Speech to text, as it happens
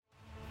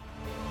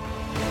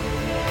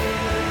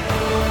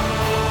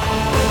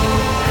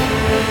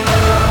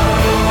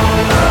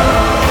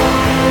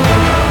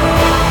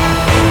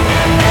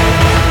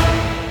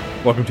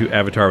Welcome to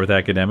Avatar with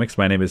Academics.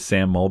 My name is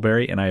Sam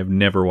Mulberry, and I have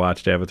never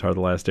watched Avatar: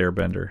 The Last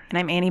Airbender. And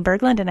I'm Annie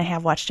Berglund, and I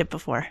have watched it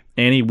before.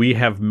 Annie, we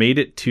have made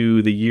it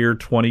to the year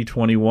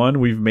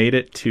 2021. We've made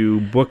it to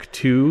Book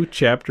 2,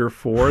 Chapter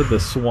 4, The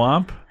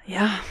Swamp.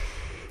 Yeah,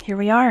 here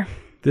we are.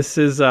 This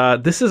is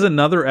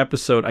another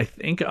episode, I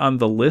think, on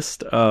the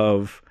list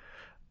of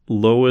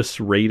lowest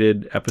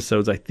rated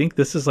episodes. I think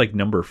this is like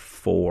number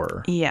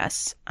 4.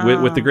 Yes.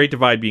 With The Great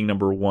Divide being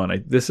number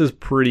 1. This is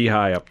pretty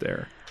high up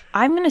there.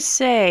 I'm going to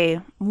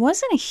say,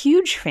 wasn't a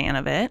huge fan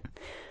of it,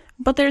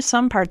 but there's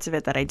some parts of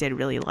it that I did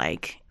really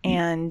like.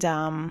 And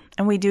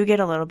we do get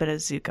a little bit of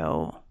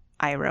Zuko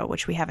Iroh,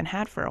 which we haven't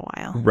had for a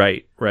while.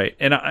 Right.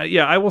 And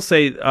I will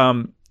say,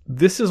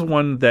 this is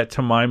one that,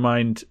 to my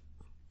mind,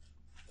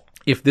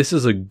 if this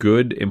is a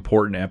good,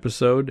 important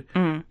episode,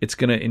 it's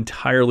going to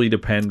entirely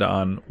depend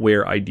on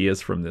where ideas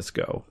from this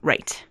go.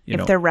 Right.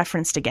 If they're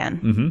referenced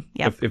again. Mm-hmm.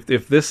 Yep.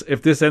 If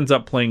this ends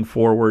up playing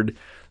forward,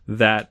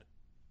 that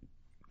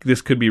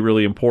this could be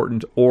really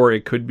important, or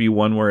it could be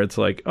one where it's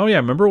like, oh yeah,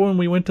 remember when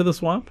we went to the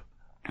swamp?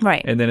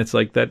 Right. And then it's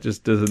like, that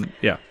just doesn't,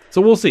 yeah.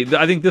 So we'll see.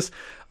 I think this,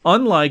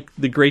 unlike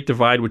The Great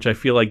Divide, which I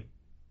feel like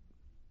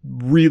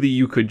really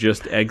you could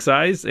just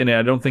excise, and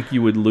I don't think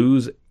you would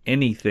lose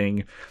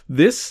anything,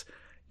 this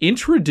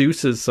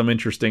introduces some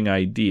interesting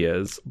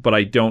ideas, but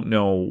I don't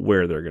know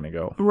where they're going to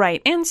go.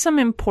 Right. And some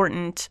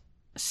important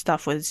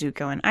stuff with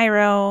Zuko and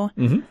Iroh.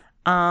 Mm-hmm.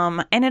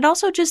 And it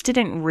also just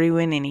didn't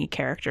ruin any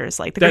characters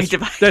like the Great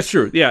Divide. That's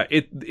true. Yeah.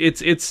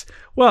 It's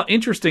well,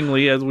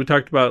 interestingly, as we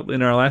talked about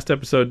in our last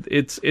episode,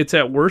 it's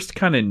at worst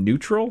kind of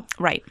neutral.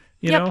 Right.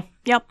 You know?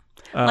 Yep.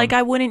 Like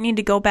I wouldn't need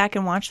to go back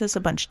and watch this a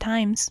bunch of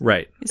times.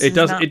 Right. It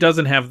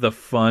doesn't have the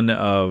fun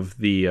of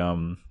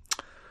the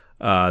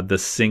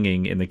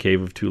singing in the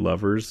Cave of Two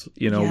Lovers,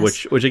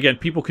 yes. which again,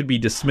 people could be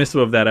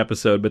dismissive of that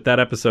episode, but that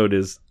episode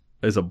is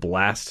a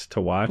blast to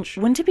watch.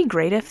 Wouldn't it be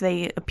great if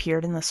they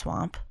appeared in the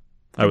swamp?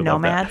 I would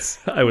nomads.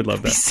 Love that. I would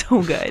love that. Be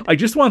so good. I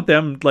just want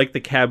them, like the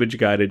Cabbage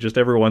Guy, to just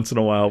every once in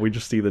a while we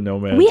just see the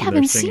nomads. We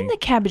haven't seen the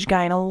Cabbage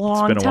Guy in a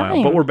long time. It's been a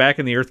while, but we're back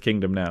in the Earth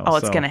Kingdom now. Oh,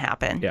 it's going to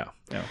happen. Yeah.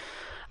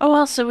 Oh,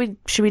 well, so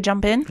should we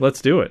jump in?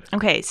 Let's do it.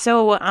 Okay,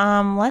 so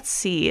let's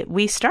see.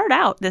 We start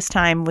out this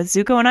time with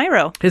Zuko and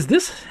Iroh.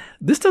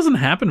 This doesn't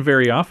happen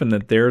very often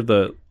that they're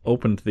the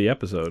open to the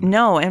episode.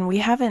 No, and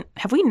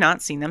have we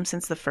not seen them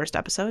since the first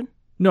episode?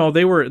 No,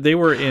 they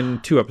were in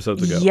 2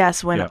 episodes ago.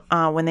 Yes,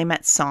 when they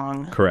met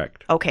Song.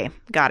 Correct. Okay,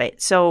 got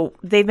it. So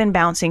they've been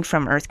bouncing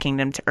from Earth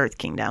Kingdom to Earth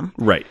Kingdom.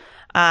 Right.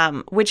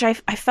 Which I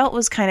felt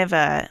was kind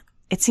of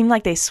it seemed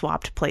like they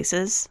swapped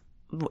places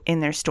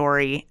in their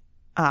story.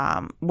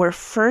 Where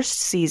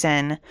first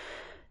season,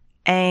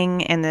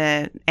 Aang and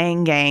the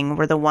Aang gang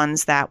were the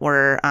ones that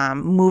were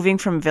moving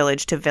from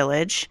village to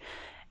village.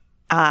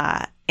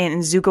 And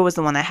Zuko was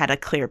the one that had a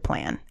clear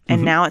plan.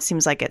 And now it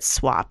seems like it's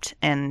swapped.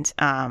 And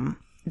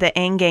the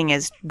Aang gang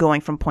is going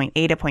from point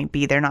A to point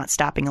B. They're not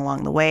stopping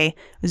along the way.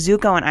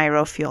 Zuko and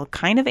Iroh feel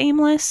kind of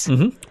aimless.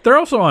 Mm-hmm. They're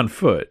also on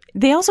foot.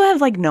 They also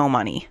have like no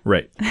money.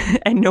 Right.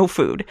 And no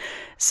food.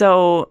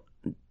 So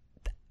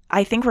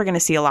I think we're going to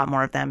see a lot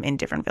more of them in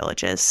different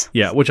villages.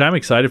 Yeah, which I'm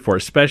excited for,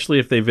 especially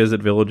if they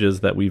visit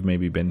villages that we've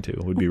maybe been to.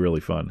 It would be really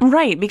fun.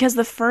 Right, because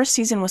the first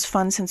season was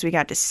fun since we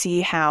got to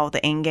see how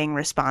the Aang gang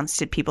responds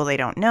to people they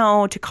don't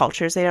know, to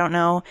cultures they don't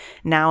know.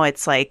 Now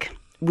it's like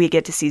we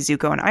get to see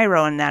Zuko and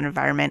Iroh in that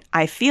environment.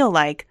 I feel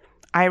like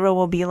Iroh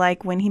will be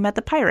like when he met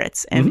the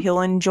pirates, and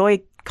he'll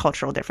enjoy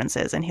cultural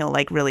differences, and he'll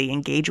like really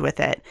engage with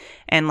it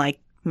and like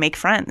make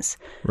friends.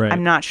 Right.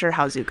 I'm not sure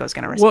how Zuko's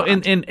going to respond.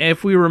 Well, and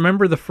if we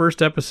remember the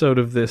first episode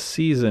of this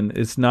season,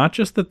 it's not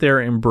just that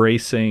they're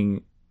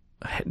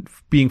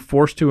being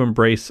forced to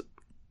embrace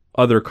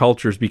other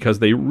cultures because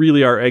they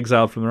really are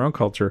exiled from their own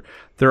culture.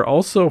 They're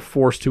also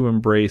forced to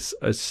embrace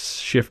a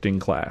shifting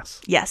class.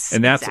 Yes,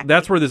 and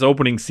that's where this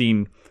opening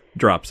scene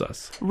drops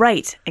us.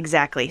 Right,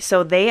 exactly.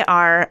 So they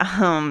are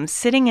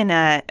sitting in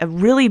a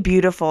really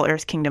beautiful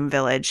Earth Kingdom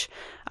village.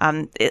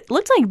 It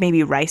looked like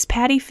maybe rice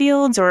paddy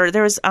fields, or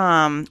there was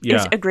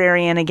it's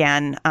agrarian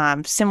again,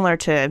 similar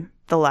to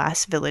the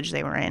last village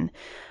they were in.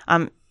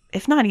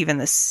 If not even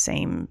the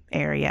same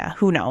area.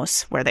 Who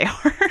knows where they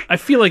are? I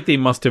feel like they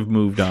must have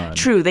moved on.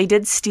 True. They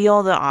did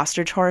steal the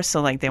ostrich horse,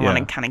 so like they want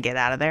to kind of get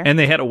out of there. And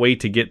they had a way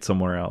to get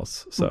somewhere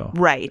else. So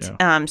right.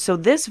 Yeah. So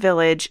this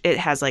village, it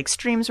has like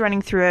streams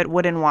running through it,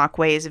 wooden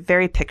walkways,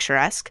 very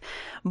picturesque.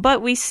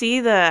 But we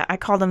see I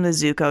call them the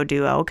Zuko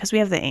duo because we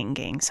have the Aang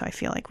gang, so I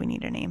feel like we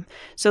need a name.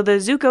 So the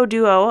Zuko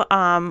duo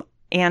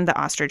and the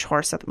ostrich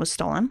horse that was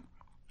stolen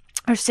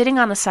are sitting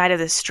on the side of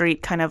the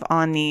street kind of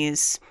on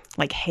these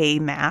like hay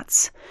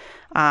mats.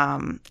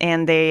 And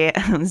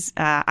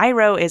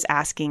Iroh is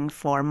asking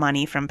for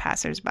money from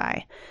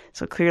passersby.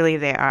 So clearly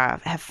they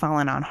have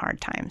fallen on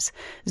hard times.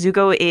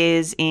 Zuko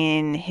is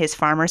in his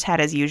farmer's hat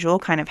as usual,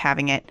 kind of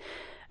having it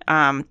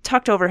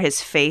tucked over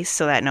his face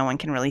so that no one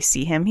can really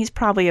see him. He's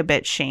probably a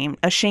bit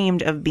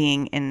ashamed of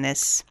being in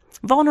this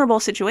vulnerable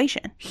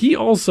situation. He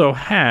also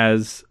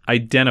has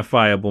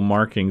identifiable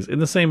markings in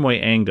the same way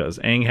Aang does.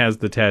 Aang has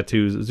the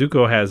tattoos.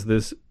 Zuko has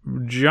this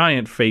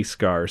giant face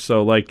scar.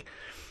 So, like,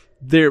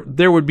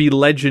 there would be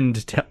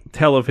legend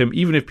tell of him,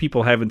 even if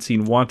people haven't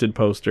seen Wanted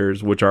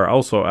posters, which are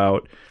also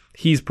out.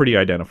 He's pretty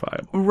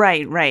identifiable.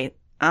 Right.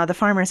 The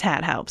farmer's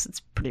hat helps. It's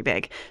pretty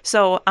big.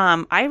 So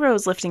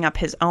Iroh's lifting up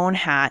his own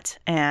hat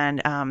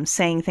and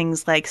saying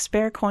things like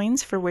spare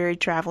coins for weary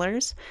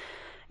travelers.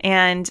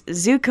 And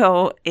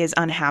Zuko is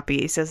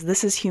unhappy. He says,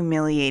 this is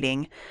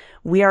humiliating.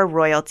 We are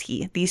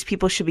royalty. These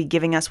people should be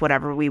giving us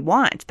whatever we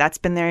want. That's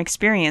been their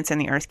experience in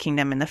the Earth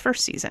Kingdom in the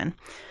first season.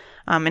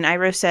 And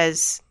Iroh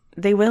says,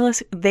 they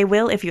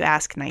will if you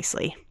ask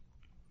nicely.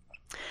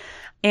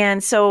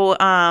 And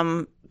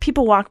so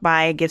people walk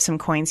by, give some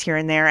coins here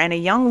and there, and a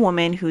young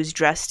woman who's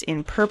dressed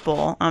in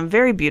purple,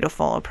 very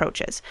beautiful,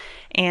 approaches.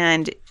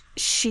 And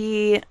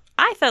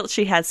I felt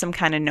she had some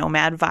kind of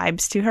nomad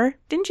vibes to her.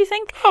 Didn't you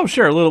think? Oh,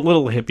 sure. A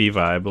little hippie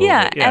vibe.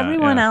 Yeah,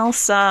 everyone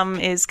else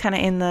is kind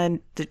of in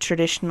the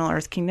traditional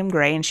Earth Kingdom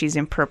gray, and she's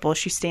in purple.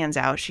 She stands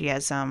out. She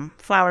has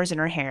flowers in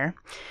her hair.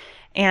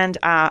 And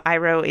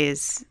Iroh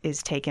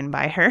is taken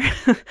by her.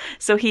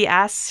 So he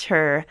asks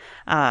her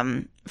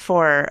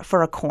for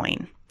a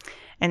coin.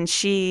 And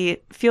she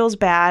feels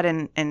bad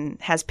and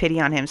has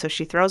pity on him, so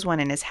she throws one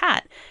in his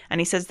hat.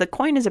 And he says, the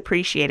coin is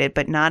appreciated,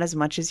 but not as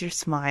much as your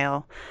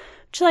smile.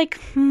 Which, like,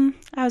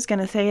 I was going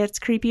to say it's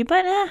creepy,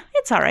 but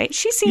it's all right.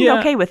 She seemed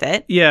okay with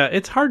it. Yeah,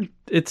 it's hard.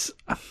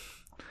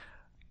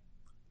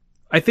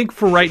 I think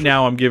for right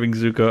now, I'm giving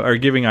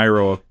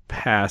Iroh a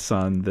pass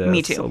on this.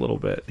 Me too. A little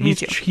bit. Me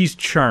too. He's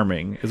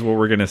charming, is what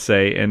we're going to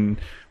say. And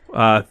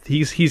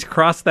he's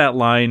crossed that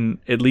line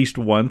at least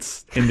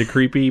once into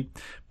creepy.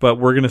 But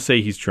we're going to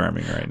say he's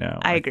charming right now.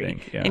 I agree.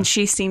 Think. Yeah. And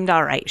she seemed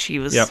all right. She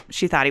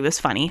thought he was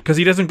funny. Because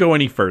he doesn't go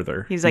any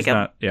further. He's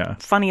a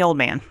funny old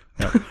man.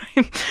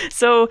 Yep.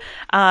 So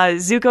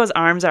Zuko's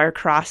arms are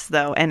crossed,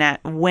 though. And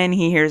when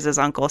he hears his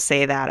uncle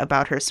say that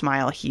about her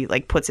smile, he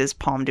puts his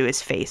palm to his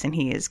face and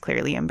he is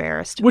clearly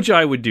embarrassed. Which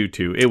I would do,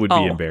 too. It would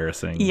be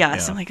embarrassing.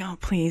 Yes. Yeah. I'm like, oh,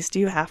 please, do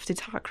you have to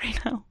talk right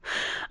now?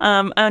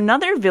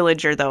 Another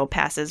villager, though,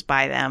 passes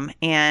by them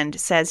and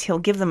says he'll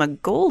give them a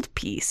gold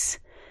piece,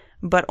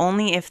 but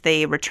only if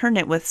they return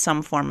it with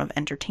some form of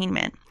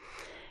entertainment.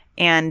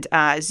 And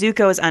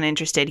Zuko is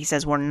uninterested. He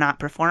says, we're not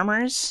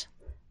performers.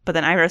 But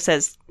then Iroh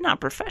says,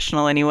 not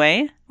professional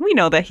anyway. We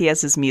know that he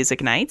has his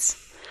music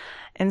nights.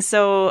 And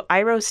so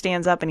Iroh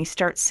stands up and he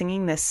starts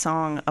singing this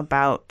song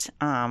about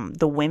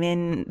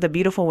the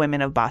beautiful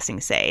women of Ba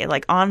Sing Se,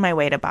 like On My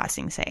Way to Ba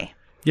Sing Se.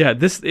 Yeah,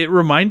 it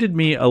reminded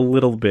me a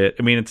little bit.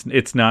 I mean,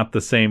 it's not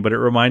the same, but it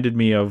reminded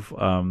me of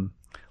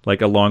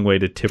like A Long Way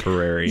to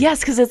Tipperary. Yes,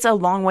 because it's A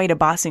Long Way to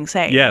Ba Sing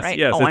Se. Yes, right?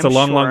 yes, it's a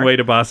long way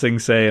to Ba Sing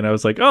Se, and I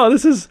was like, oh,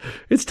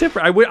 it's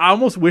Tipperary. I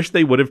almost wish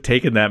they would have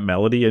taken that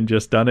melody and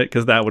just done it,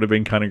 because that would have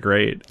been kind of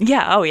great.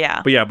 Yeah, oh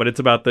yeah. But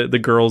it's about the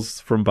girls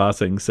from Ba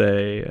Sing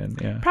Se,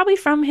 and yeah. Probably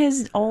from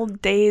his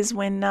old days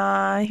when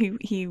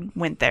he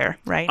went there,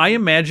 right? I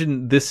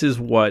imagine this is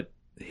what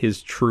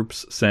his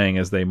troops sang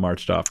as they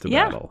marched off to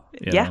battle.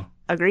 Yeah,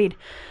 agreed.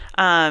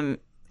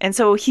 And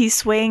so he's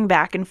swaying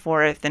back and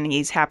forth and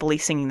he's happily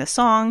singing the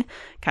song,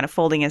 kind of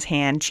folding his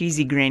hand,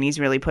 cheesy grin. He's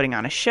really putting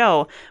on a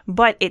show,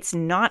 but it's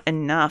not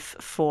enough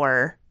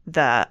for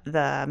the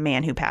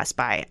man who passed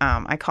by.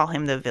 I call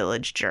him the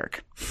village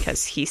jerk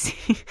because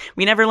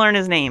we never learn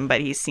his name, but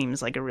he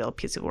seems like a real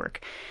piece of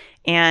work.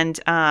 And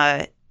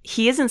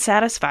he isn't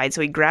satisfied,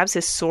 so he grabs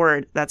his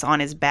sword that's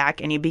on his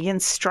back and he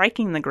begins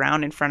striking the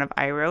ground in front of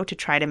Iroh to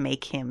try to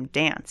make him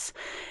dance.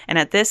 And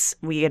at this,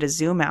 we get a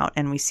zoom out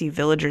and we see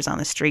villagers on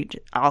the street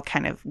all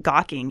kind of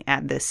gawking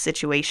at this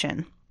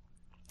situation.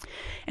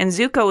 And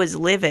Zuko is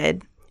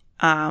livid,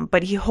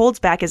 but he holds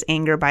back his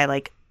anger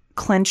by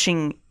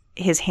clenching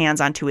his hands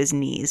onto his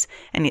knees.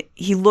 And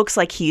he looks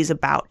like he's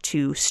about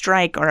to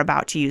strike or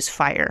about to use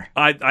fire.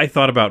 I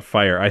thought about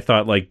fire. I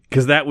thought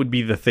because that would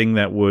be the thing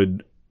that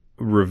would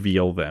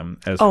reveal them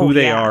as who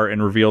they are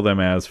and reveal them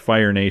as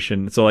Fire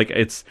Nation. So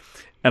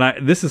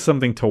this is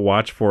something to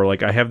watch for.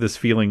 I have this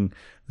feeling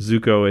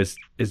Zuko is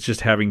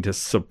just having to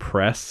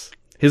suppress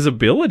his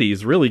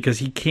abilities, really, because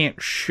he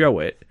can't show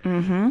it.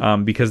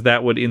 Mm-hmm. Because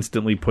that would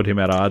instantly put him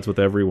at odds with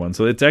everyone.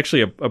 So it's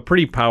actually a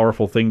pretty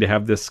powerful thing to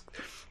have this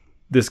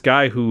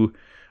guy who,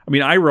 I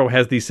mean, Iroh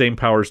has these same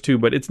powers too,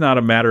 but it's not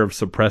a matter of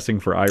suppressing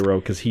for Iroh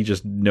because he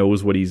just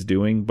knows what he's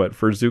doing. But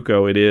for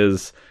Zuko, it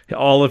is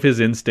all of his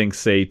instincts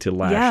say to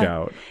lash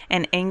out.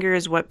 And anger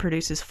is what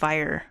produces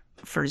fire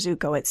for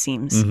Zuko, it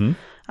seems.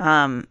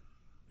 Mm-hmm.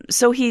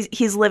 So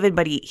he's livid,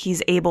 but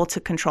he's able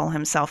to control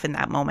himself in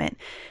that moment.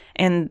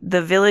 And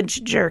the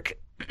village jerk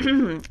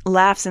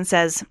laughs and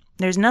says,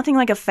 "There's nothing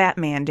like a fat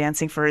man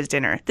dancing for his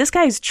dinner. This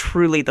guy is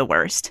truly the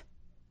worst.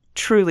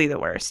 Truly the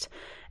worst."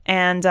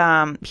 And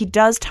he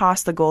does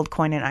toss the gold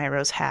coin in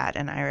Iroh's hat,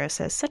 and Iroh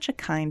says, "Such a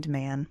kind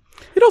man."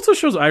 It also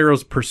shows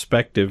Iroh's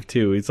perspective,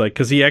 too. He's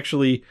because he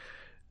actually,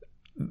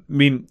 I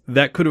mean,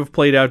 that could have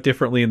played out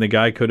differently, and the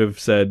guy could have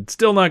said,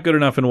 "Still not good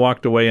enough," and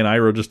walked away, and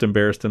Iroh just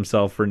embarrassed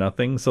himself for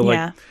nothing.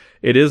 So,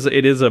 it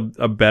is a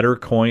better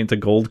coin. It's a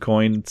gold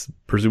coin. It's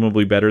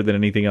presumably better than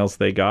anything else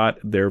they got.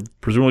 They're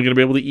presumably going to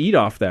be able to eat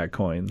off that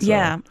coin. So.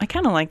 Yeah, I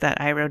kind of like that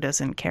Iroh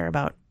doesn't care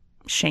about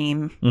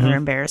shame or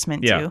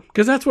embarrassment Yeah, too.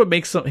 because that's what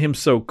makes him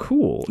so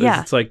cool.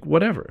 Yeah. It's like,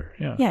 whatever.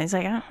 Yeah. Yeah, he's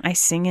like, oh, I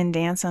sing and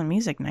dance on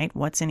music night.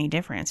 What's any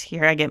difference?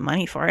 Here, I get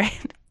money for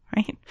it,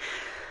 right?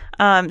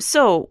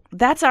 So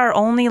that's our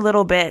only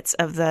little bits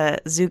of the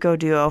Zuko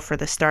duo for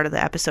the start of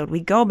the episode. We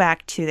go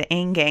back to the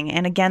Aang gang,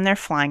 and again, they're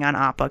flying on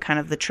Appa, kind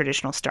of the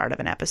traditional start of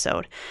an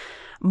episode.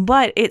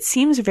 But it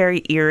seems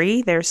very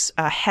eerie. There's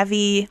a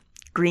heavy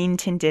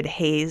green-tinted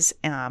haze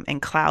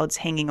and clouds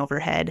hanging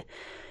overhead,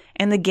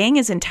 and the gang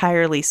is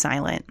entirely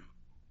silent.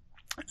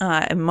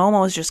 And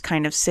Momo is just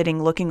kind of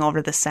sitting, looking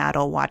over the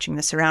saddle, watching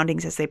the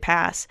surroundings as they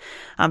pass,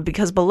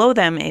 because below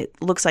them it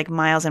looks like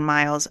miles and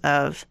miles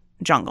of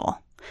jungle.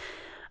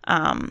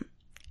 And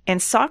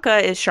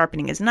Sokka is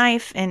sharpening his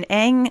knife, and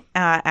Aang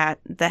at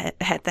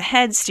the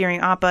head steering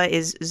Appa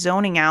is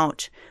zoning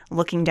out,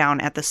 looking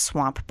down at the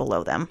swamp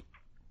below them.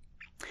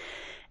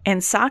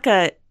 And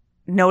Sokka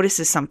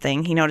notices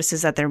something. He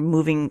notices that they're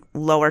moving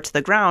lower to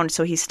the ground,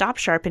 so he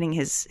stops sharpening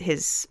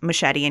his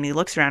machete and he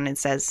looks around and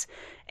says,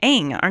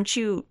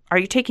 Aang, are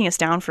you taking us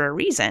down for a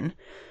reason?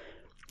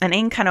 And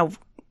Aang kind of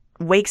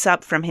wakes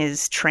up from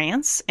his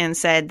trance and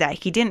said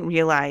that he didn't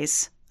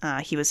realize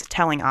he was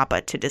telling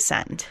Appa to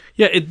descend.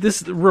 Yeah,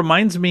 this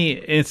reminds me,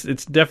 it's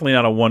definitely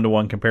not a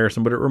one-to-one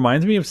comparison, but it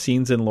reminds me of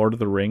scenes in Lord of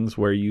the Rings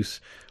where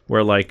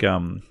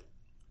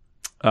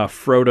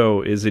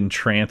Frodo is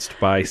entranced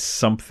by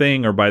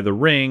something, or by the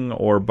ring,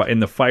 or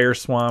in the fire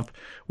swamp,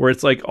 where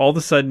it's like all of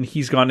a sudden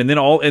he's gone, and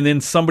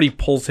then somebody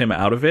pulls him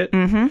out of it,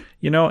 and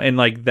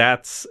like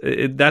that's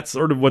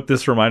sort of what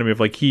this reminded me of.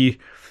 Like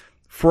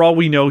for all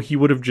we know, he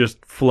would have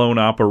just flown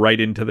Appa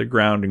right into the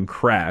ground and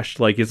crashed.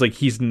 Like it's like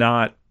he's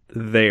not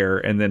there,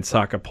 and then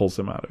Sokka pulls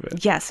him out of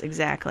it. Yes,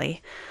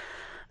 exactly.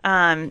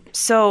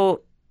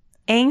 So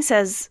Aang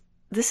says,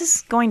 this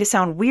is going to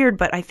sound weird,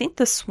 but I think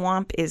the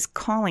swamp is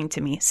calling to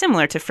me,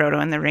 similar to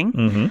Frodo in the ring.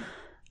 Mm-hmm.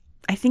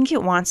 I think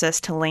it wants us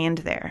to land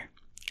there.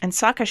 And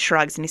Sokka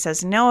shrugs and he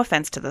says, no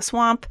offense to the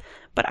swamp,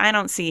 but I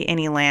don't see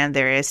any land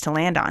there is to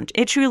land on.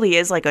 It truly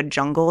is like a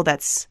jungle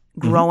that's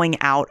growing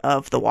out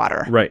of the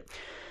water. Right.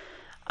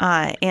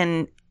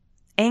 And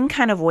Aang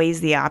kind of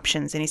weighs the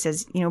options, and he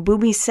says,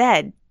 Booby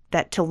said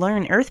that to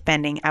learn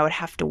earthbending, I would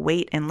have to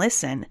wait and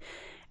listen.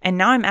 And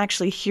now I'm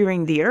actually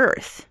hearing the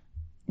earth.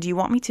 Do you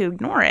want me to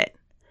ignore it?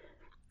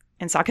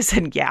 And Sokka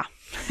said, yeah.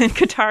 And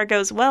Katara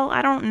goes, well,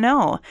 I don't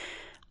know.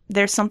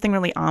 There's something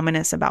really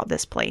ominous about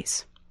this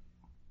place.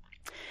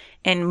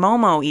 And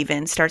Momo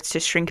even starts to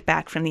shrink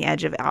back from the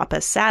edge of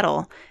Appa's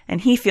saddle,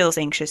 and he feels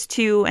anxious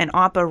too, and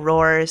Appa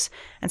roars.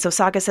 And so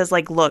Sokka says,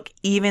 look,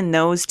 even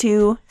those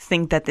two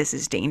think that this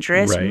is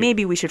dangerous. Right.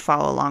 Maybe we should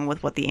follow along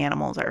with what the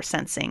animals are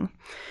sensing.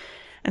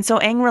 And so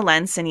Aang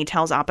relents, and he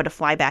tells Appa to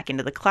fly back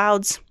into the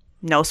clouds.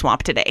 No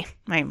swamp today.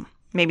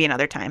 Maybe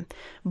another time.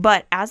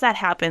 But as that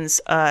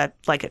happens,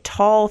 like a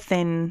tall,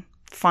 thin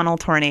funnel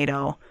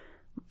tornado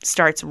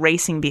starts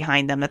racing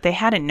behind them that they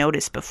hadn't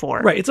noticed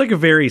before. Right. It's like a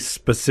very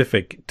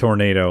specific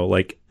tornado,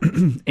 like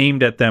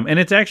aimed at them. And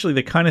it's actually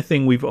the kind of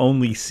thing we've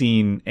only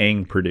seen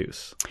Aang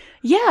produce.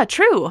 Yeah,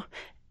 true.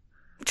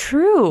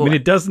 I mean,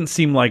 it doesn't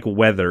seem like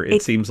weather.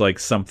 It seems like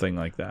something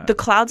like that. The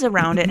clouds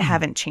around it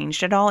haven't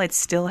changed at all. It's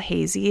still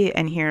hazy.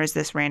 And here's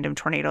this random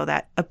tornado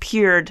that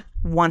appeared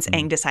once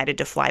Aang decided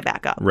to fly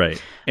back up.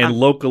 Right. And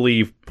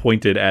locally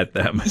pointed at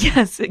them.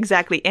 Yes,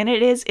 exactly. And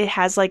it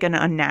has like an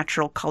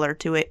unnatural color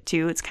to it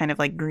too. It's kind of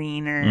like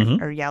green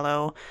or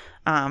yellow,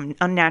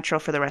 unnatural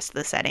for the rest of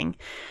the setting.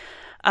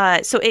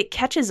 So it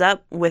catches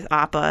up with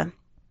Appa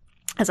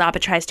as Appa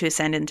tries to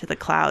ascend into the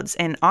clouds.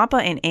 And Appa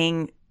and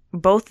Aang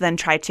both then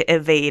try to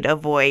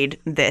avoid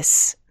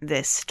this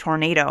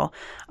tornado.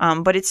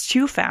 But it's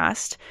too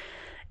fast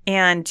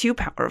and too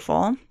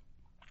powerful.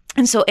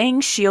 And so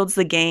Aang shields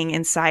the gang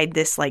inside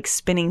this like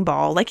spinning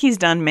ball, like he's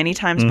done many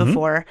times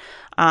before.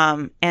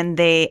 And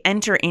they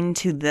enter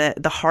into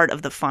the heart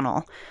of the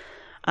funnel.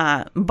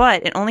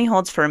 But it only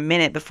holds for a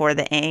minute before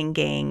the Aang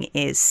gang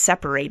is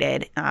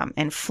separated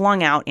and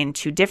flung out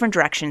into different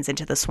directions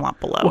into the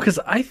swamp below. Well, because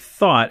I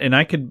thought, and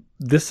I could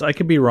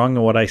be wrong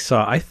in what I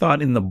saw. I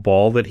thought in the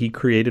ball that he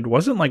created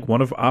wasn't like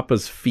one of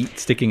Appa's feet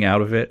sticking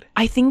out of it.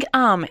 I think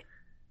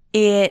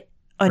it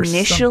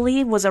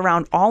initially was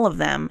around all of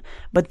them,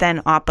 but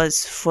then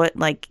Appa's foot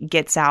like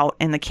gets out,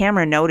 and the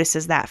camera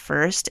notices that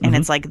first, and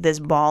it's like this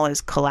ball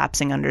is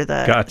collapsing under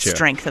the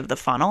strength of the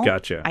funnel.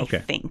 Gotcha. Okay.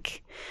 I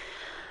think.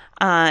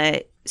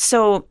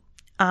 So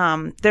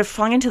they're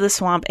flung into the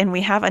swamp, and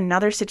we have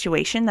another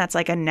situation that's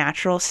like a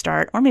natural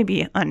start, or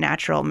maybe a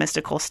natural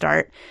mystical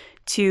start,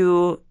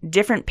 to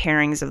different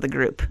pairings of the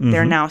group.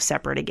 They're now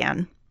separate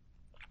again.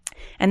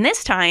 And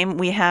this time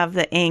we have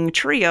the Aang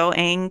trio,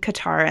 Aang,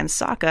 Katara, and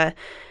Sokka,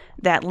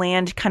 that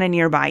land kind of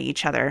nearby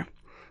each other.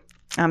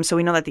 So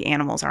we know that the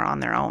animals are on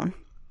their own.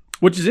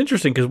 Which is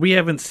interesting because we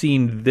haven't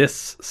seen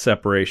this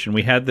separation.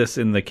 We had this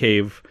in the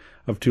Cave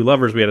of Two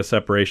Lovers. We had a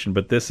separation,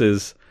 but this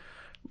is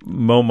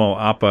Momo,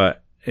 Appa,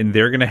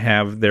 they're going to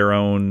have their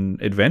own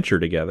adventure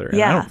together.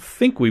 And I don't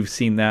think we've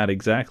seen that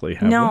exactly,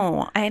 have we?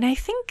 No, and I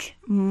think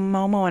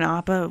Momo and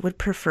Appa would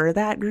prefer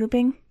that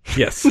grouping.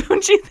 Yes.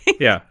 Don't you think?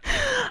 Yeah.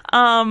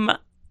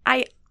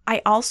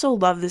 I also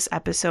love this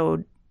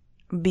episode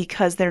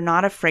because they're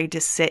not afraid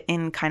to sit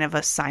in kind of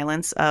a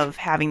silence of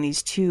having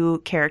these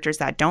two characters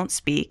that don't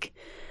speak,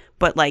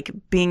 but like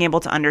being able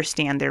to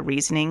understand their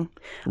reasoning.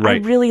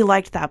 Right. I really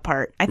liked that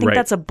part. I think Right.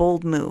 that's a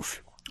bold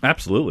move,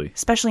 Absolutely.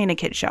 especially in a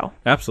kid show,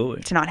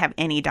 Absolutely. to not have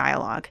any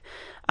dialogue.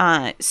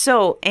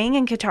 So Aang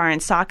and Katara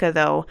and Sokka,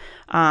 though,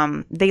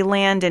 they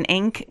land, and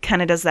Aang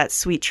kind of does that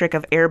sweet trick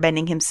of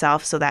airbending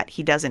himself so that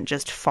he doesn't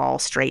just fall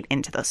straight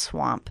into the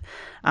swamp.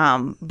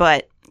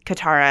 But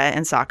Katara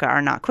and Sokka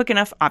are not quick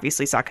enough.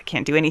 Obviously, Sokka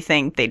can't do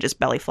anything. They just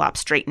belly flop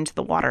straight into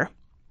the water.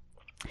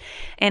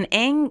 And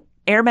Aang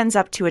airbends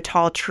up to a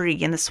tall tree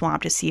in the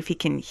swamp to see if he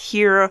can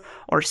hear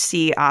or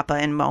see Appa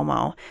and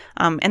Momo.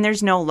 And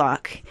there's no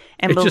luck.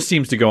 And It just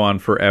seems to go on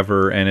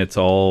forever, and it's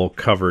all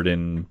covered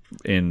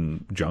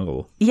in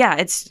jungle.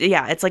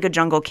 it's like a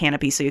jungle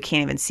canopy, so you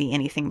can't even see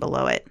anything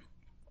below it.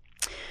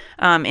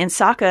 And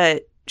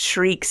Sokka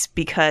shrieks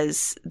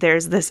because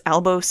there's this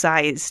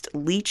elbow-sized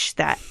leech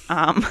that,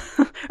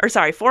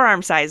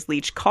 forearm-sized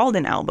leech called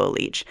an elbow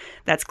leech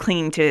that's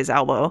clinging to his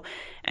elbow.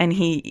 And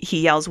he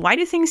yells, "Why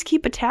do things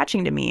keep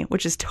attaching to me?"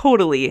 Which is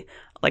totally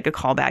like a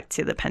callback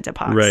to the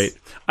Pentapox. Right.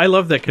 I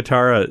love that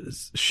Katara,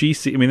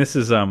 this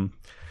is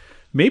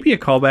maybe a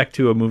callback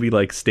to a movie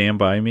like Stand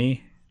By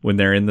Me, when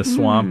they're in the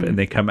swamp and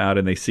they come out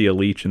and they see a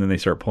leech and then they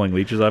start pulling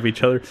leeches off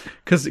each other.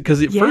 Because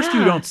at first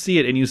you don't see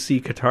it, and you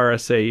see Katara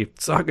say,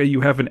 "Sokka,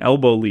 you have an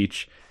elbow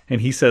leech." And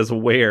he says,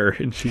 "Where?"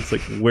 And she's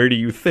like, "Where do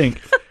you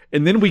think?"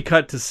 And then we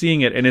cut to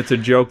seeing it, and it's a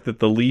joke that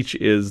the leech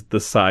is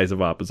the size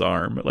of Appa's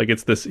arm. Like,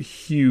 it's this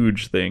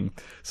huge thing.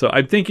 So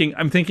I'm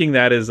thinking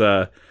that is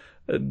a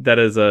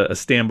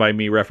Stand By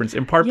Me reference,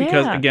 in part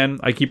because, again,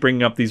 I keep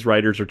bringing up these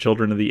writers are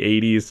children of the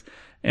 80s.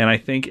 And I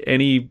think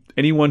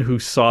anyone who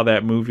saw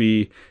that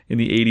movie in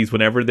the 80s,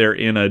 whenever they're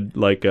in a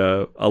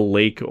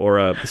lake or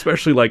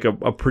especially like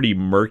a pretty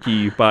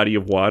murky body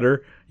of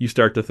water, you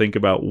start to think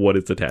about what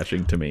it's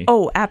attaching to me.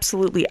 Oh,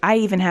 absolutely. I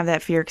even have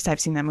that fear because I've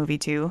seen that movie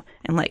too.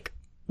 And like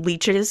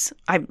leeches,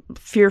 I'm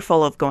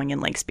fearful of going in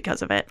lakes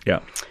because of it. Yeah.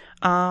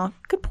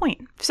 Good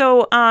point.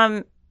 So,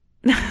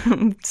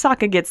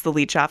 Sokka gets the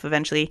leech off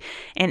eventually,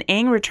 and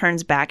Aang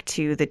returns back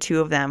to the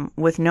two of them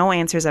with no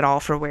answers at all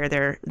for where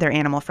their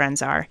animal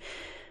friends are.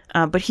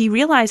 But he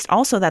realized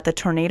also that the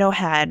tornado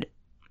had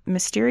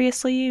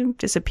mysteriously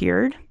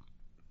disappeared.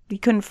 He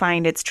couldn't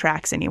find its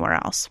tracks anywhere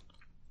else.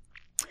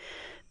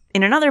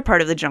 In another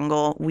part of the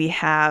jungle, we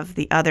have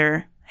the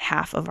other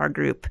half of our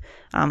group.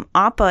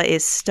 Appa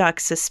is stuck,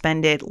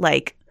 suspended,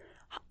 like,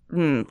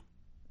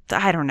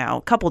 I don't know,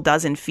 a couple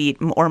dozen feet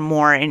or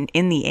more in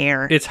the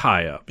air. It's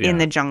high up, in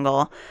the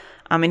jungle.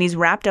 And he's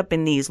wrapped up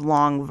in these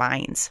long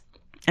vines.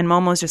 And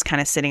Momo's just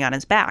kind of sitting on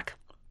his back.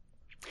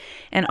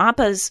 And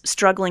Appa's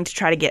struggling to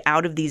try to get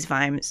out of these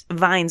vines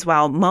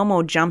while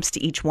Momo jumps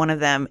to each one of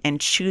them and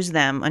chews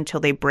them until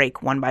they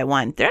break one by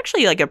one. They're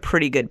actually like a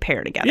pretty good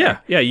pair together.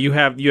 Yeah. You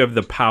have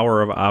the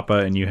power of Appa,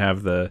 and you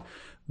have the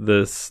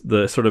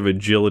sort of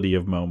agility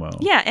of Momo.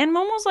 Yeah, and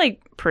Momo's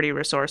like pretty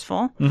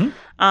resourceful.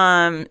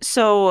 Mm-hmm.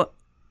 So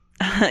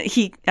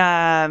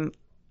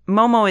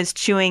Momo is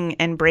chewing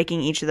and breaking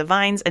each of the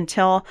vines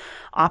until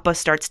Appa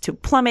starts to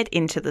plummet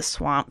into the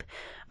swamp.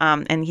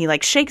 And he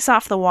like shakes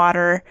off the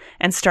water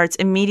and starts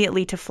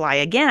immediately to fly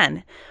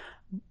again,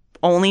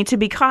 only to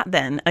be caught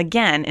then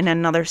again in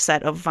another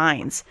set of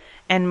vines.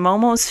 And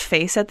Momo's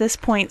face at this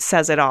point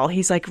says it all.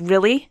 He's like,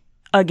 "Really?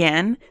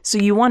 Again?" So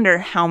you wonder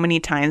how many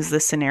times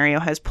this scenario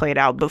has played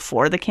out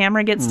before the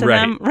camera gets to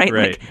them, right?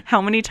 Like,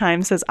 how many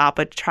times has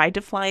Appa tried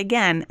to fly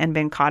again and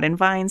been caught in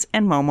vines,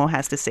 and Momo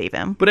has to save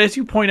him? But as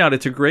you point out,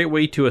 it's a great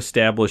way to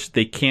establish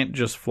they can't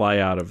just fly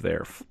out of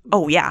there.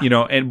 Oh, yeah.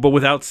 But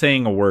without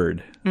saying a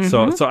word.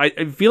 Mm-hmm. So I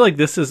feel like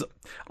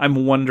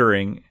I'm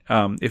wondering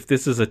if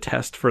this is a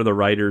test for the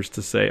writers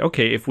to say,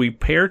 okay, if we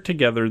pair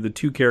together the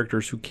two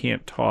characters who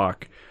can't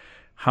talk,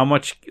 how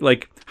much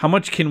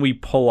can we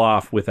pull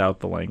off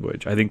without the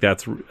language? I think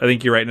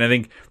you're right, and I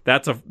think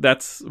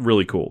that's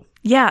really cool.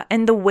 Yeah,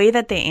 and the way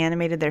that they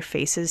animated their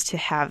faces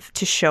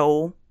to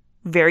show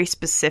very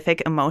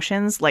specific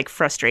emotions, like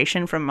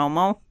frustration from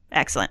Momo,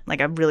 excellent.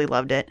 Like, I really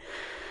loved it.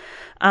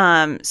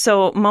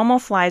 So Momo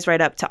flies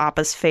right up to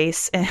Appa's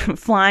face, and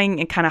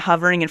flying and kind of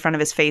hovering in front of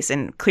his face,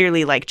 and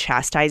clearly like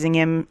chastising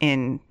him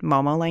in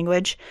Momo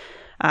language,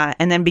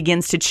 and then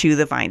begins to chew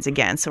the vines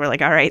again. So we're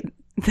like, all right.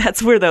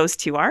 That's where those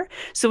two are.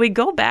 So we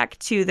go back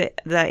to the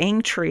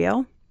Aang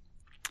trio,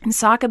 and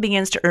Sokka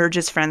begins to urge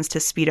his friends to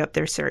speed up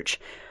their search.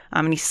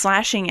 And he's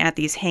slashing at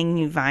these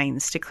hanging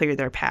vines to clear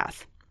their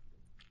path.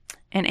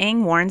 And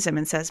Aang warns him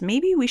and says,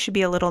 maybe we should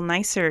be a little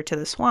nicer to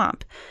the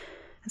swamp.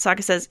 And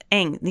Sokka says,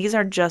 "Aang, these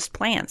are just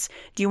plants.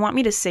 Do you want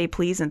me to say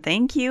please and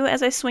thank you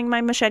as I swing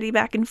my machete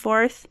back and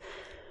forth?"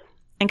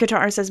 And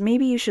Katara says,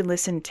 maybe you should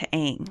listen to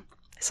Aang.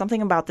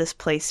 Something about this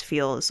place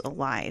feels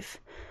alive.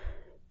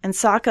 And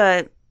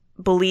Sokka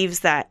believes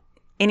that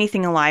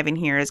anything alive in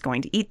here is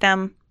going to eat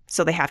them.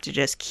 So they have to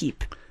just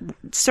keep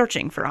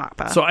searching for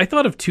Appa. So I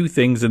thought of two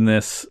things in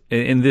this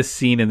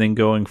scene, and then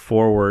going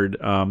forward,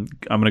 I'm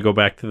going to go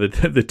back to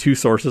the two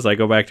sources I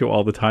go back to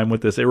all the time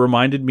with this. It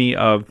reminded me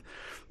of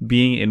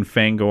being in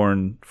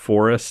Fangorn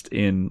Forest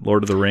in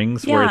Lord of the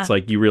Rings, where it's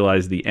like you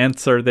realize the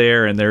Ents are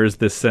there, and there is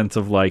this sense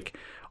of like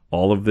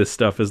all of this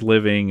stuff is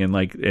living,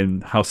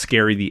 and how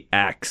scary the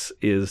axe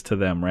is to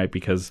them, right?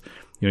 Because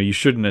you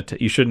shouldn't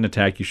attack,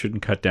 you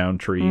shouldn't cut down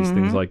trees,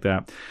 things like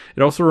that.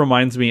 It also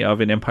reminds me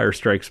of in Empire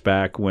Strikes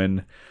Back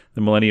when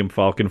the Millennium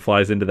Falcon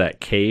flies into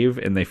that cave,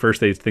 and they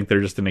think they're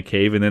just in a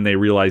cave, and then they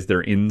realize they're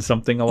in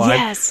something alive.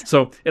 Yes.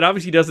 So it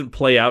obviously doesn't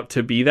play out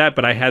to be that,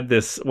 but I had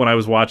this, when I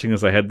was watching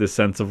this, I had this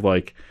sense of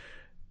like,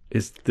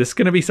 is this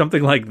going to be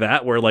something like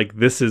that, where like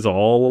this is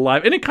all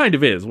alive? And it kind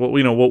of is. We'll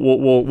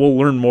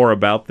learn more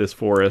about this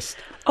forest.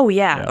 Oh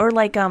yeah, or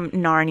like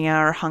Narnia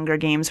or Hunger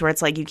Games, where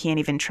it's like you can't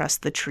even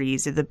trust the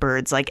trees or the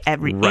birds. Like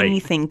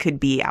anything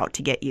could be out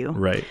to get you.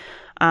 Right.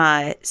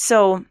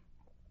 So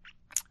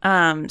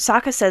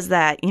Sokka says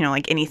that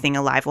like anything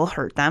alive will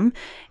hurt them,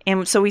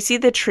 and so we see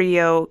the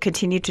trio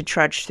continue to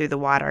trudge through the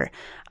water,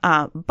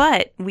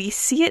 but we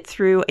see it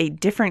through a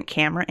different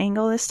camera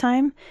angle this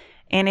time.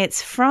 And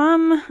it's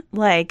from,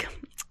 like,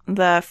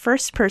 the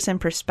first-person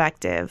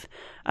perspective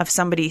of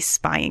somebody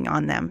spying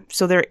on them.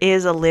 So there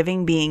is a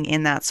living being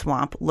in that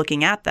swamp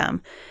looking at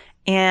them.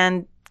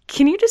 And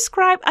can you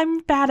describe...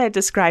 I'm bad at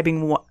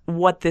describing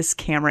what this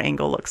camera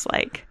angle looks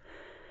like.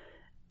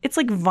 It's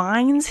like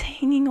vines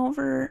hanging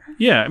over...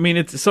 Yeah, I mean,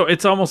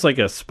 it's almost like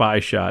a spy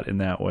shot in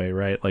that way,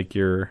 right? Like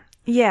you're...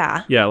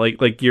 Yeah. Yeah,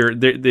 like you're...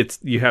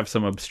 you have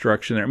some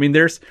obstruction there. I mean,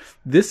 there's...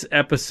 This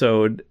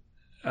episode...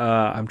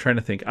 I'm trying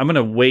to think. I'm going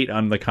to wait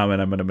on the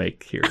comment I'm going to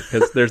make here,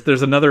 because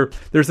there's another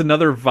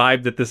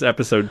vibe that this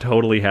episode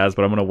totally has,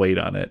 but I'm going to wait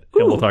on it.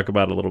 And we'll talk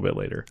about it a little bit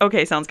later.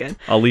 Okay, sounds good.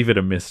 I'll leave it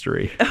a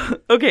mystery.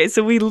 Okay,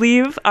 so we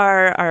leave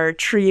our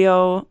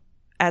trio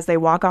as they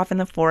walk off in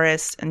the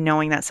forest,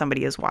 knowing that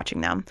somebody is watching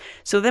them.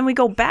 So then we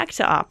go back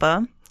to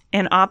Appa,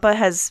 and Appa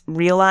has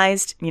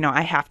realized,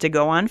 I have to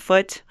go on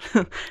foot.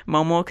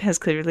 Momo has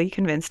clearly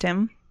convinced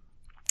him.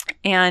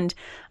 And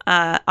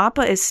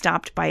Appa is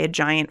stopped by a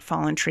giant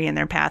fallen tree in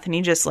their path, and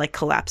he just like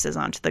collapses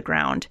onto the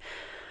ground.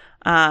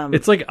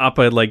 It's like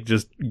Appa like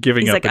just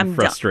giving up in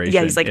frustration.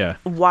 Yeah, he's like,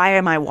 why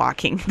am I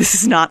walking? This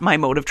is not my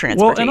mode of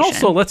transportation. Well, and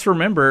also let's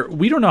remember,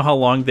 we don't know how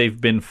long they've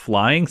been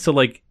flying, so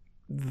like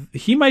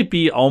he might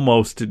be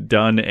almost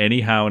done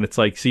anyhow, and it's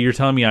like, so you're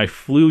telling me I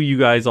flew you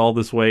guys all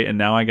this way, and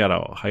now I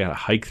gotta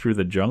hike through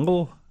the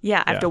jungle?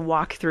 Yeah, I have to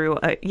walk through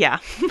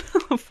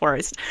a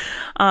forest.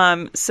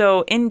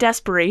 So in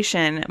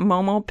desperation,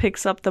 Momo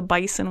picks up the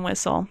bison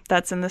whistle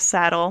that's in the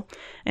saddle,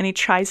 and he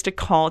tries to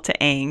call to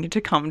Aang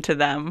to come to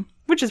them,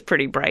 which is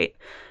pretty bright.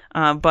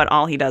 But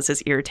all he does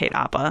is irritate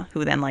Appa,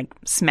 who then like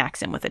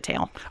smacks him with a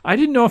tail. I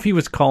didn't know if he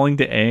was calling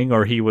to Aang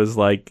or he was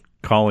like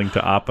calling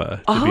to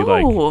Appa to be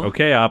like,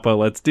 okay, Appa,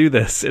 let's do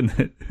this.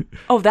 And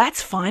oh,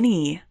 that's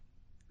funny.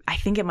 I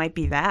think it might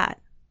be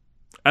that.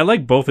 I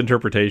like both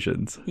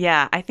interpretations.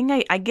 Yeah, I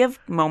think I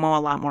give Momo a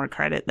lot more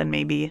credit than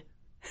maybe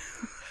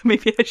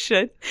I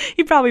should.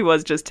 He probably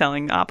was just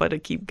telling Appa to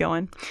keep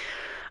going.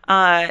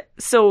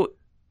 So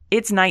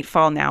it's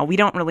nightfall now. We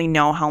don't really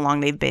know how long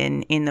they've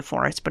been in the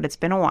forest, but it's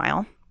been a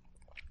while.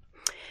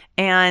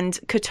 And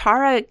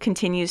Katara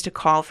continues to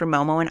call for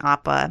Momo and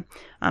Appa,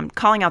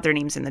 calling out their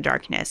names in the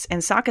darkness.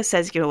 And Sokka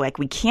says, like,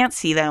 we can't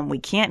see them, we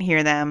can't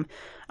hear them,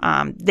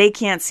 they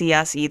can't see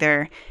us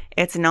either.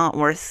 It's not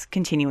worth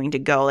continuing to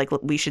go. Like,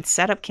 we should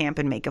set up camp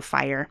and make a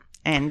fire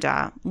and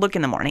look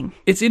in the morning.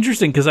 It's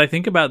interesting because I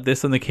think about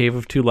this in the Cave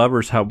of Two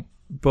Lovers, how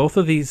both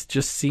of these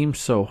just seem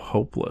so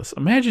hopeless.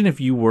 Imagine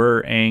if you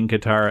were Aang,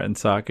 Katara, and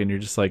Sokka, and you're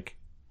just like,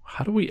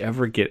 how do we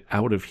ever get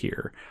out of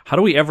here? How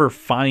do we ever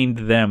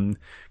find them?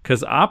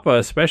 Because Appa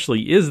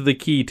especially is the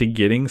key to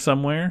getting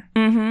somewhere.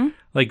 Mm-hmm.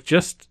 Like,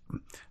 just...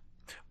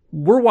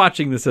 We're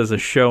watching this as a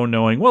show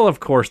knowing, well, of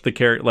course, the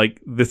character,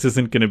 like, this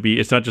isn't going to be,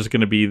 it's not just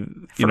going to be,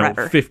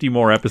 forever. 50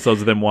 more episodes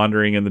of them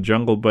wandering in the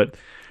jungle. But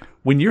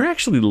when you're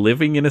actually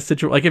living in a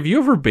situation, like, have you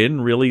ever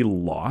been really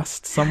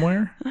lost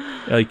somewhere?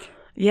 Like,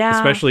 yeah,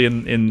 especially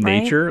in right?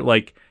 nature,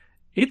 like,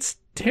 it's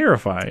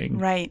terrifying.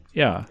 Right.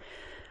 Yeah.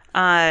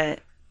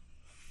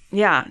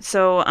 Yeah.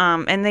 So,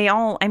 and they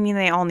all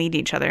need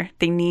each other.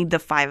 They need the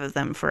five of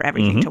them for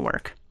everything to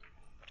work.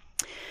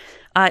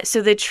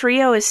 So the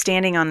trio is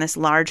standing on this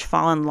large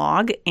fallen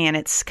log, and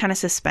it's kind of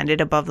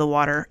suspended above the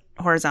water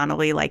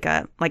horizontally, like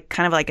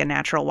kind of like a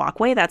natural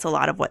walkway. That's a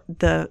lot of what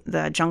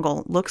the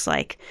jungle looks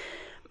like.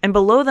 And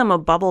below them, a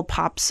bubble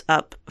pops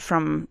up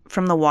from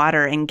the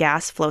water, and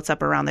gas floats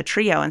up around the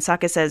trio. And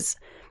Sokka says,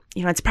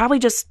 it's probably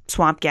just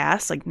swamp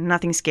gas, like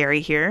nothing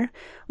scary here.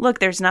 Look,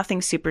 there's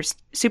nothing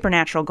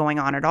supernatural going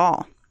on at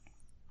all.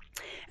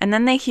 And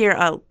then they hear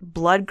a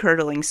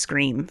blood-curdling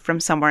scream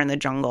from somewhere in the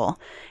jungle,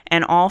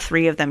 and all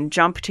three of them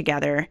jump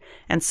together,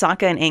 and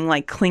Sokka and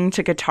Aang cling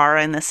to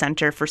Katara in the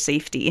center for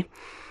safety.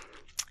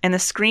 And the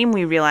scream,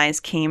 we realize,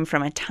 came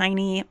from a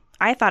tiny...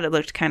 I thought it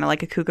looked kind of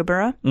like a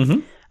kookaburra. Mm-hmm.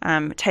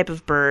 type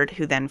of bird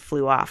who then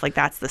flew off. Like,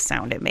 that's the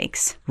sound it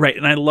makes. Right,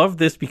 and I love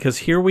this because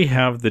here we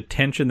have the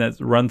tension that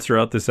runs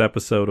throughout this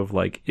episode of,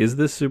 like, is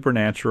this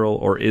supernatural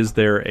or is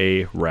there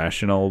a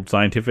rational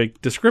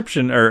scientific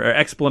description or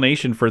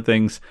explanation for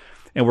things?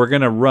 And we're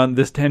going to run,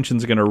 this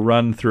tension's going to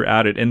run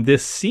throughout it. And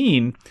this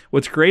scene,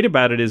 what's great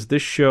about it is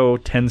this show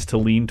tends to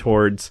lean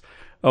towards,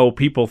 oh,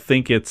 people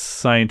think it's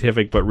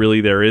scientific, but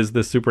really there is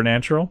this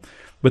supernatural.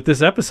 But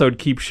this episode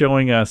keeps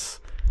showing us,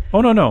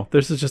 oh, no,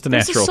 this is just a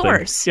natural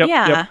source. thing.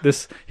 Yeah.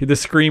 This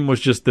scream was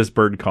just this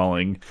bird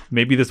calling.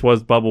 Maybe this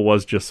bubble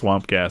was just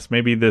swamp gas.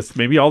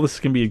 Maybe all this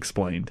can be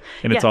explained,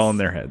 and it's all in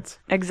their heads.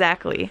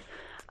 Exactly.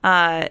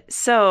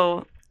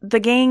 So the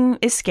gang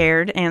is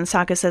scared, and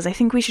Sokka says, I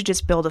think we should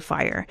just build a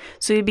fire.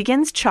 So he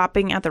begins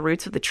chopping at the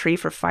roots of the tree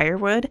for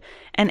firewood,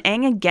 and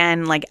Aang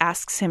again, like,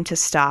 asks him to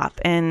stop,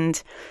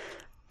 and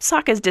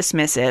Sokka's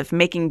dismissive,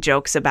 making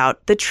jokes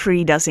about the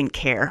tree doesn't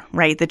care,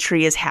 right? The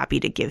tree is happy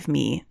to give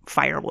me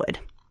firewood.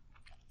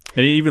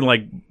 And he even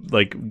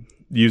like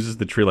uses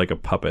the tree like a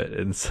puppet,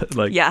 and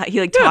like, yeah, he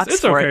like talks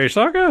it's for okay, it.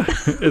 Sokka.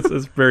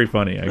 it's very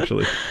funny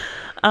actually.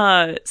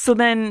 So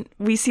then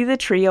we see the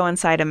trio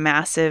inside a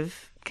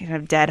massive kind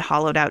of dead,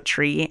 hollowed out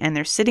tree, and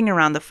they're sitting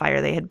around the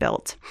fire they had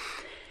built.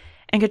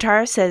 And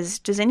Katara says,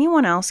 "Does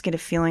anyone else get a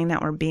feeling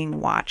that we're being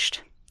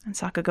watched?" And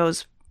Sokka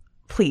goes,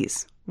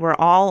 "Please, we're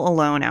all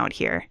alone out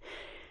here."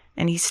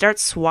 And he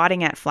starts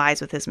swatting at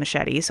flies with his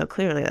machete, so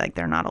clearly, like,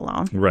 they're not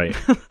alone. Right.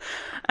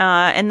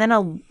 And then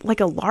a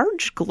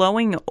large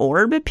glowing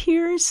orb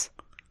appears.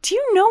 Do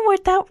you know where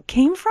that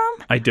came from?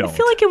 I don't. I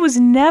feel like it was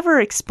never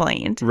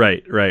explained.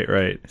 Right.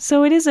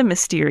 So it is a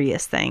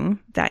mysterious thing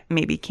that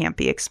maybe can't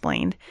be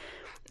explained.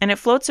 And it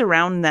floats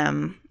around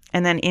them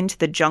and then into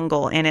the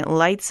jungle, and it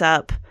lights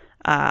up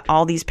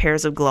all these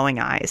pairs of glowing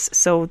eyes.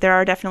 So there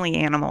are definitely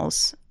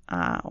animals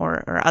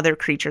or other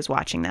creatures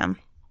watching them.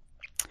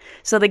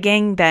 So the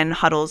gang then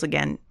huddles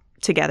again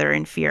together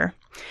in fear.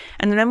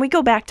 And then we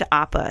go back to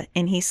Appa,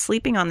 and he's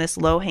sleeping on this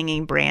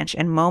low-hanging branch,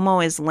 and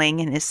Momo is laying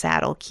in his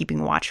saddle,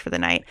 keeping watch for the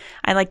night.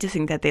 I like to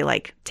think that they,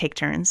 like, take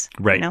turns.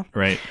 Right, you know?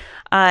 right.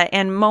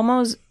 And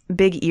Momo's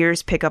big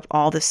ears pick up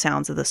all the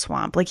sounds of the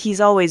swamp. Like, he's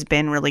always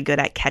been really good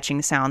at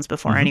catching sounds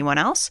before anyone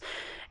else,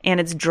 and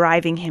it's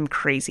driving him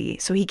crazy.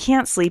 So he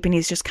can't sleep, and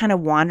he's just kind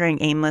of wandering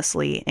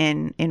aimlessly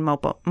in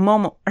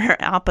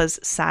Appa's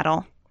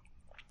saddle.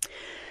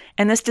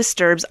 And this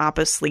disturbs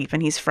Appa's sleep,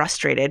 and he's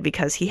frustrated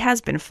because he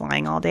has been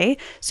flying all day.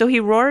 So he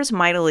roars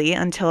mightily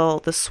until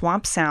the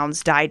swamp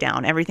sounds die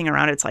down. Everything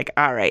around it's like,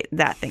 all right,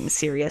 that thing's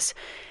serious.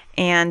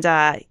 And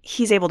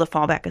he's able to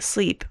fall back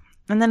asleep.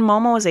 And then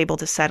Momo is able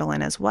to settle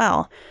in as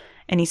well.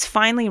 And he's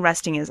finally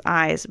resting his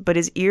eyes, but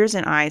his ears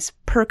and eyes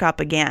perk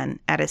up again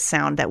at a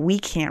sound that we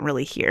can't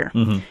really hear.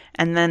 Mm-hmm.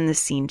 And then the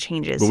scene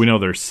changes. But we know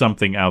there's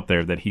something out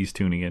there that he's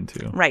tuning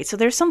into. Right. So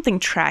there's something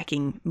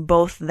tracking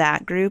both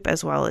that group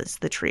as well as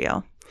the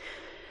trio.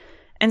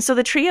 And so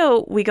the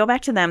trio, we go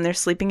back to them. They're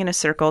sleeping in a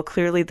circle.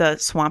 Clearly the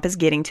swamp is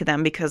getting to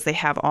them because they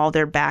have all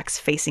their backs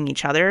facing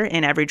each other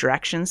in every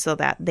direction so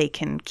that they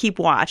can keep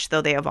watch, though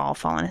they have all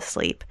fallen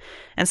asleep.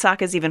 And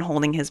Sokka's even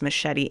holding his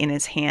machete in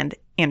his hand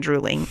and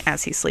drooling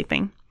as he's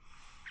sleeping.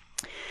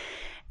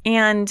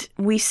 And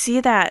we see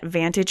that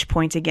vantage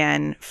point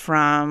again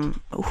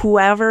from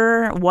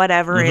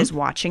whatever is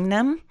watching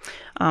them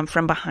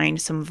from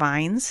behind some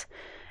vines.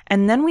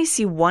 And then we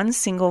see one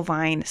single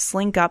vine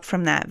slink up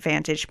from that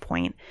vantage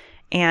point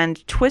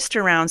and twist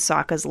around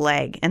Sokka's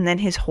leg and then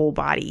his whole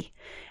body.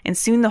 And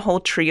soon the whole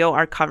trio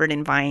are covered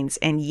in vines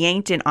and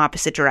yanked in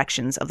opposite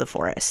directions of the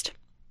forest.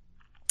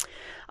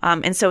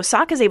 And so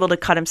Sokka's able to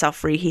cut himself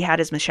free. He had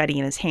his machete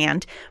in his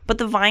hand, but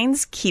the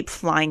vines keep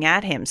flying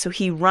at him. So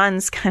he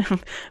runs kind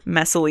of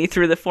messily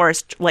through the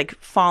forest, like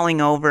falling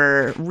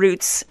over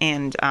roots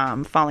and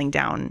falling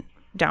down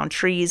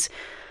trees.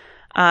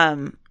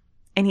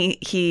 And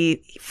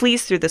he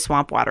flees through the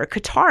swamp water.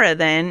 Katara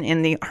then,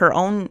 in her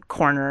own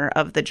corner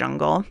of the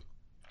jungle,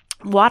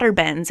 water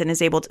bends and is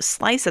able to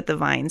slice at the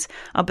vines,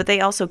 but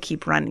they also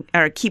keep coming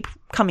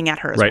at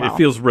her as well. Right, it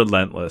feels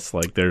relentless,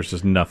 like there's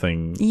just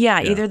nothing.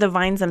 Yeah, either the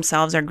vines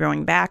themselves are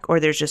growing back, or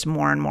there's just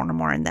more and more and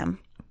more in them.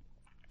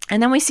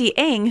 And then we see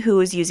Aang,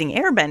 who is using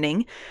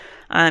airbending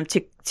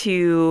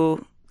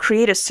to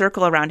create a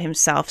circle around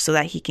himself so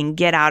that he can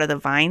get out of the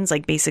vines,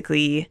 like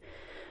basically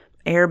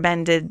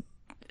airbended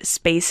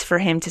space for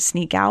him to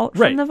sneak out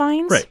from the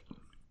vines. Right.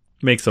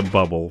 Makes a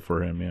bubble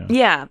for him,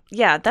 yeah.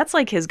 Yeah, that's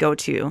like his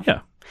go-to.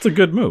 Yeah, it's a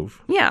good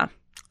move. Yeah.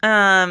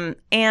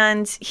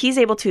 And he's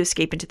able to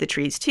escape into the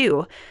trees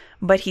too,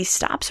 but he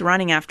stops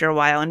running after a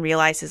while and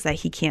realizes that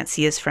he can't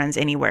see his friends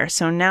anywhere.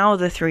 So now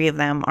the three of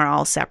them are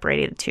all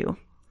separated too.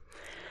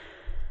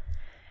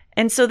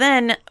 And so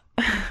then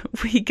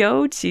we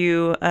go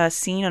to a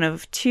scene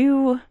of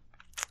two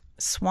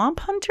swamp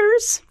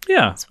hunters.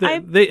 Yeah,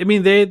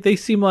 they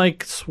seem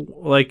like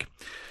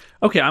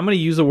okay. I'm going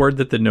to use a word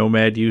that the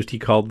Nomad used. He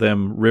called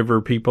them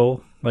river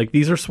people. Like,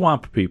 these are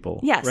swamp people.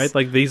 Yes. Right?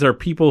 Like, these are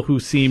people who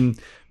seem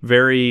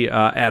very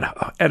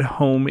at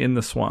home in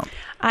the swamp.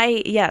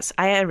 I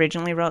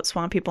originally wrote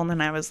swamp people, and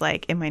then I was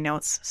like, in my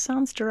notes,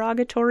 sounds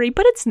derogatory,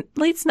 but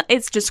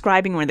it's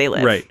describing where they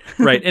live.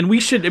 Right. And we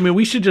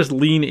should just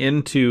lean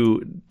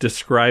into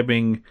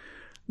describing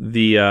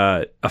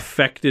the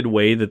affected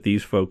way that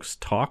these folks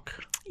talk.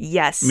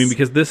 Yes. I mean,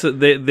 because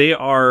they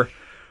are,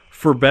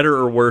 for better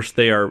or worse,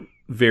 they are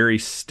very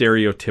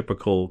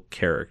stereotypical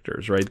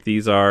characters, right?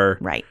 These are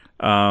right.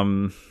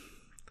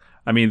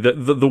 I mean,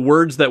 the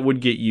words that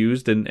would get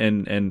used, and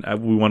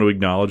we want to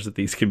acknowledge that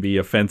these can be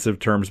offensive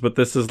terms, but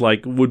this is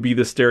like, would be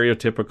the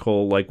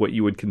stereotypical, like what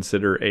you would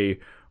consider a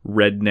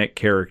redneck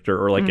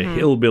character or like a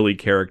hillbilly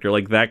character,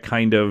 like that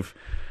kind of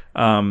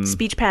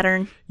speech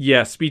pattern.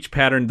 Yeah, speech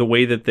pattern, the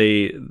way that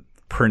they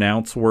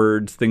pronounce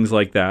words, things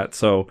like that.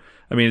 So,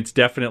 I mean, it's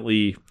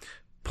definitely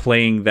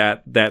playing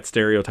that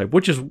stereotype,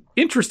 which is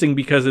interesting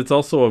because it's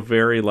also a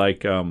very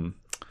like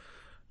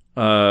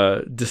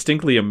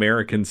distinctly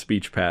American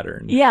speech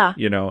pattern. Yeah.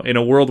 You know, in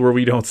a world where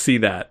we don't see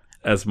that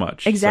as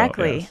much.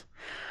 Exactly. So,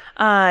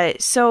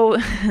 yes. So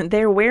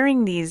they're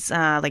wearing these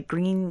like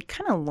green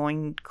kind of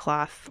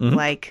loincloth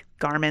like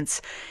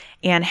garments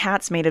and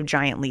hats made of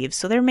giant leaves.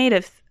 So they're made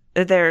of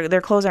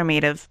their clothes are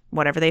made of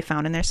whatever they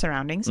found in their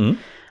surroundings.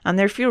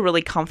 They feel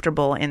really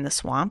comfortable in the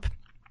swamp.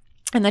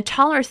 And the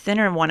taller,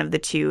 thinner one of the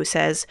two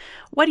says,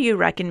 "What do you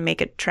reckon make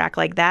a track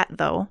like that,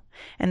 though?"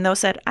 And Tho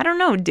said, "I don't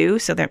know, Do."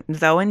 So they're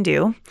Tho and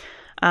Do.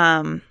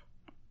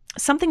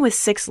 Something with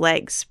 6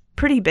 legs,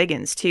 pretty big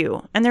uns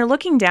too. And they're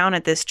looking down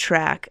at this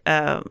track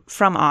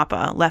from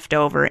Appa left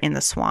over in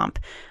the swamp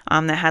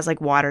that has like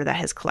water that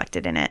has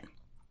collected in it.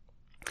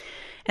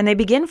 And they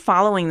begin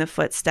following the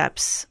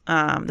footsteps,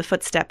 the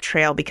footstep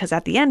trail, because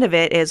at the end of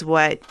it is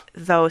what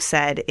Tho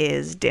said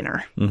is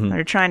dinner.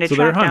 They're trying to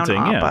track down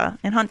Appa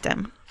and hunt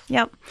him.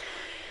 Yep.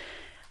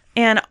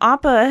 And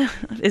Appa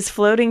is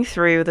floating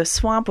through the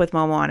swamp with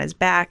Momo on his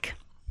back.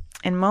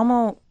 And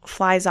Momo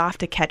flies off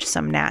to catch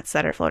some gnats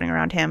that are floating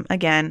around him.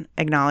 Again,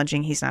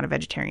 acknowledging he's not a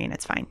vegetarian.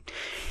 It's fine.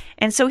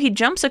 And so he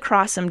jumps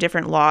across some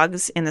different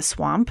logs in the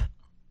swamp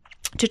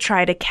to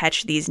try to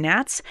catch these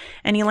gnats.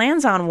 And he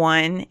lands on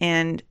one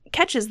and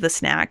catches the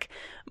snack.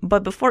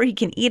 But before he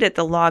can eat it,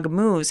 the log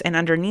moves. And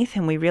underneath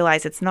him, we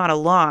realize it's not a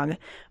log,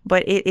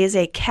 but it is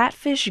a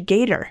catfish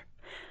gator.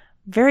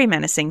 Very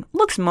menacing.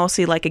 Looks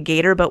mostly like a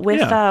gator, but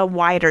with a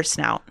wider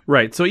snout.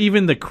 Right. So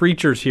even the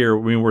creatures here,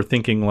 I mean, we're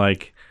thinking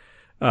like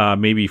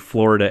maybe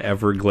Florida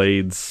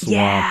Everglades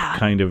swamp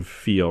kind of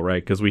feel,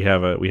 right? Because we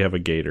have a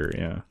gator.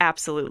 Yeah.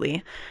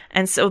 Absolutely.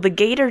 And so the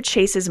gator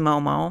chases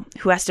Momo,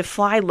 who has to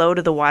fly low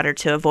to the water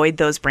to avoid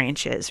those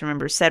branches.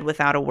 Remember, said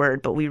without a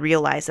word, but we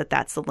realize that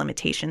that's the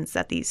limitations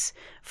that these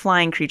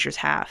flying creatures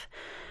have.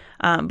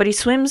 But he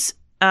swims.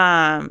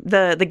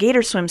 The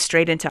gator swims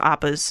straight into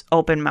Appa's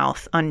open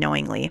mouth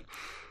unknowingly.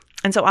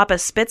 And so Appa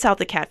spits out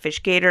the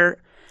catfish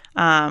gator,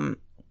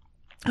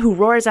 who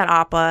roars at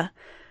Appa,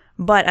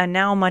 but a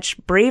now much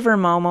braver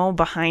Momo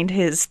behind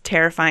his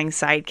terrifying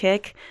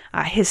sidekick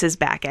hisses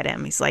back at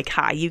him. He's like,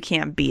 "Ha, you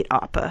can't beat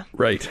Appa."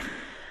 Right.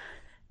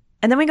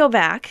 And then we go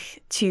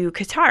back to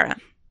Katara.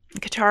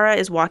 Katara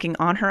is walking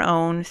on her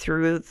own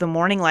through the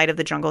morning light of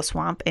the jungle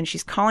swamp, and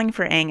she's calling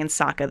for Aang and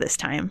Sokka this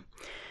time.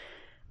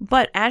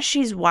 But as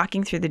she's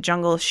walking through the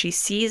jungle, she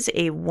sees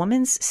a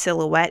woman's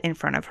silhouette in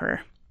front of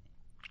her.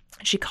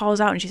 She calls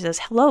out and she says,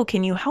 "Hello,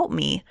 can you help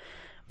me?"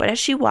 But as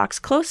she walks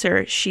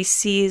closer, she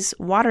sees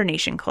Water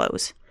Nation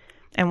clothes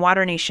and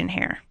Water Nation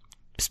hair,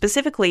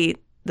 specifically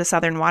the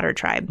Southern Water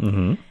Tribe.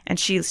 And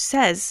she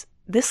says,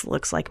 "This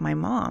looks like my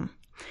mom."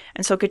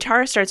 And so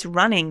Katara starts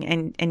running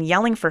and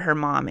yelling for her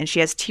mom, and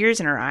she has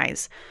tears in her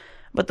eyes.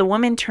 But the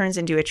woman turns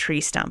into a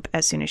tree stump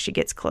as soon as she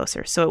gets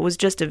closer. So it was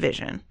just a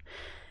vision.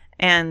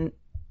 And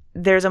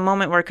there's a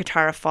moment where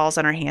Katara falls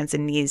on her hands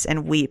and knees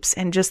and weeps,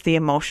 and just the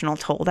emotional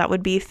toll that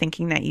would be,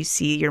 thinking that you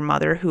see your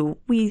mother, who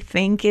we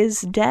think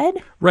is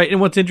dead. Right. And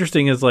what's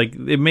interesting is, like,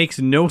 it makes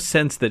no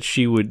sense that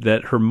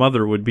that her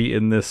mother would be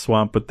in this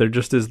swamp, but there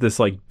just is this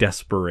like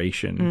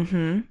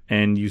desperation.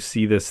 And you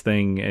see this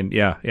thing, and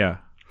yeah.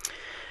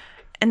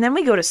 And then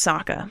we go to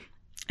Sokka.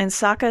 And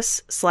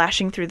Sokka's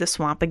slashing through the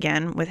swamp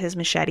again with his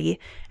machete,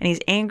 and he's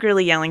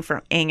angrily yelling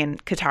for Aang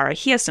and Katara.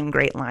 He has some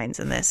great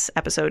lines in this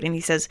episode, and he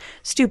says,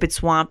 "Stupid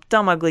swamp,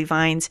 dumb ugly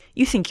vines,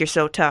 you think you're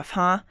so tough,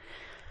 huh?"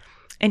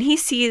 And he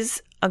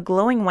sees a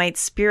glowing white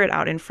spirit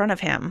out in front of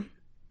him,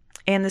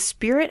 and the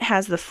spirit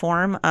has the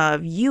form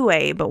of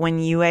Yue, but when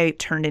Yue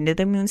turned into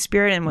the moon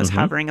spirit and was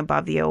hovering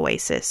above the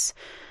oasis.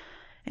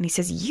 And he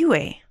says,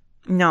 "Yue,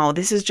 no,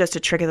 this is just a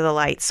trick of the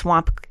light,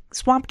 swamp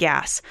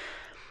gas.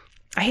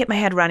 I hit my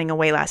head running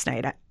away last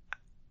night."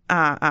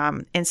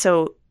 And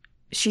so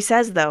she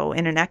says, though,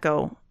 in an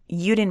echo,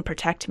 "You didn't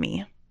protect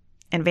me,"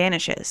 and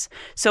vanishes.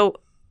 So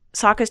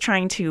Sokka's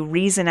trying to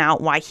reason out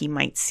why he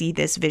might see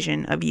this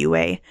vision of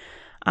Yue.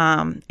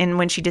 And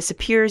when she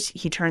disappears,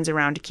 he turns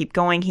around to keep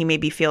going. He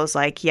maybe feels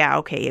like, yeah,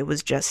 okay, I'm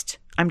just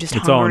hungry.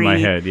 It's all in my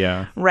head,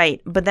 yeah. Right.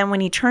 But then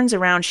when he turns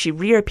around, she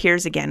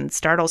reappears again and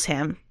startles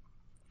him.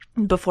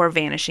 before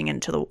vanishing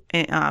into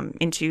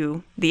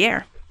the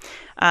air.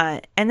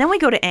 And then we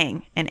go to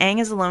Aang, and Aang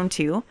is alone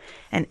too.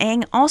 And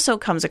Aang also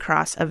comes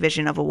across a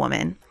vision of a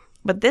woman.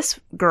 But this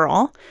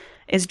girl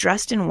is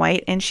dressed in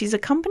white, and she's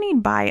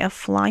accompanied by a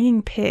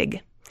flying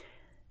pig.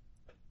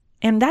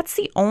 And that's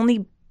the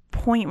only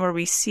point where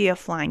we see a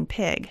flying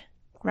pig,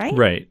 right?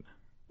 Right.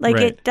 Like,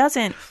 right. It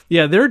doesn't...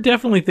 Yeah, there are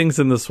definitely things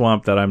in the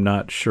swamp that I'm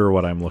not sure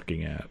what I'm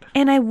looking at.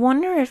 And I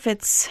wonder if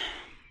it's,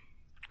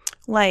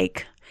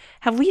 like...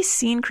 Have we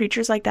seen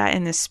creatures like that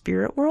in the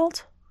spirit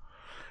world?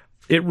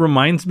 It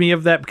reminds me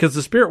of that because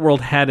the spirit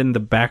world had in the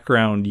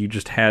background, you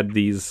just had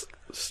these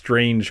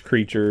strange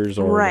creatures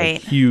or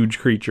like huge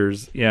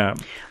creatures. Yeah.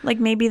 Like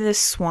maybe this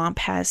swamp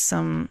has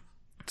some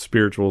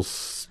spiritual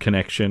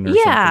connection or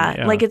something.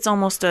 Yeah, like it's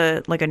almost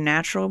a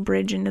natural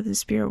bridge into the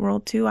spirit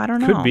world too. I don't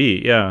know. Could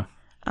be, yeah.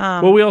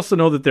 Well, we also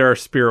know that there are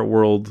spirit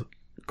world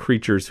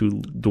creatures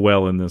who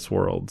dwell in this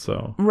world,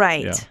 so.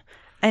 Right. Yeah.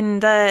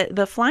 And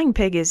the flying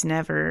pig is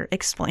never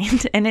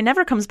explained, and it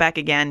never comes back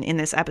again in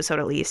this episode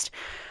at least.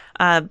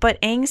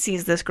 But Aang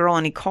sees this girl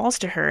and he calls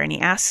to her and he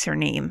asks her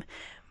name,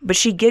 but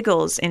she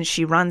giggles and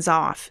she runs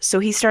off. So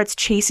he starts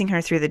chasing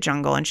her through the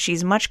jungle, and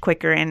she's much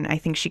quicker, and I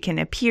think she can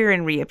appear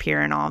and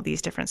reappear in all of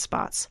these different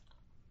spots.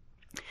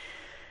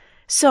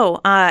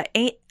 So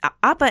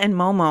Appa and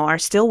Momo are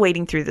still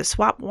wading through the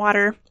swamp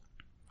water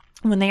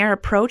when they are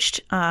approached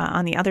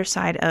on the other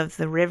side of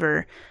the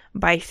river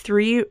by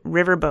 3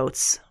 river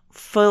boats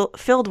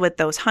filled with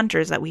those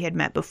hunters that we had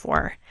met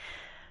before.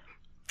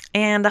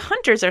 And the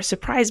hunters are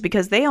surprised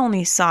because they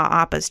only saw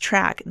Appa's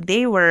track.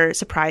 They were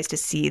surprised to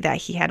see that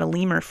he had a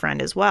lemur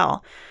friend as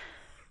well.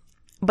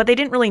 But they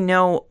didn't really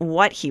know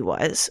what he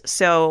was.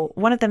 So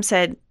one of them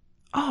said,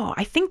 "Oh,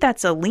 I think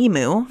that's a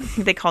limu."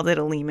 They called it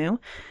a limu.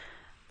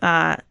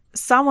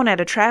 Saw one at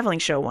a traveling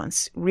show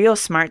once. Real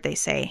smart, they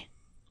say.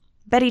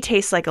 Bet he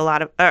tastes like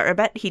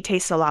bet he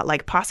tastes a lot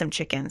like possum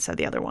chicken, said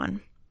the other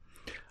one.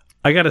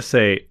 I gotta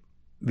say,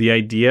 the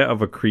idea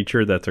of a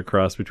creature that's a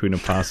cross between a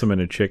possum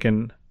and a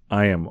chicken,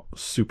 I am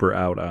super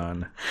out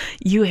on.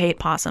 You hate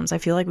possums. I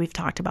feel like we've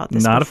talked about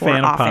this Not before. a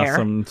fan of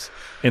possums.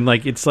 And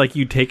it's like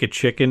you take a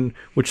chicken,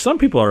 which some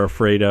people are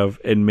afraid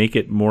of, and make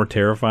it more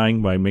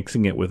terrifying by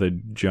mixing it with a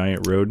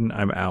giant rodent.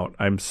 I'm out.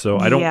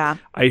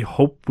 I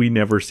hope we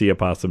never see a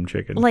possum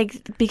chicken.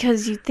 Like,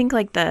 because you think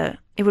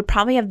it would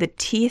probably have the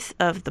teeth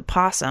of the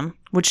possum,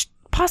 which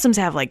possums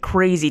have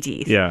crazy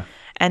teeth. Yeah.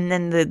 And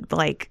then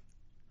the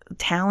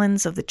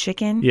talons of the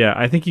chicken. Yeah,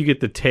 I think you get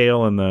the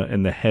tail and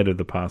the head of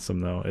the possum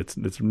though.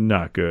 It's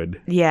not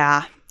good.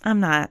 Yeah, I'm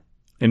not.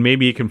 And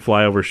maybe it can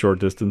fly over short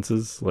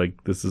distances.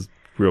 This is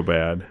real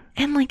bad.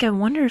 And I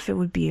wonder if it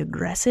would be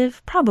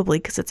aggressive. Probably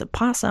because it's a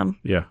possum.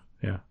 Yeah.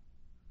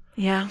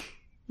 Yeah,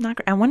 not.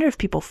 I wonder if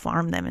people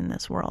farm them in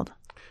this world.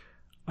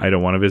 I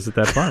don't want to visit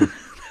that farm.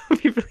 That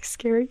would be really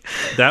scary.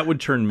 That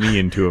would turn me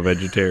into a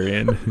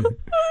vegetarian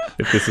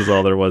if this is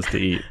all there was to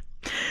eat.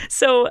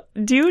 So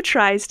Du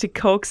tries to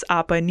coax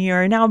Appa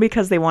near now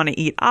because they want to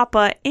eat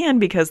Appa and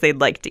because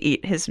they'd like to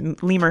eat his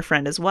lemur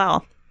friend as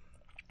well.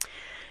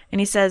 And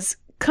he says,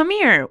 "Come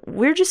here,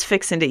 we're just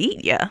fixing to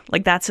eat ya."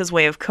 That's his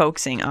way of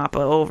coaxing Appa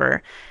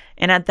over.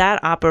 And at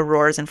that, Appa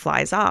roars and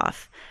flies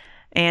off.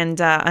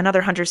 And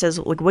another hunter says,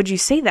 "What'd you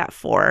say that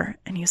for?"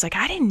 And he was like,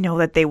 "I didn't know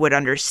that they would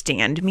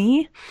understand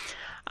me."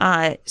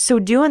 So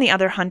Du and the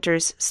other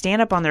hunters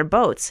stand up on their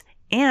boats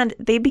and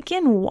they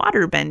begin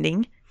water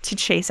bending to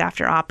chase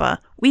after Appa.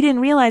 We didn't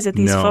realize that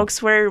these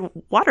folks were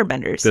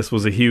waterbenders. This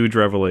was a huge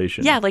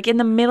revelation. Yeah, in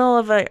the middle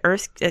of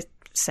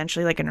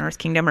essentially like an Earth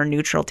Kingdom or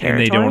neutral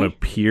territory. And they don't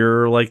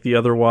appear like the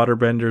other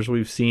waterbenders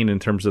we've seen in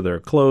terms of their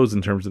clothes,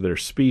 in terms of their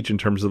speech, in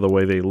terms of the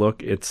way they look.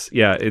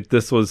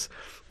 This was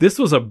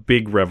a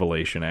big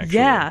revelation, actually.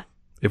 Yeah.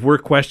 If we're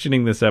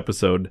questioning this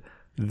episode,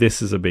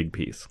 this is a big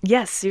piece.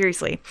 Yes,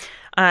 seriously.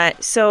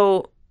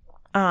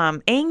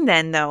 Aang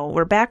then, though,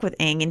 we're back with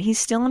Aang, and he's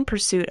still in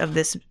pursuit of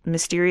this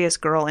mysterious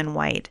girl in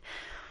white.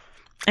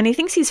 And he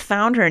thinks he's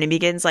found her, and he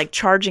begins,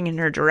 charging in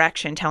her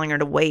direction, telling her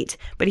to wait.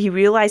 But he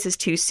realizes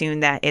too soon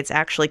that it's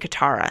actually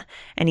Katara.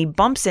 And he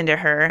bumps into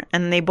her,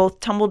 and they both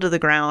tumble to the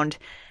ground.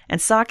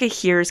 And Sokka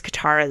hears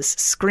Katara's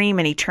scream,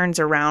 and he turns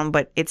around,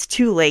 but it's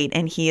too late,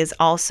 and he is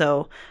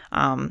also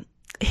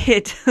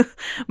hit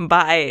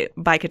by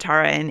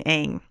Katara and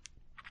Aang,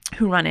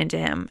 who run into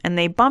him, and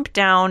they bump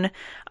down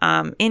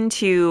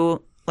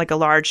into a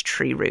large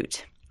tree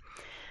root.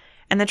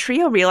 And the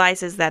trio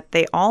realizes that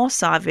they all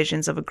saw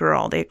visions of a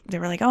girl. They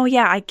were like, "Oh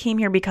yeah, I came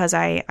here because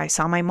I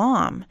saw my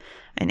mom."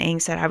 And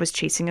Aang said, "I was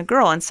chasing a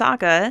girl." And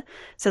Sokka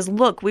says,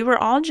 "Look, we were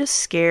all just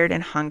scared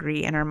and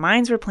hungry, and our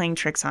minds were playing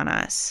tricks on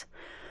us."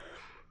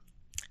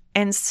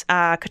 And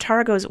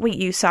Katara goes, "Wait,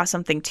 you saw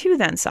something too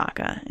then,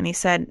 Sokka?" And he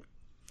said,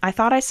 "I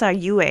thought I saw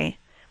Yue,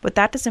 but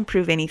that doesn't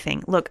prove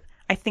anything. Look,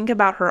 I think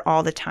about her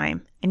all the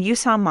time. And you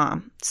saw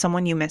Mom,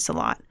 someone you miss a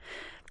lot."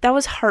 That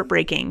was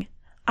heartbreaking.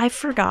 I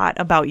forgot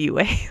about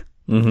Yue.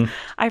 Mm-hmm.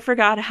 I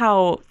forgot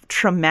how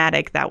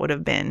traumatic that would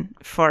have been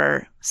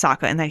for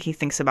Sokka and that he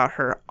thinks about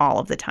her all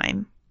of the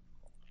time.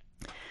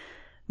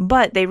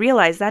 But they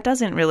realize that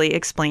doesn't really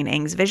explain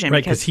Aang's vision.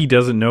 Right, because he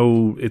doesn't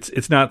know.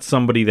 It's not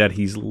somebody that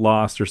he's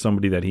lost or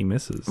somebody that he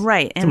misses.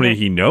 Right. And somebody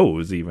he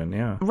knows even,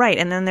 yeah. Right,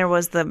 and then there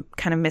was the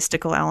kind of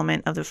mystical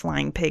element of the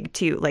flying pig,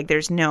 too. Like,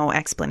 there's no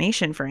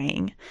explanation for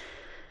Aang.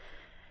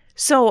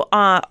 So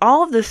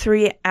all of the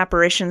three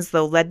apparitions,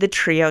 though, led the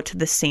trio to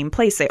the same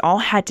place. They all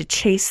had to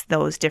chase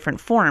those different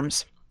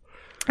forms.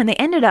 And they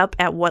ended up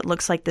at what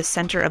looks like the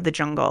center of the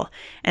jungle.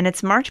 And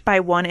it's marked by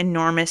one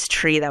enormous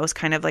tree that was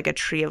kind of like a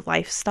tree of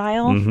life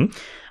style,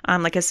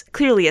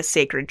 clearly a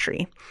sacred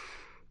tree.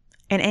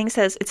 And Aang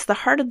says, "It's the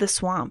heart of the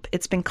swamp.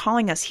 It's been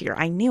calling us here.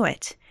 I knew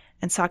it."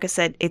 And Sokka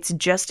said, "It's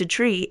just a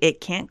tree.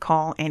 It can't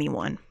call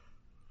anyone."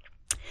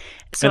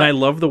 So, and I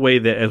love the way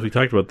that, as we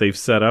talked about, they've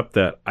set up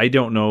that I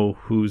don't know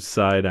whose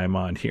side I'm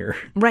on here.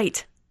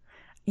 Right.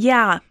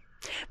 Yeah.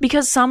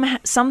 Because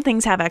some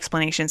things have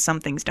explanations,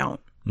 some things don't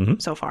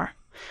so far.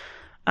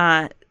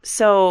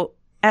 So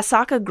as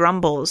Sokka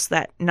grumbles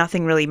that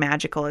nothing really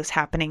magical is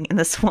happening in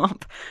the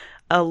swamp,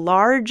 a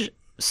large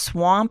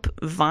swamp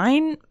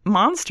vine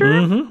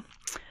monster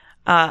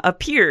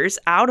appears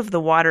out of the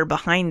water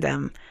behind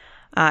them.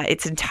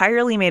 It's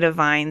entirely made of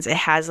vines. It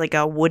has like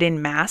a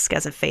wooden mask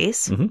as a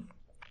face,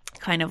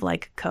 kind of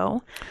like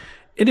Ko.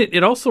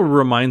 It also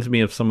reminds me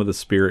of some of the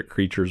spirit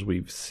creatures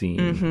we've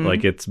seen.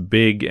 Like, it's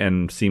big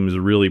and seems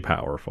really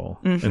powerful.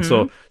 And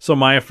so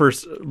my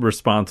first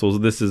response was,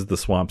 this is the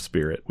swamp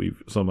spirit.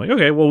 So I'm like,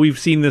 okay, well, we've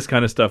seen this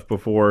kind of stuff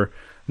before.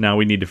 Now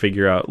we need to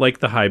figure out, like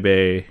the high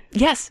bay.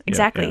 Yes,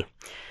 exactly.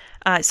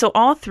 Yeah. So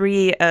all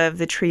three of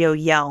the trio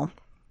yell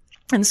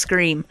and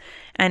scream,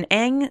 and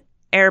Aang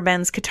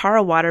airbends,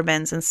 Katara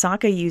waterbends, and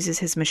Sokka uses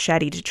his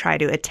machete to try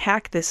to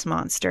attack this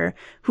monster,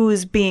 who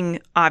is being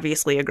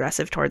obviously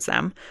aggressive towards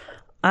them.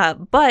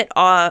 But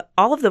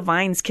all of the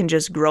vines can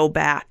just grow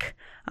back.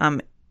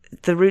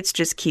 The roots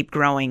just keep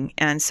growing,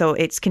 and so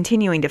it's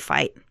continuing to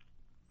fight.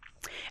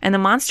 And the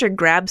monster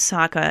grabs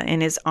Sokka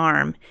in his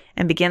arm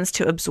and begins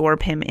to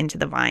absorb him into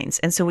the vines.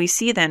 And so we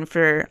see then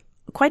for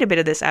quite a bit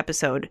of this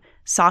episode,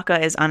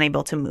 Sokka is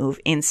unable to move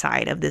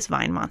inside of this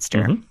vine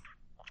monster.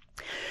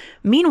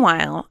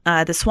 Meanwhile,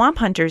 the swamp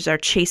hunters are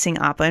chasing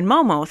Appa and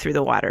Momo through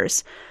the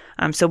waters.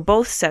 So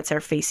both sets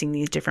are facing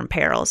these different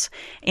perils.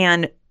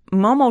 And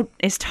Momo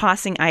is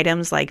tossing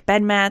items like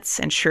bed mats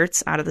and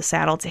shirts out of the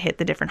saddle to hit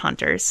the different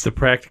hunters. The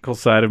practical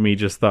side of me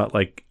just thought,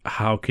 like,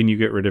 how can you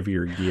get rid of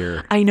your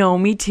gear? I know,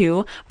 me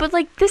too. But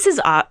like, this is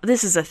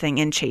a thing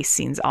in chase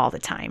scenes all the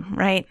time,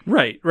 right?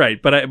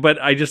 Right. But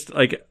I just,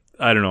 like,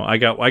 I don't know. I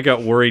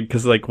got worried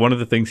because, like, one of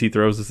the things he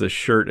throws is a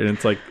shirt, and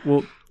it's like,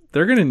 well,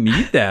 they're gonna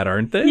need that,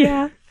 aren't they?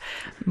 Yeah.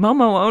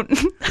 Momo won't.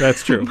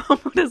 That's true.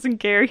 Momo doesn't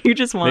care. He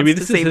just wants Maybe to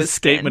this save is his a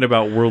statement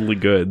about worldly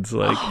goods.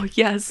 Like, oh,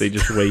 yes. They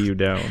just weigh you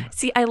down.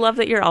 See, I love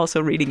that you're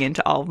also reading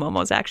into all of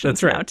Momo's actions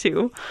That's right. now,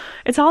 too.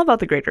 It's all about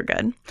the greater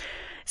good.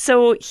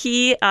 So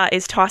he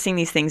is tossing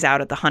these things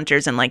out at the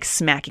hunters and, like,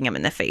 smacking them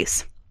in the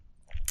face.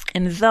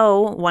 And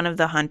though one of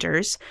the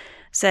hunters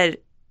said,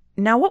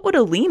 "Now what would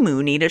a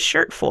lemur need a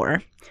shirt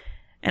for?"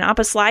 And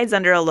Appa slides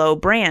under a low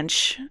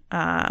branch,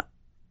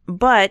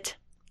 but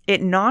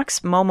it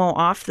knocks Momo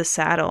off the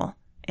saddle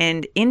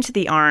and into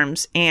the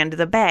arms and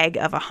the bag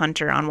of a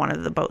hunter on one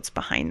of the boats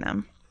behind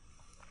them.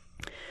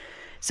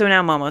 So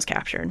now Momo's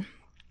captured.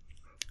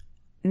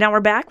 Now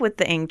we're back with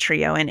the Aang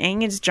trio, and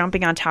Aang is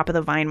jumping on top of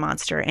the vine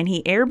monster, and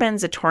he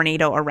airbends a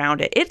tornado around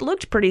it. It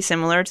looked pretty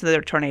similar to the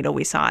tornado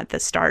we saw at the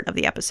start of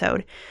the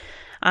episode.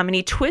 And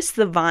he twists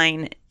the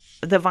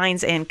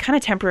vines and kind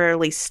of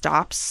temporarily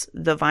stops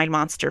the vine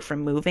monster from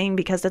moving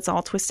because it's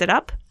all twisted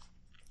up.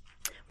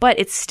 But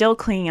it's still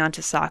clinging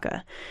onto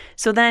Sokka.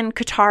 So then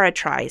Katara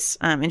tries,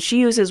 and she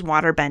uses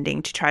water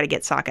bending to try to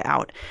get Sokka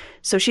out.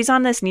 So she's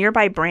on this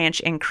nearby branch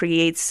and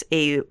creates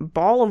a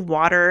ball of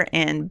water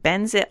and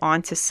bends it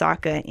onto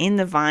Sokka in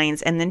the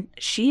vines. And then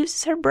she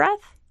uses her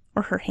breath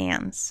or her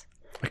hands.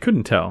 I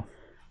couldn't tell.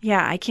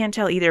 Yeah, I can't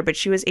tell either, but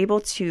she was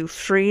able to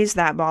freeze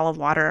that ball of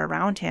water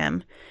around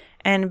him.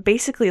 And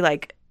basically,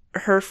 like,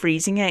 her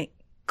freezing it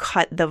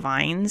cut the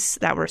vines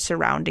that were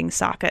surrounding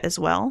Sokka as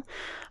well.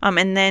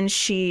 And then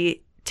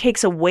she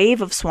takes a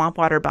wave of swamp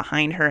water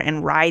behind her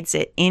and rides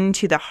it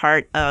into the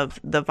heart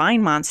of the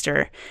vine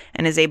monster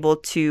and is able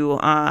to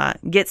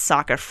get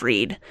Sokka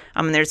freed.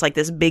 And there's like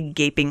this big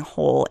gaping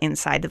hole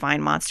inside the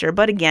vine monster.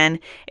 But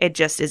again, it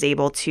just is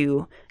able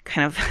to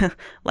kind of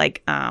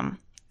like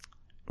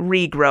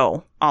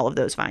regrow all of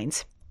those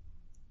vines.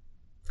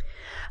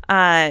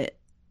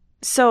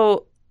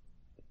 So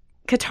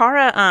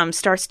Katara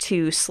starts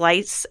to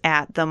slice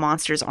at the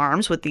monster's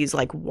arms with these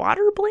like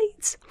water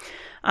blades.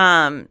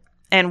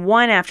 And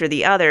one after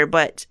the other,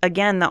 but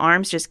again, the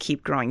arms just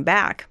keep growing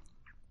back.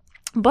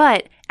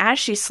 But as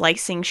she's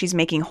slicing, she's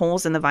making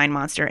holes in the vine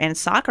monster, and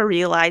Sokka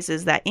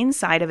realizes that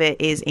inside of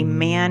it is a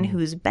man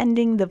who's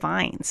bending the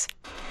vines.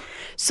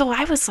 So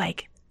I was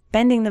like,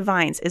 bending the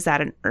vines, is that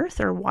an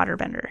earth or water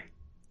bender?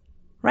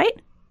 Right?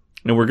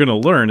 And we're going to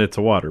learn it's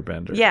a water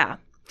bender. Yeah.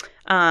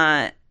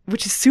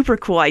 Which is super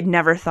cool. I'd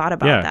never thought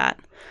about that.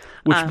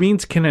 Which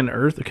means can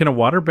a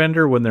water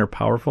bender, when they're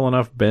powerful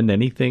enough, bend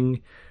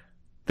anything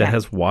that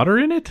has water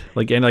in it?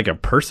 And like a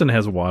person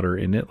has water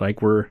in it. Like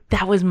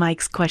That was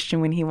Mike's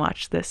question when he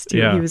watched this too.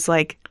 Yeah. He was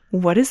like,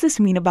 what does this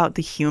mean about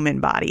the human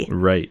body?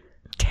 Right.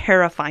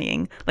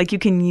 Terrifying. Like you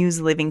can use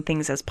living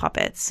things as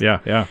puppets. Yeah,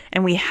 yeah.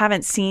 And we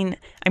haven't seen,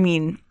 I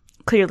mean,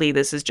 clearly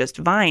this is just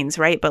vines,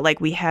 right? But like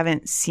we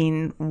haven't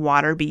seen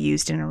water be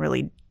used in a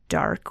really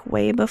dark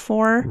way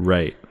before.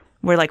 Right.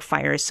 Where like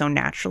fire is so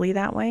naturally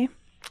that way.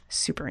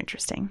 Super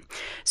interesting.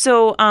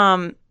 So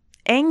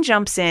Aang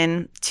jumps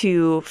in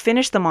to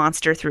finish the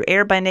monster through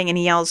airbending and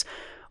he yells,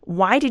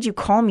 "Why did you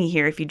call me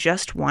here if you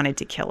just wanted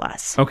to kill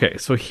us?" Okay,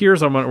 so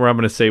here's where I'm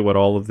going to say what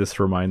all of this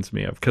reminds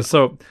me of. Because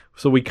so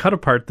we cut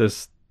apart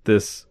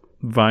this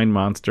vine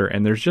monster,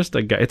 and there's just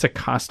a guy. It's a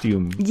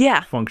costume.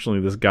 Yeah. Functionally,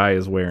 this guy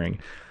is wearing.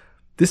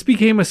 This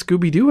became a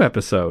Scooby-Doo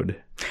episode.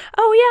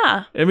 Oh,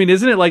 yeah. I mean,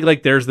 isn't it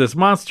like there's this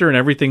monster and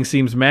everything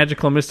seems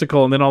magical and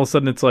mystical, and then all of a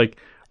sudden it's like,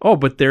 oh,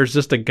 but there's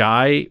just a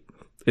guy.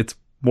 It's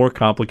more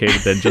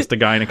complicated than just a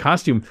guy in a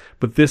costume,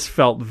 but this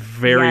felt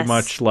very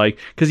much like,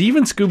 because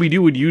even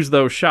Scooby-Doo would use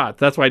those shots.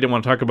 That's why I didn't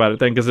want to talk about it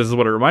then, because this is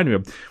what it reminded me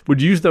of.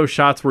 Would use those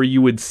shots where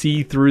you would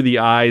see through the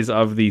eyes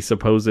of the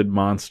supposed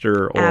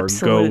monster or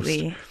ghost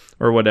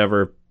or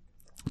whatever.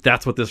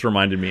 That's what this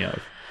reminded me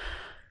of.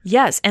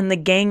 Yes, and the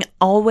gang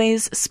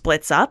always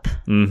splits up,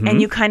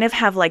 and you kind of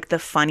have like the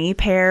funny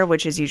pair,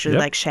 which is usually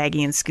like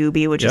Shaggy and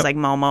Scooby, which is like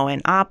Momo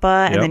and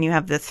Appa, and then you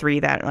have the three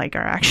that like are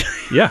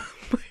actually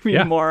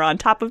more on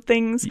top of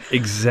things.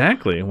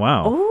 Exactly.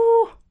 Wow.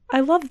 Oh,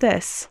 I love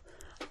this.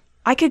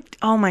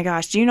 Oh my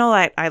gosh, do you know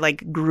that I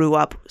like grew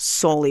up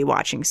solely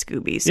watching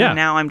Scooby, so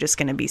now I'm just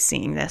going to be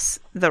seeing this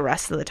the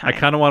rest of the time. I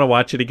kind of want to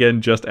watch it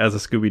again just as a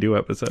Scooby-Doo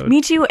episode.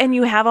 Me too, and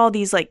you have all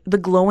these like the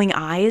glowing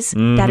eyes,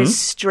 that is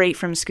straight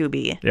from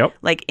Scooby. Yep.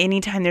 Like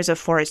anytime there's a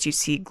forest, you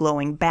see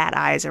glowing bat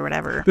eyes or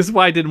whatever. This is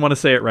why I didn't want to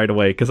say it right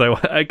away, because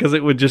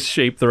it would just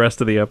shape the rest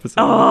of the episode.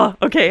 Oh,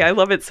 okay, I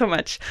love it so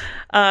much.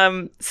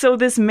 So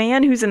this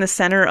man who's in the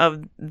center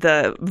of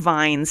the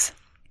vines,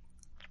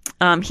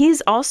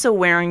 he's also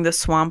wearing the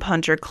Swamp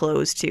Hunter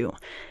clothes too.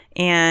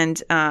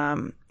 And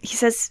he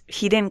says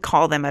he didn't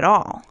call them at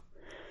all.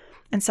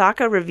 And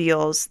Sokka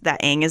reveals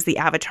that Aang is the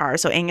Avatar.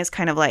 So Aang is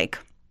kind of like,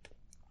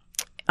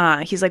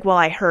 he's like, well,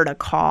 I heard a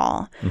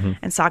call.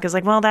 And Sokka's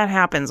like, well, that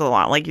happens a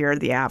lot. Like, you're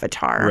the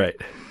Avatar.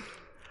 Right.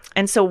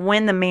 And so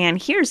when the man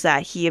hears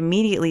that, he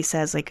immediately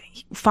says, like,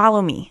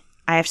 follow me.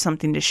 I have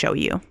something to show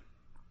you.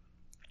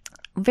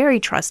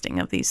 Very trusting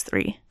of these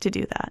three to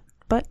do that.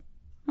 But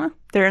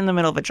they're in the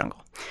middle of a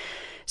jungle.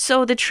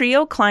 So the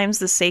trio climbs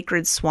the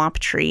sacred swamp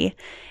tree,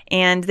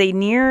 and they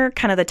near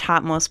kind of the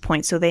topmost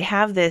point. So they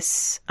have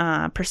this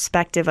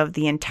perspective of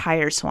the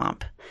entire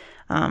swamp.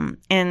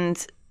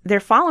 And they're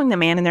following the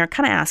man, and they're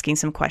kind of asking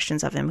some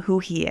questions of him, who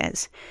he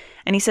is.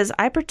 And he says,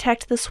 I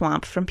protect the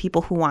swamp from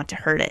people who want to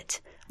hurt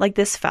it, like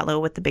this fellow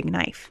with the big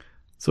knife.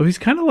 So he's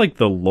kind of like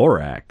the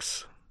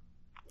Lorax.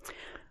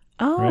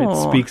 Oh.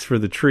 Right? Speaks for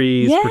the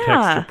trees,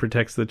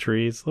 protects the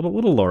trees. Little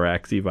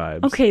Lorax-y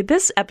vibes. Okay,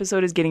 this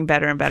episode is getting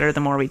better and better the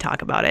more we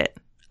talk about it,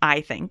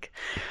 I think.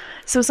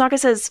 So Sokka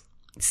says,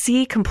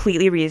 see,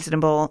 completely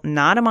reasonable,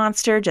 not a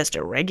monster, just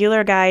a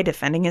regular guy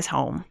defending his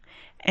home.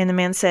 And the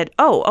man said,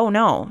 oh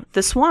no,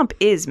 the swamp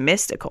is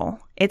mystical.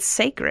 It's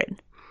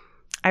sacred.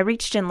 I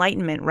reached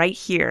enlightenment right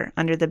here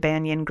under the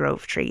banyan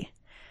grove tree.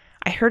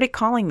 I heard it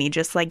calling me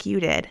just like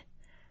you did.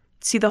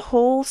 See, the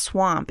whole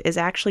swamp is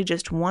actually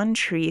just one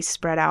tree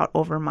spread out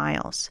over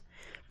miles.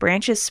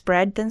 Branches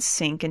spread, then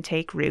sink and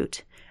take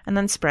root, and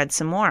then spread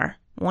some more.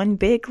 One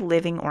big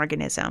living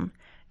organism,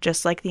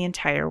 just like the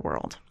entire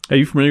world. Are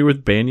you familiar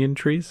with banyan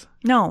trees?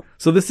 No.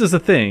 So this is a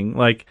thing,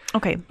 like,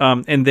 okay.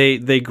 And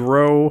they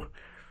grow.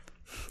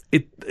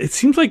 It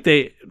seems like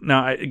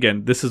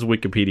again, this is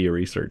Wikipedia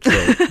research,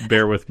 so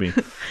bear with me.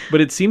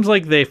 But it seems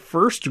like they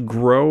first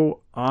grow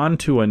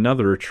onto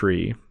another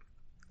tree.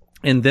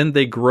 And then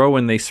they grow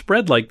and they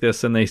spread like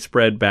this, and they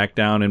spread back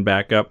down and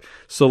back up.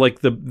 So like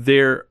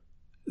the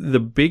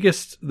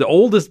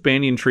oldest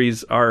banyan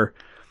trees are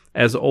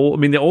as old.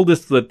 I mean, the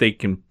oldest that they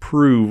can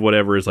prove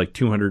whatever is like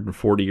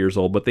 240 years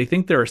old, but they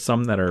think there are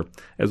some that are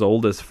as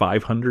old as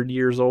 500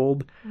 years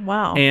old.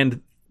 Wow.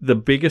 And the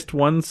biggest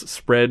ones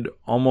spread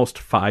almost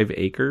 5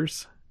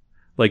 acres.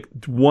 Like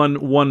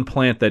one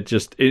plant that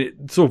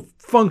so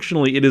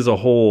functionally it is a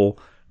whole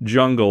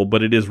jungle,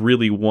 but it is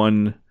really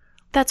one.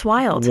 That's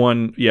wild.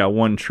 One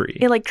tree.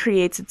 It like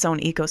creates its own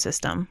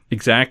ecosystem.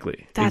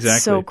 Exactly.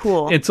 That's so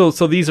cool. And so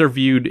these are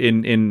viewed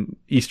in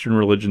Eastern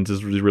religions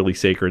as really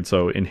sacred.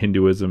 So in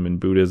Hinduism and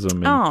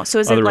Buddhism. And so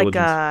is it like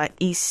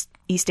religions.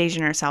 East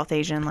Asian or South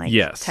Asian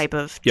type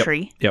of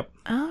tree? Yep.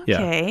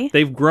 Okay. Yeah.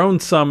 They've grown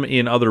some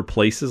in other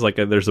places. Like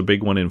there's a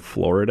big one in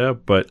Florida,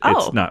 but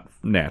it's not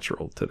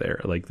natural to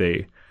there. Like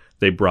they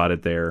brought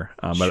it there,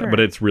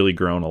 but it's really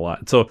grown a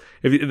lot. So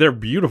they're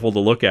beautiful to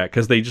look at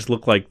because they just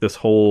look like this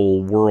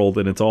whole world,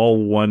 and it's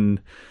all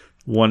one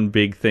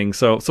big thing.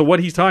 So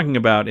what he's talking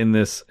about in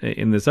this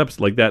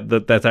episode, like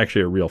that's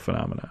actually a real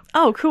phenomenon.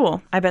 Oh,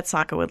 cool! I bet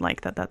Sokka would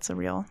like that. That's a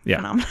real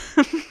phenomenon.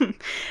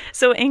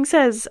 So Aang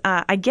says,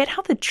 "I get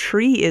how the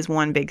tree is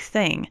one big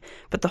thing,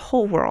 but the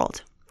whole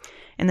world."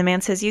 And the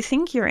man says, "You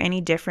think you're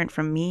any different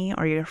from me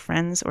or your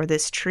friends or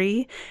this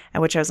tree?"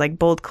 At which I was like,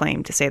 bold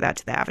claim to say that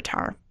to the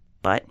Avatar.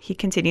 But he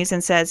continues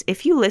and says,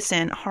 "If you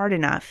listen hard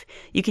enough,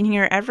 you can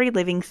hear every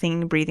living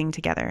thing breathing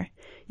together.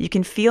 You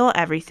can feel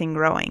everything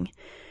growing.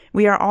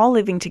 We are all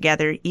living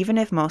together, even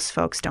if most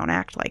folks don't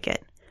act like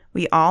it.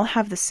 We all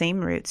have the same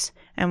roots,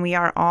 and we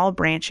are all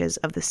branches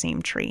of the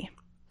same tree."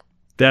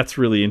 That's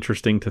really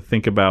interesting to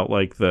think about,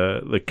 like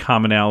the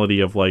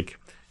commonality of like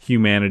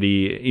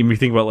humanity. Even you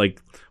think about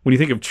like when you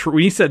think of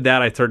when you said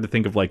that, I started to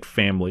think of like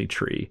family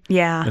tree.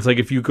 Yeah. It's like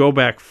if you go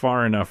back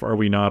far enough, are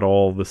we not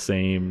all the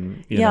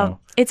same? You know?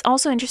 It's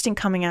also interesting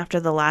coming after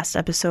the last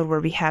episode where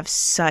we have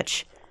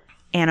such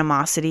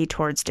animosity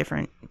towards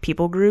different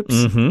people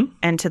groups,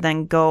 and to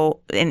then go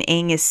and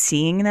Aang is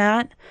seeing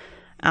that,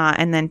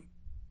 and then,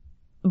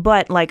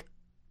 but like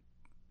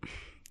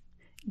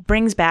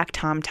brings back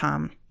Tom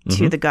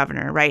to the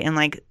governor, right? And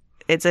like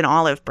it's an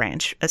olive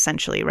branch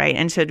essentially, right?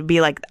 And to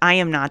be like, I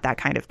am not that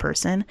kind of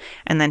person,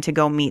 and then to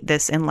go meet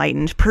this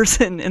enlightened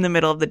person in the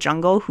middle of the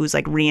jungle who's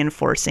like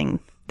reinforcing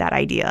that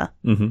idea.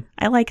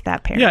 I like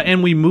that pairing. Yeah,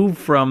 and we move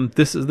from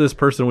this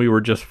person we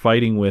were just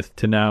fighting with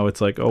to now it's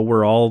like, oh,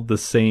 we're all the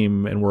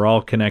same and we're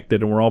all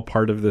connected and we're all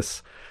part of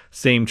this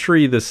same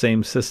tree, this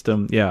same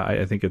system. Yeah,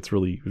 I think it's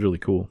really, really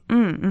cool.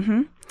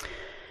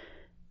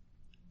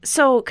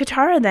 So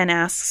Katara then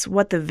asks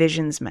what the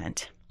visions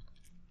meant.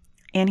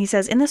 And he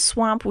says, "In the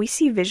swamp, we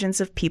see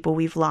visions of people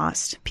we've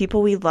lost,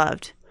 people we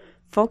loved,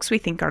 folks we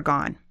think are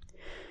gone.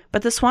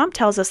 But the swamp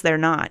tells us they're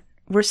not.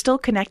 We're still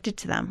connected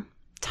to them.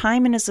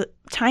 Time is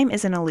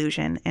an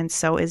illusion, and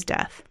so is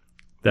death."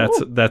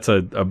 That's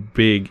a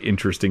big,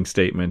 interesting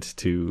statement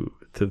to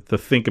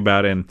think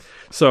about. And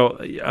so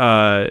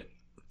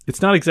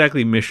it's not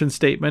exactly a mission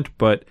statement,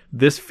 but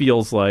this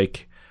feels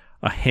like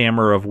a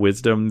hammer of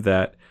wisdom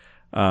that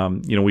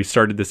we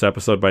started this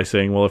episode by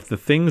saying, well, if the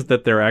things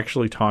that they're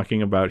actually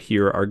talking about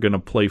here are going to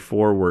play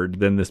forward,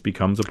 then this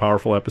becomes a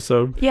powerful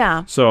episode.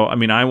 Yeah. So, I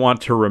mean, I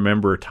want to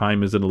remember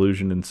time is an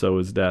illusion and so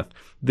is death.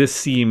 This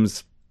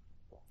seems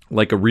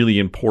like a really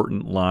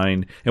important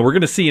line. And we're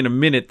going to see in a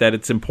minute that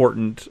it's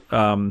important,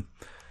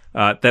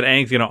 that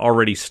Aang's going to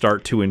already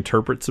start to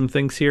interpret some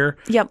things here.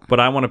 Yep. But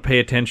I want to pay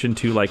attention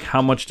to, like,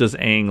 how much does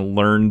Aang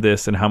learn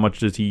this and how much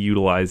does he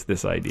utilize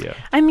this idea?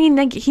 I mean,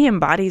 like, he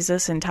embodies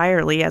this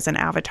entirely as an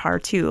avatar,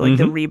 too. Like,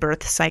 the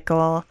rebirth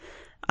cycle,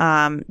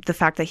 the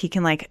fact that he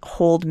can, like,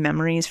 hold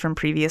memories from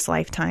previous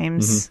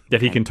lifetimes.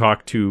 That he can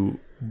talk to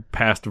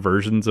past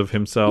versions of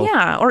himself.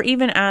 Yeah, or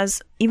even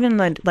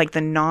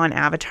the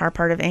non-avatar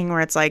part of Aang,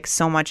 where it's, like,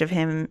 so much of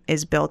him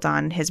is built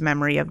on his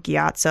memory of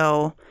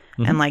Gyatso,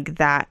 and, like,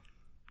 that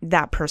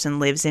person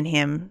lives in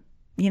him,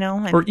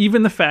 and, or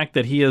even the fact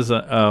that he is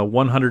a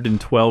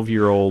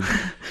 112-year-old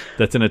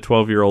that's in a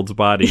 12-year-old's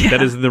body. Yeah.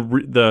 That is the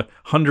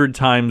 100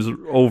 times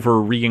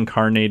over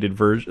reincarnated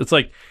version. It's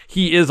like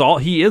he is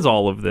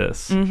all of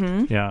this.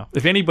 Yeah.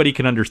 If anybody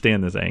can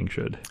understand this, Aang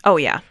should. Oh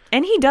yeah,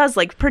 and he does,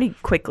 like, pretty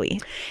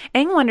quickly.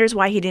 Aang wonders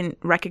why he didn't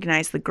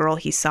recognize the girl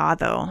he saw,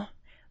 though.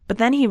 But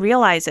then he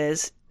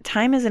realizes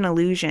time is an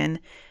illusion,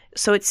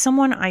 so it's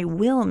someone I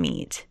will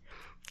meet.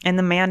 And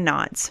the man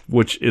nods,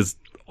 which is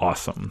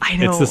awesome. I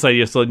know. It's this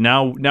idea. So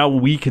now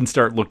we can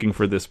start looking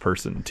for this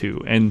person too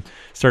and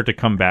start to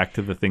come back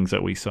to the things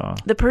that we saw.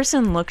 The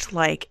person looked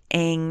like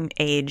Aang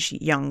age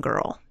young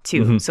girl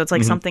too. So it's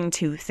like something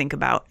to think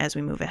about as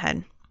we move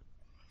ahead.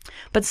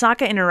 But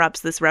Sokka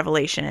interrupts this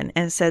revelation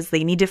and says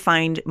they need to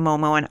find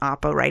Momo and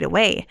Appa right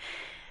away.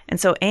 And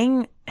so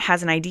Aang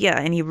has an idea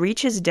and he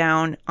reaches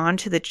down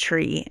onto the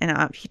tree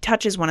and he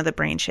touches one of the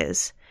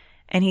branches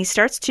and he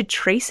starts to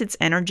trace its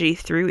energy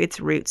through its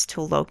roots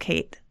to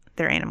locate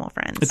their animal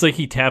friends. It's like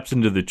he taps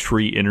into the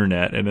tree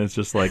internet and it's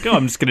just like, oh,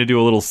 I'm just going to do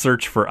a little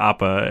search for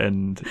Appa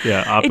and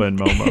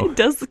Momo. It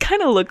does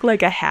kind of look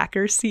like a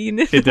hacker scene.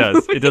 It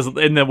does. It does.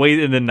 In the way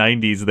in the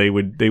 90s they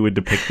would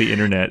depict the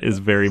internet is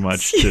very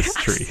much this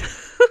tree.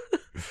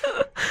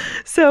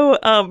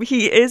 So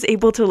he is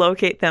able to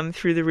locate them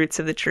through the roots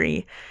of the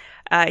tree.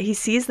 He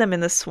sees them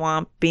in the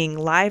swamp being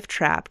live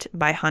trapped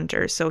by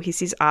hunters. So he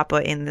sees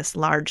Appa in this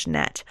large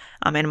net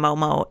and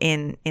Momo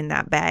in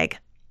that bag.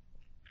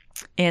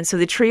 And so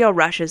the trio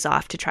rushes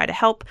off to try to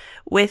help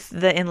with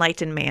the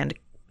enlightened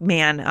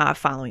man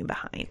following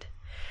behind.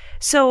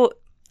 So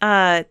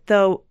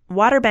the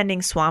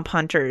waterbending swamp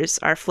hunters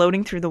are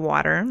floating through the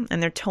water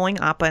and they're towing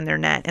Appa in their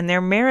net and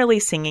they're merrily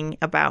singing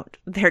about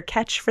their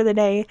catch for the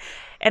day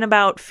and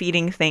about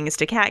feeding things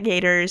to cat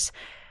gators.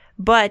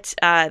 But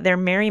their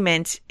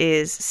merriment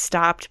is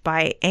stopped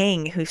by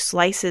Aang, who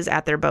slices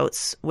at their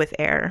boats with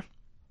air.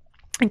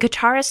 And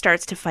Katara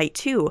starts to fight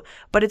too,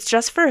 but it's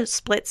just for a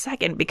split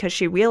second because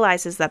she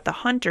realizes that the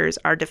hunters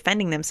are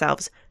defending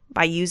themselves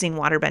by using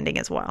waterbending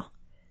as well.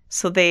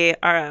 So they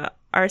are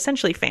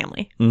essentially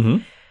family.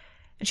 And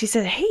she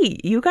said, "Hey,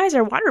 you guys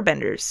are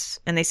waterbenders."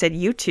 And they said,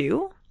 "You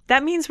too?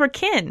 That means we're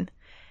kin."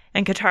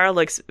 And Katara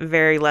looks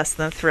very less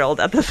than thrilled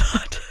at the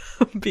thought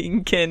of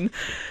being kin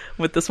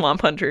with the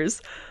swamp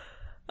hunters.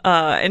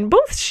 And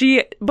both she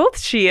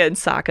and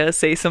Sokka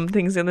say some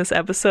things in this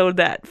episode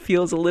that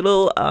feels a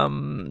little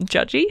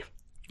judgy.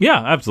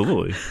 Yeah,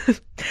 absolutely.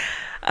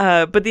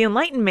 But the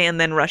enlightened man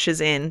then rushes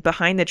in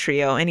behind the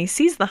trio and he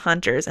sees the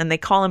hunters and they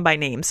call him by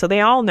name. So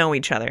they all know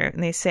each other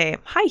and they say,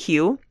 "Hi,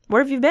 Hugh.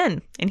 Where have you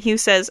been?" And Hugh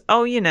says,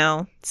 "Oh,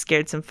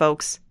 scared some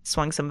folks,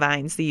 swung some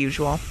vines, the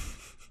usual."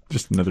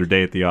 Just another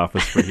day at the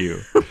office for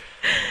Hugh.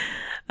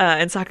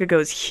 And Sokka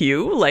goes,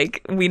 "Hugh?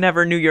 Like, we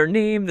never knew your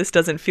name. This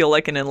doesn't feel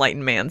like an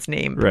enlightened man's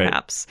name,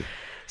 perhaps." Right.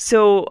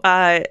 So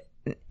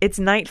it's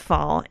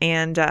nightfall,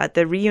 and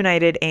the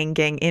reunited Aang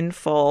gang in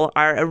full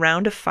are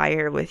around a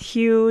fire with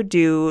Hugh,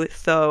 Du,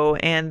 Tho,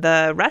 and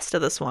the rest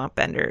of the swamp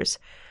benders,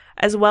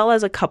 as well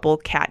as a couple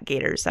cat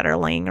gators that are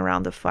laying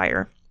around the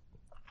fire.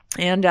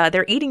 And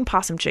they're eating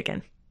possum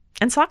chicken.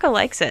 And Sokka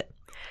likes it.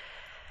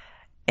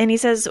 And he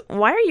says,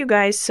 "Why are you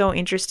guys so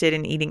interested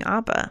in eating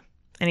Appa?"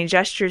 And he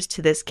gestures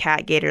to this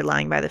cat gator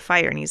lying by the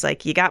fire. And he's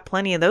like, "You got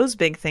plenty of those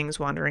big things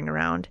wandering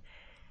around."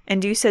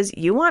 And Du says,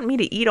 "You want me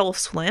to eat old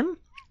Slim?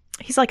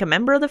 He's like a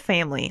member of the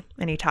family."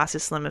 And he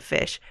tosses Slim a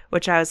fish,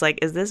 which I was like,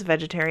 is this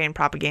vegetarian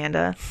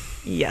propaganda?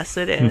 Yes,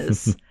 it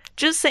is.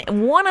 Just saying,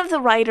 one of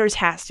the writers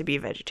has to be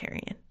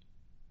vegetarian,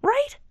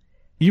 right?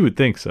 You would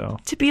think so.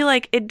 To be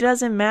like, it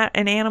doesn't matter.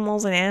 An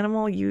animal's an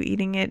animal. You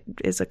eating it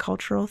is a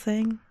cultural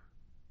thing,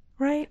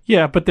 right?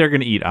 Yeah, but they're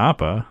going to eat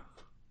Appa.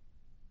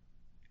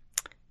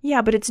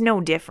 Yeah, but it's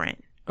no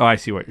different. Oh, I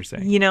see what you're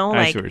saying.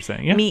 I see what you're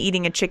saying. Yeah. Me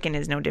eating a chicken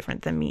is no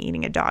different than me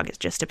eating a dog. It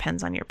just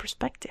depends on your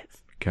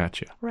perspective.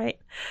 Gotcha. Right.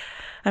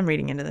 I'm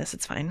reading into this.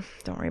 It's fine.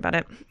 Don't worry about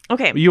it.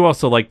 Okay. You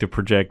also like to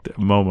project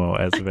Momo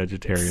as a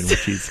vegetarian,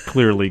 which he's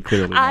clearly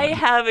not. I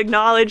have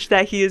acknowledged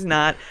that he is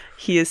not.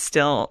 He is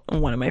still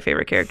one of my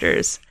favorite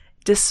characters,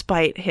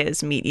 despite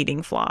his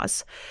meat-eating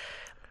flaws.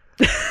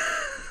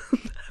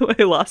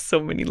 I lost so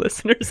many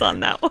listeners on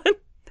that one.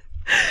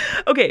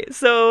 Okay,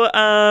 so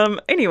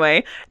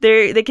anyway,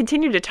 they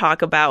continue to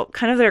talk about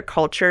kind of their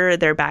culture,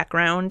 their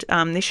background.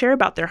 They share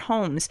about their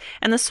homes,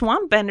 and the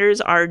swamp benders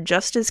are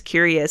just as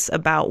curious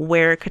about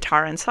where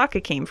Katara and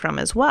Sokka came from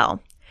as well.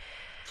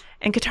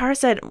 And Katara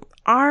said,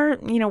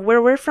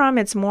 where we're from,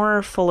 it's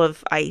more full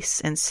of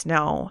ice and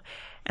snow.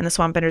 And the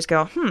swamp benders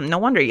go, no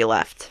wonder you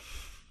left.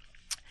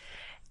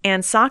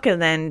 And Sokka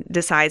then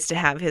decides to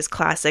have his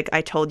classic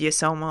 "I told you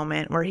so"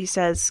 moment where he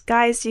says,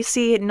 "Guys, you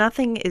see,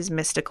 nothing is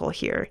mystical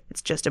here.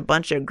 It's just a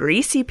bunch of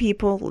greasy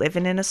people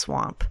living in a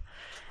swamp."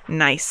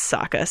 Nice,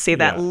 Sokka. Say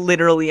that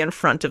literally in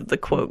front of the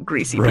quote,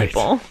 "greasy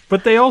people."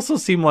 But they also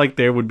seem like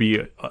they would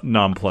be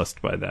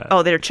nonplussed by that.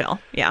 Oh, they're chill.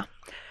 Yeah.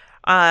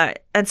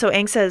 And so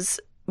Aang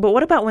says, "But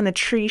what about when the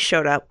tree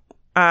showed up?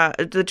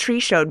 The tree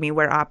showed me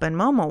where Appa and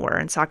Momo were."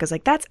 And Sokka's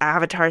like, "That's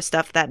Avatar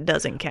stuff. That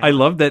doesn't count." I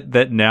love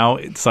that now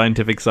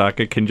scientific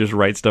Sokka can just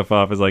write stuff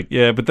off as like,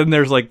 yeah, but then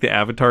there's like the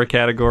Avatar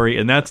category,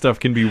 and that stuff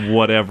can be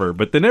whatever.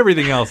 But then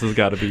everything else has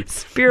got to be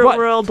spirit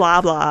world,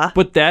 blah, blah.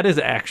 But that is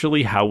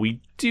actually how we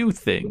do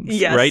things,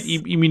 yes. Right?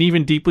 You mean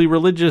even deeply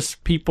religious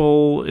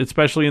people,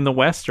 especially in the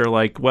West, are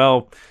like,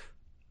 well,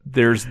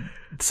 there's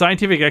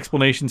scientific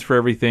explanations for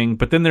everything,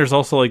 but then there's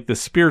also like the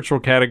spiritual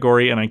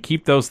category, and I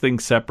keep those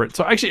things separate.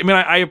 So actually, I mean,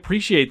 I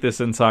appreciate this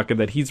in Sokka,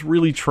 that he's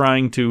really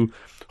trying to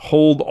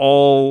hold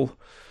all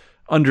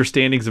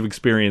understandings of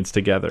experience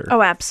together.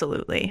 Oh,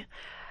 absolutely.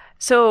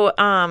 So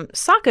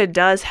Sokka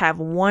does have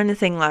one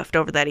thing left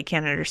over that he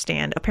can't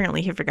understand.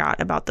 Apparently he forgot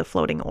about the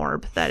floating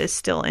orb that is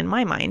still in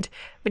my mind.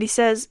 But he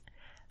says,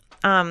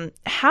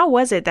 how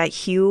was it that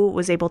Hugh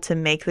was able to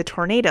make the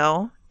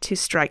tornado to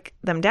strike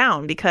them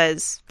down,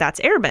 because that's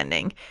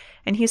airbending?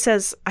 And he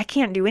says, "I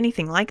can't do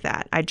anything like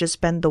that. I just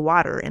bend the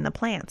water in the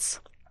plants."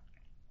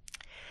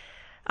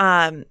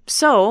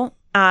 So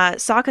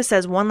Sokka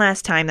says one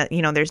last time that,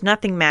 there's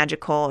nothing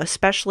magical,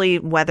 especially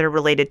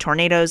weather-related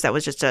tornadoes. That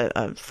was just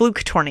a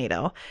fluke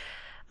tornado.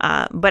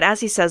 But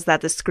as he says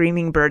that, the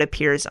screaming bird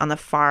appears on a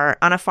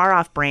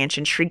far-off branch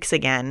and shrieks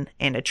again,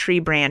 and a tree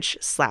branch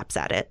slaps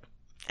at it.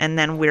 And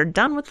then we're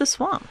done with the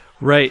swamp.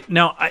 Right.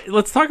 Now,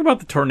 let's talk about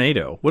the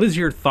tornado. What is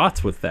your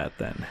thoughts with that,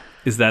 then?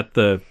 Is that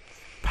the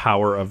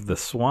power of the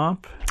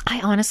swamp?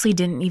 I honestly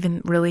didn't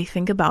even really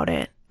think about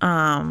it.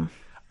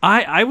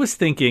 I was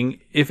thinking,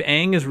 if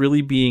Aang is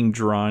really being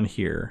drawn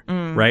here,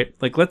 right?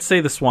 Like, let's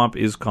say the swamp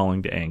is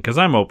calling to Aang, because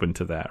I'm open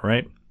to that,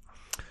 right?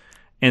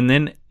 And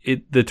then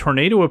the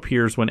tornado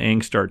appears when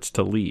Aang starts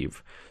to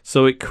leave.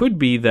 So it could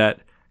be that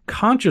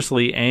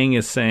consciously Aang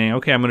is saying,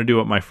 okay, I'm going to do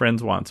what my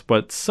friends wants,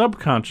 but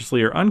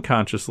subconsciously or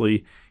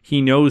unconsciously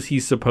he knows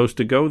he's supposed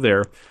to go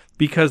there,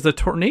 because the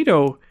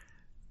tornado,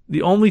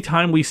 the only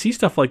time we see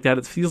stuff like that,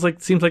 it seems like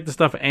the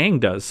stuff Aang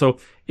does. So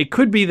it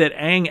could be that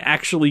Aang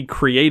actually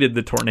created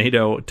the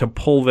tornado to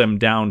pull them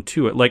down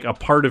to it, like a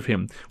part of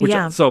him.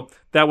 So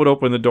that would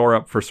open the door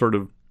up for sort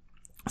of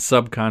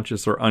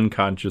subconscious or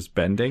unconscious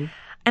bending.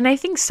 And I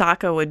think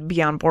Sokka would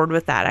be on board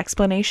with that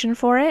explanation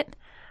for it.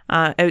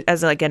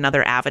 As like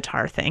another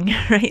Avatar thing,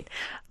 right?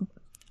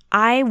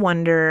 I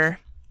wonder,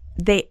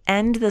 they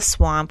end the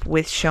swamp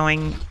with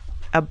showing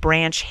a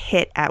branch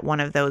hit at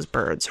one of those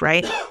birds,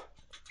 right?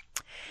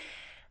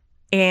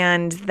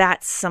 And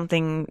that's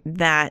something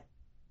that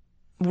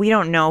we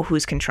don't know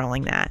who's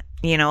controlling that.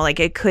 You know, like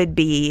it could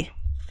be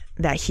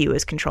that Hugh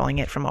is controlling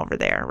it from over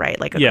there, right?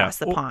 Like across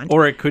the pond.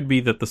 Or it could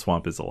be that the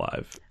swamp is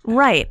alive.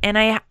 Right. And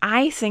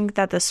I think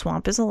that the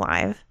swamp is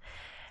alive.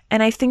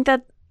 And I think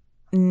that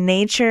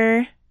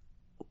nature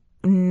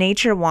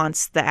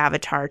wants the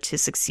Avatar to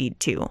succeed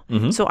too.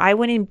 Mm-hmm. So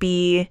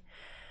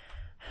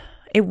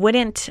it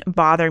wouldn't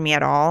bother me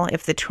at all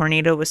if the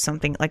tornado was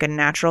something like a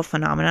natural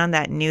phenomenon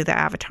that knew the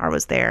Avatar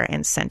was there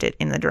and sent it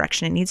in the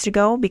direction it needs to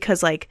go,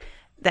 because like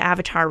the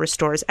Avatar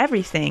restores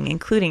everything,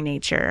 including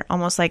nature.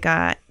 Almost like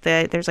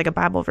there's like a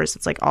Bible verse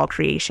that's like all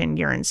creation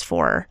yearns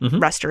for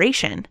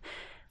restoration.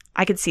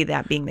 I could see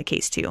that being the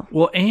case too.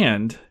 Well,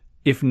 and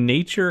if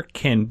nature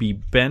can be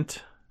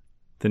bent,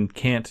 then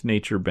can't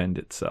nature bend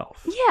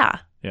itself? Yeah.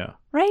 Yeah.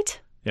 Right?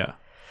 Yeah.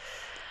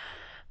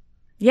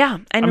 Yeah.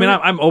 I mean,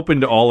 I'm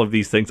open to all of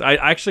these things. I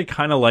actually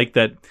kind of like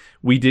that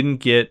we didn't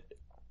get,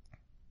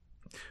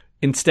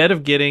 instead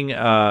of getting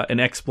an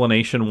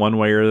explanation one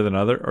way or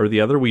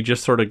the other, we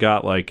just sort of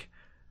got like,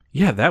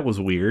 yeah, that was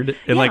weird,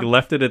 and like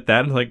left it at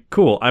that, and like,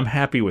 cool, I'm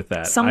happy with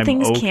that. Some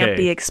things can't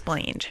be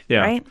explained,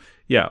 right?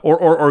 Yeah,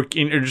 or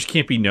just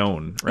can't be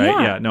known, right?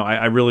 Yeah. No,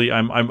 I really,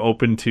 I'm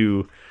open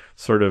to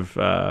sort of,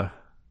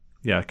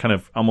 kind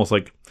of almost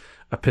like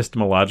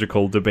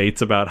epistemological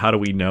debates about how do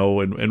we know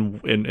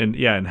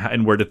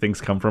and where do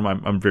things come from.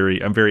 I'm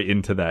very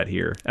into that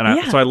here,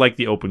 and so I like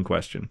the open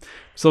question.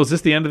 So is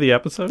this the end of the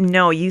episode?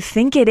 No, you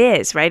think it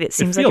is, right? It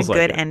seems like a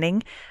good it.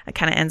 ending. It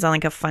kind of ends on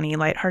like a funny,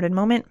 lighthearted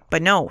moment,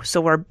 but no. So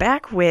we're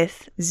back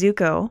with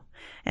Zuko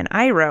and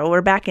Iroh.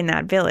 We're back in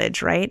that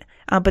village, right?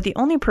 But the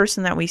only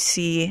person that we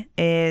see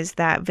is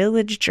that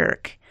village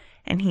jerk,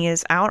 and he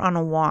is out on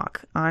a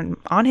walk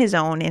on his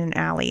own in an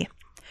alley.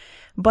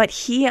 But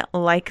he,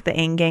 like the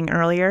Aang gang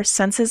earlier,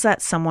 senses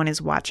that someone is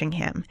watching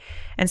him.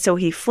 And so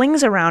he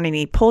flings around and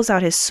he pulls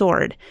out his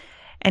sword.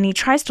 And he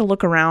tries to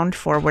look around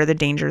for where the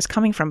danger is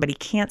coming from, but he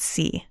can't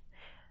see.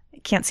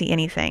 He can't see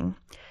anything.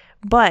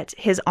 But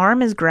his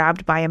arm is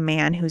grabbed by a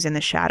man who's in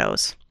the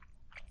shadows,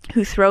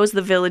 who throws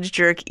the village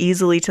jerk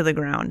easily to the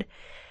ground.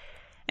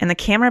 And the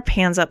camera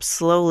pans up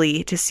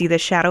slowly to see the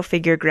shadow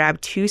figure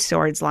grab two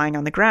swords lying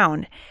on the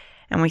ground.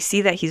 And we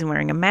see that he's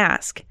wearing a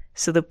mask.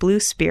 So the blue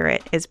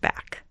spirit is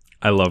back.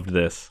 I loved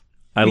this.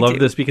 I love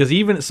this because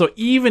even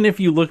if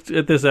you looked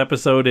at this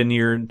episode and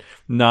you're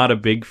not a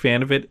big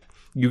fan of it,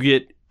 we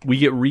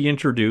get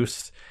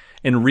reintroduced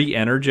and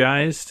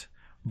re-energized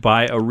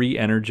by a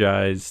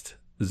re-energized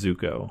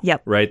Zuko.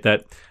 Yep. Right?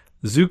 That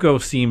Zuko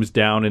seems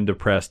down and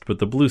depressed, but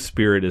the blue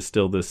spirit is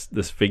still this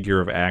figure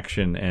of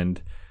action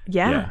and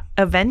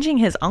avenging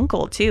his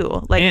uncle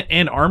too, like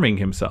and arming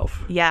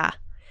himself. Yeah.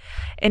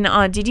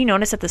 And did you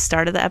notice at the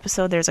start of the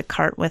episode there's a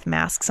cart with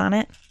masks on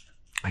it?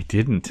 I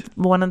didn't.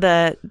 One of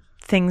the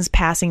things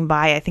passing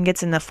by, I think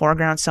it's in the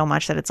foreground so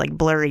much that it's like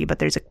blurry, but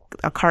there's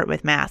a cart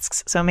with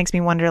masks. So it makes me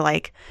wonder,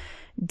 like,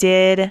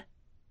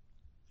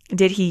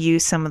 did he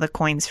use some of the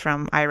coins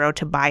from Iroh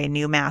to buy a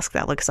new mask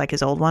that looks like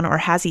his old one, or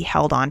has he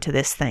held on to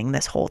this thing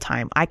this whole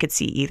time? I could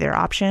see either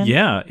option.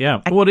 Yeah.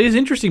 Well, it is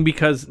interesting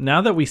because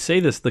now that we say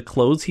this, the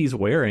clothes he's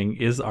wearing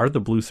are the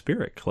blue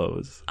spirit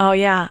clothes. Oh,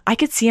 yeah. I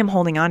could see him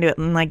holding on to it,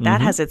 and like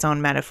that has its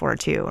own metaphor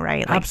too,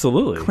 right? Like,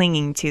 absolutely.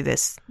 Clinging to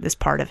this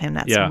part of him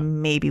that's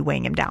maybe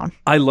weighing him down.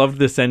 I loved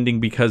this ending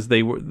because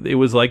it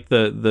was like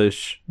the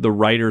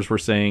writers were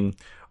saying,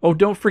 oh,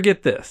 don't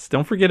forget this.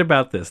 Don't forget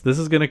about this. This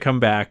is going to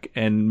come back,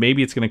 and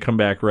maybe it's going to come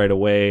back right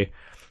away.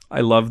 I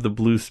love the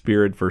blue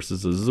spirit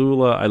versus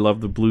Azula. I love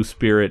the blue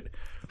spirit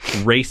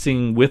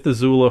racing with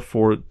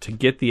Azula to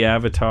get the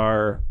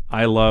Avatar.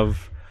 I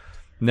love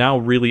now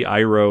really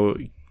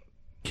Iroh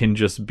can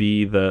just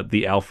be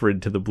the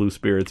Alfred to the blue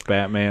spirit's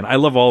Batman. I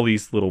love all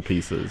these little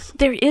pieces.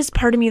 There is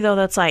part of me, though,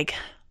 that's like,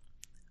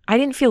 I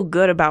didn't feel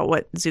good about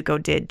what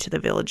Zuko did to the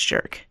village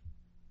jerk.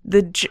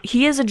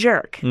 He is a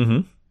jerk.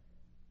 Mm-hmm.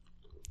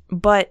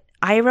 But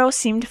Iroh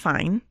seemed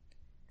fine.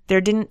 There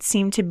didn't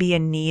seem to be a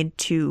need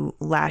to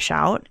lash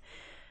out.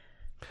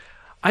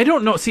 I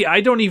don't know. See,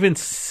 I don't even...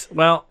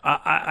 Well,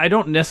 I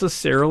don't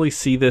necessarily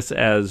see this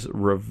as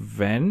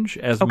revenge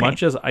as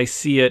much as I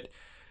see it...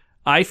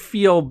 I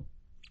feel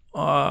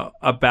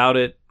about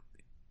it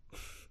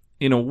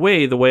in a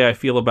way the way I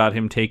feel about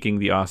him taking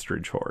the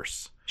ostrich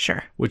horse.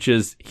 Sure. Which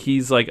is,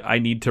 he's like, I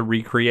need to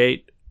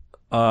recreate...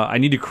 I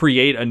need to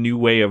create a new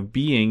way of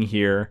being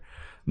here.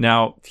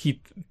 Now,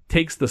 he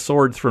takes the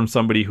swords from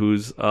somebody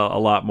who's a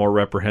lot more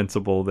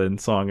reprehensible than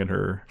Song and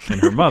her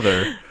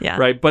mother, yeah.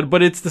 Right?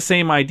 But it's the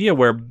same idea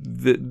where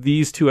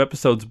these two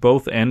episodes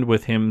both end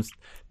with him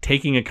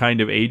taking a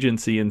kind of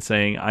agency and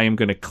saying, I am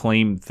going to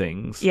claim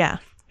things. Yeah.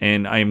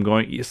 And I'm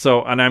going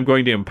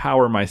to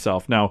empower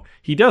myself. Now,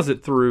 he does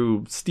it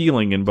through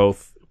stealing in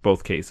both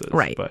cases.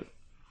 Right. But.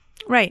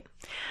 Right.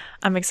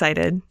 I'm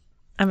excited.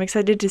 I'm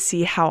excited to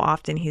see how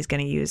often he's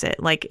going to use it.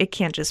 Like, it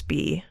can't just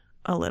be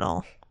a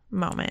little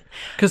moment,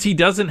 because he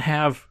doesn't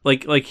have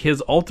like his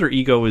alter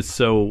ego is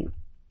so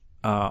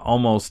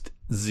almost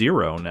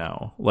zero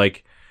now.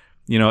 Like,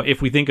 you know,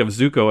 if we think of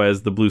Zuko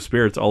as the blue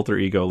spirit's alter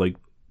ego, like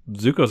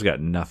Zuko's got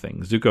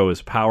nothing. Zuko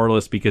is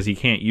powerless because he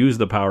can't use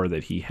the power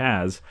that he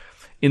has.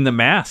 In the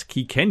mask,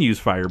 he can use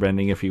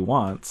firebending if he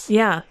wants.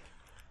 Yeah.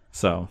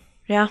 So.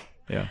 Yeah.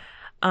 Yeah.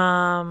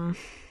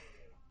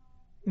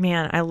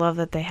 Man, I love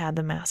that they had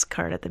the mask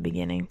card at the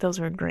beginning. Those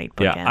were great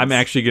bookends. Yeah, I'm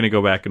actually going to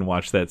go back and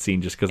watch that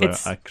scene just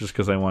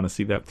because I want to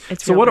see that.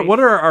 So real what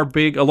are our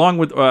big, along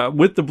with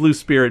the Blue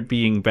Spirit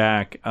being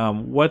back?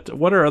 What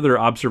are other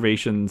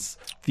observations,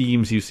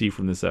 themes you see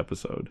from this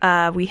episode?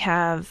 We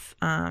have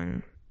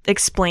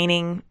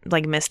explaining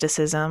like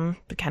mysticism,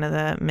 kind of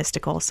the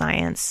mystical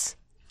science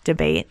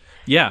debate.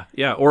 Yeah,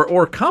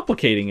 or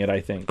complicating it.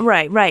 I think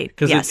Right,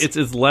 because yes.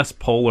 it's less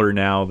polar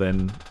now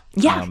than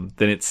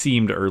it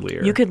seemed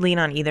earlier. You could lean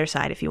on either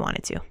side if you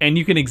wanted to, and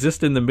you can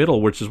exist in the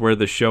middle, which is where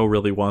the show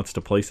really wants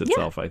to place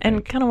itself. I think,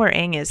 and kind of where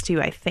Aang is too.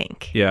 I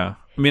think. Yeah,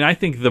 I mean, I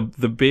think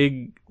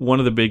one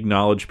of the big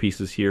knowledge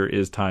pieces here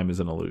is time is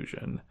an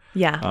illusion.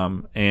 Yeah.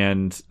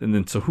 And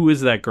then so who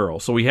is that girl?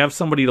 So we have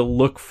somebody to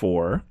look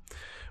for.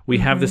 We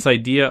have this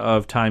idea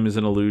of time is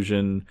an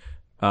illusion.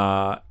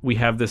 We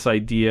have this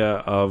idea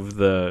of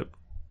the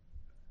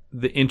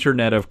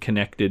internet of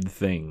connected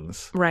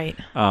things, right?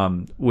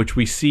 Which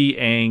we see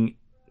Aang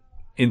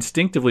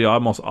instinctively,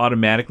 almost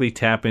automatically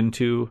tap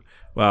into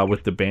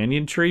with the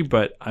banyan tree.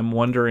 But I'm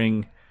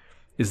wondering,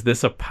 is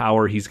this a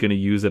power he's going to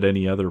use at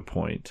any other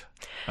point?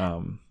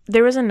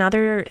 There was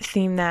another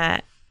theme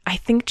that I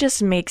think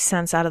just makes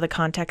sense out of the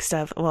context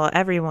of, well,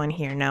 everyone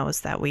here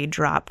knows that we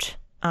dropped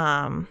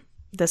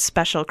the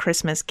special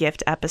Christmas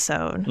gift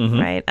episode,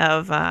 right,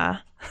 of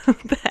the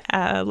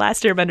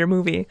Last Airbender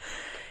movie.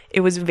 It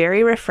was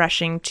very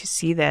refreshing to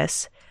see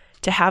this,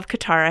 to have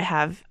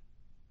Katara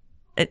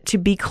to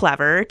be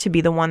clever, to be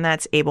the one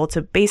that's able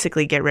to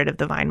basically get rid of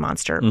the Vine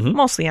Monster,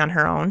 mostly on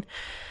her own.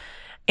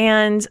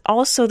 And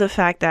also the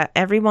fact that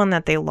everyone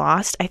that they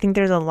lost, I think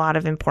there's a lot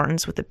of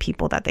importance with the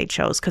people that they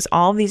chose, because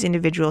all of these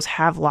individuals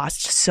have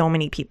lost so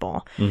many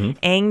people.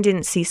 Aang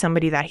didn't see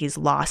somebody that he's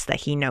lost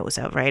that he knows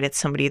of, right? It's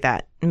somebody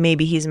that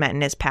maybe he's met in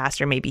his past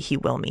or maybe he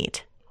will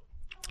meet.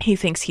 He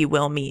thinks he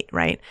will meet,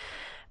 right?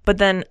 But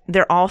then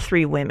they're all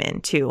three women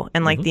too.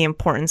 And like the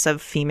importance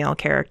of female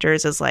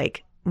characters is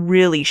like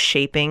really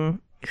shaping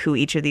who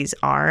each of these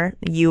are.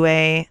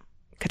 Yue,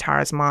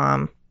 Katara's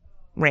mom,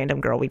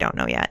 random girl we don't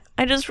know yet.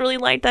 I just really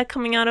liked that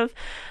coming out of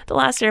The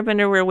Last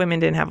Airbender, where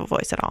women didn't have a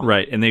voice at all.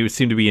 Right, and they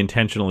seem to be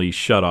intentionally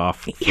shut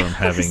off from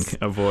having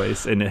a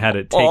voice, and it had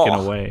it taken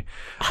away.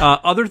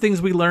 Other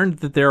things we learned,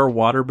 that there are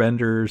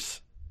waterbenders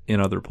in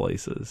other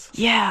places.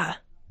 Yeah.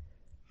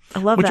 I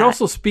love that. Which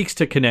also speaks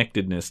to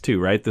connectedness too,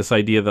 right? This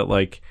idea that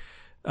like,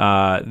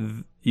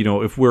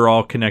 if we're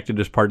all connected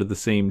as part of the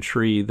same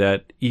tree,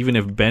 that even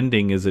if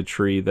bending is a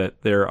tree,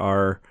 that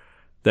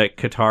that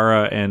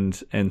Katara and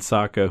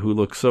Sokka, who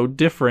look so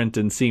different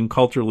and seem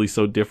culturally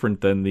so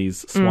different than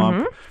these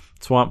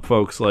swamp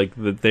folks, like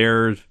that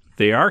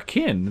they are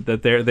kin,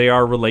 that they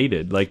are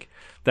related. Like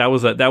that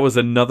was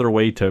another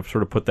way to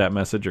sort of put that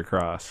message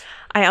across.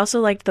 I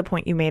also liked the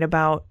point you made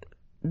about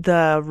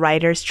the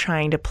writers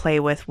trying to play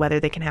with whether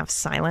they can have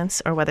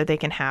silence or whether they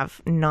can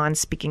have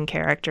non-speaking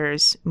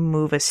characters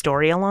move a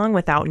story along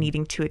without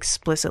needing to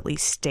explicitly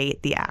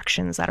state the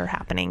actions that are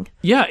happening.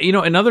 Yeah,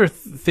 another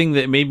thing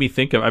that made me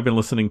think of, I've been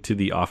listening to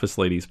the Office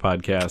Ladies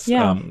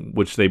podcast,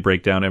 which they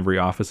break down every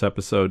Office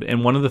episode,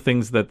 and one of the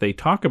things that they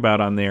talk about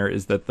on there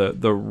is that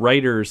the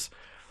writers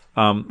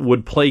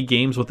would play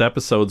games with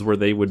episodes where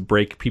they would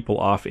break people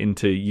off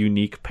into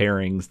unique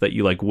pairings that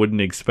you like wouldn't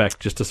expect,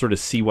 just to sort of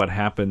see what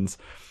happens.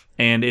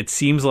 And it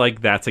seems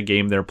like that's a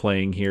game they're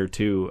playing here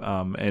too.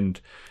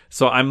 And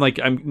so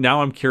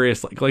I'm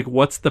curious, like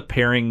what's the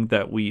pairing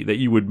that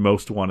you would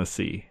most want to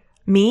see?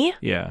 Me?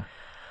 Yeah.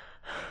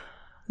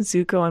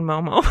 Zuko and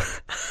Momo.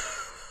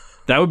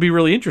 That would be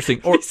really interesting.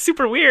 Or it's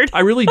super weird.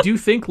 I really do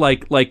think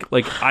like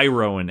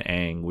Iroh and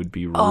Aang would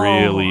be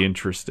really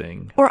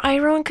interesting. Or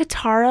Iroh and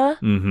Katara.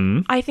 Mm-hmm.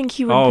 I think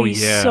he would be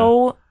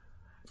so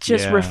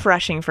just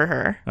refreshing for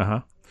her. Uh-huh.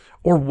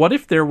 Or what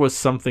if there was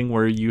something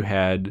where you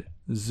had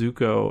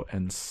Zuko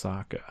and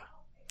Sokka?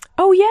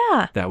 Oh,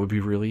 yeah. That would be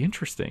really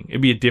interesting.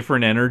 It'd be a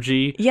different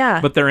energy.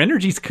 Yeah. But their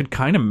energies could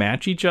kind of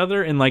match each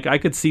other. And like I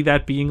could see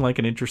that being like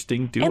an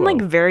interesting duo. And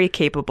like very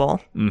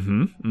capable.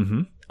 Mm-hmm.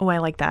 Mm-hmm. Oh, I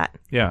like that.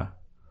 Yeah.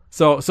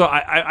 So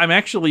I'm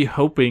actually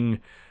hoping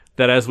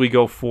that as we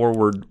go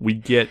forward, we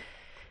get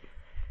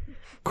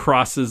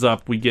crosses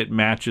up, we get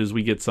matches,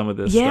 we get some of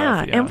this stuff.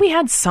 Yeah, and we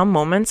had some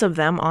moments of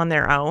them on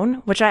their own,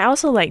 which I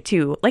also like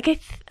too. Like,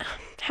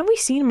 have we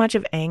seen much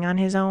of Aang on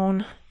his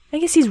own? I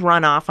guess he's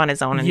run off on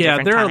his own in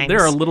different times. There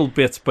are little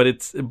bits, but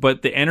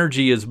the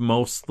energy is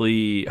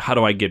mostly how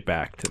do I get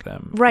back to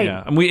them? Right.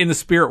 Yeah. And in the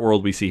spirit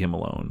world we see him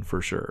alone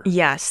for sure.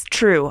 Yes,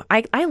 true.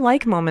 I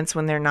like moments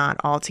when they're not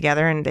all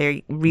together and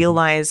they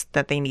realize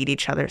that they need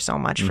each other so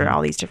much for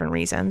all these different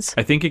reasons.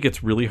 I think it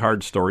gets really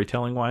hard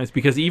storytelling wise,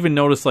 because even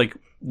notice like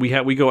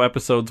we go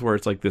episodes where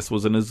it's like this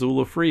was an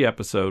Azula free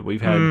episode.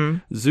 We've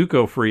had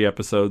Zuko free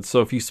episodes.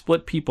 So if you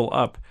split people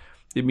up,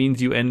 it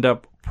means you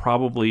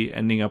probably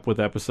ending up with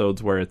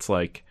episodes where it's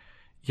like,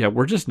 yeah,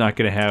 we're just not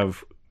going to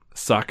have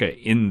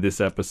Sokka in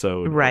this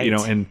episode, Right. You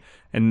know,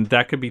 and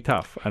that could be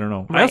tough. I don't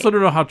know. I Right. also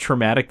don't know how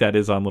traumatic that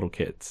is on little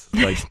kids.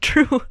 Like,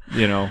 True.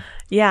 you know,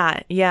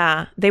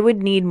 Yeah. They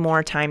would need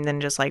more time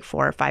than just like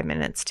 4 or 5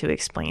 minutes to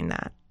explain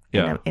that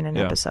in an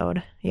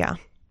episode. Yeah.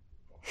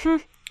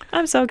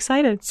 I'm so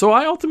excited. so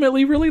I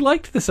ultimately really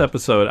liked this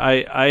episode.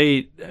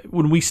 I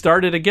when we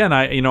started again,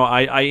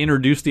 I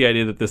introduced the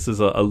idea that this is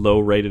a low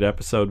rated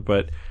episode,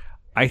 but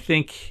I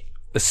think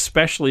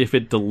especially if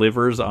it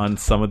delivers on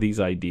some of these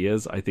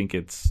ideas, I think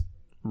it's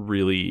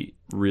really,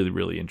 really,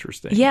 really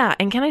interesting. Yeah.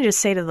 And can I just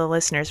say to the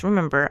listeners,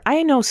 remember,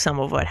 I know some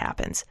of what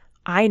happens.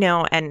 I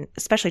know, and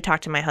especially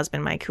talk to my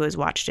husband, Mike, who has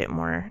watched it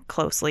more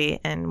closely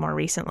and more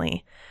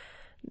recently.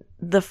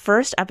 The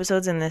first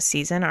episodes in this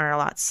season are a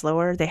lot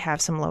slower. They have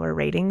some lower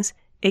ratings.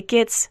 It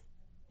gets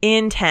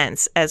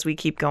intense as we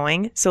keep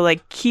going. So,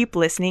 like, keep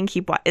listening.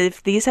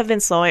 If these have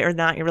been slow or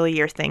not really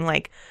your thing,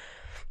 like,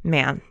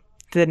 man,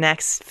 the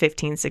next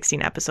 15,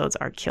 16 episodes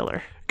are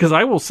killer. Because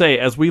I will say,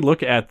 as we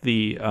look at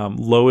the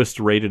lowest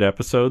rated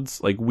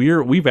episodes, like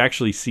we've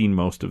actually seen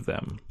most of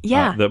them.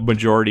 Yeah. The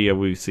majority of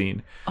we've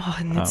seen. Oh,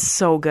 and it's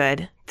so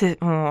good.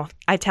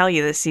 I tell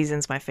you, this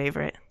season's my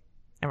favorite.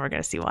 And we're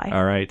going to see why.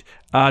 All right.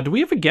 Do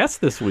we have a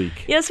guest this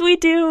week? Yes, we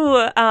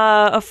do.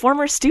 A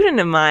former student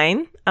of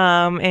mine,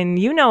 and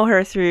you know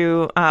her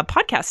through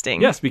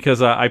podcasting. Yes,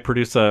 because I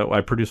produce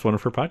one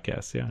of her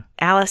podcasts. Yeah.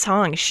 Alice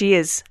Hong. She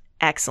is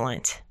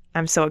excellent.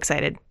 I'm so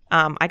excited.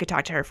 I could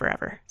talk to her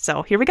forever.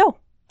 So here we go.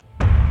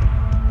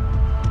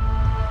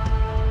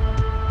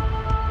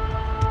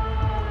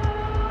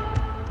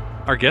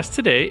 Our guest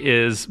today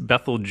is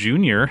Bethel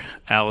Jr.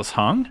 Alice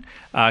Hong.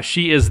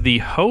 She is the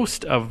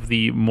host of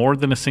the More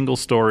Than a Single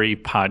Story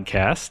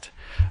podcast,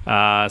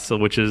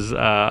 which is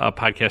a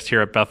podcast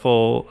here at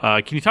Bethel.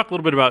 Can you talk a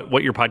little bit about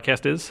what your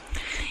podcast is?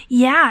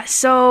 Yeah,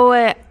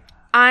 so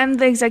I'm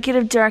the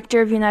executive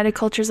director of United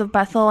Cultures of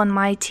Bethel, and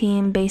my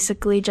team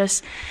basically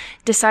just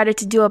decided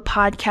to do a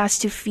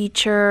podcast to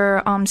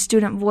feature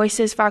student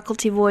voices,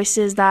 faculty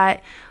voices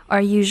that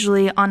are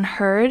usually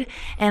unheard.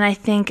 And I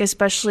think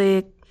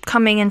especially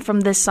coming in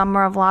from this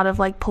summer of a lot of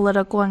like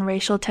political and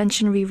racial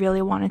tension, we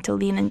really wanted to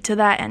lean into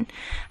that and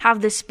have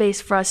this space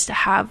for us to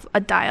have a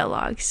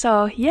dialogue.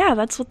 So yeah,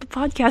 that's what the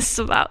podcast is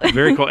about.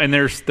 Very cool. And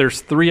there's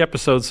 3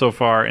 episodes so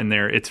far, and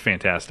it's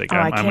fantastic.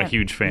 I'm a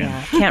huge fan.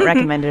 Yeah, can't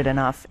recommend it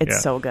enough. It's Yeah.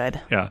 so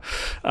good. Yeah.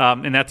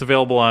 And that's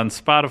available on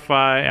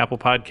Spotify, Apple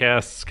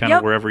Podcasts, kind of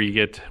Yep. wherever you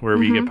get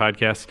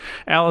podcasts.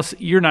 Alice,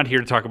 you're not here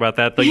to talk about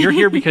that, though. You're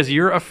here because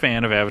you're a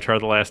fan of Avatar: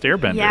 The Last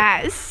Airbender.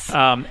 Yes.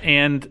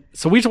 And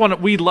so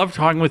we love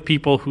talking with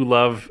people who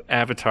love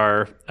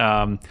Avatar.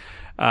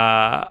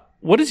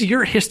 What is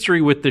your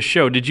history with the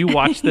show? Did you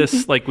watch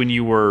this like when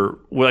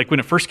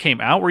it first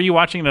came out? Were you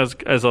watching it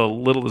as a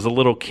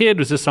little kid?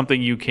 Was this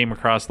something you came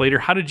across later?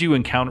 How did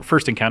you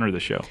first encounter the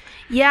show?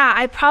 Yeah,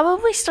 I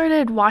probably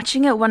started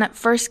watching it when it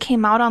first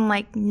came out on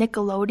like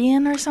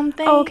Nickelodeon or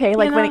something. Oh, okay.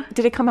 Like you know?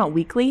 did it come out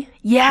weekly?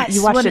 Yes.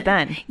 You watched when it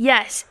then?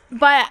 Yes.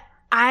 But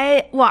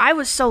I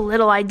was so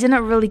little, I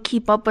didn't really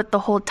keep up with the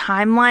whole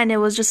timeline. It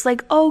was just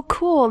like, oh,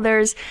 cool.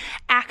 There's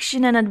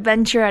action and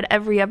adventure at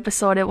every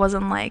episode. It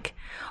wasn't like,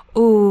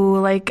 ooh,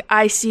 like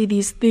I see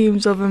these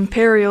themes of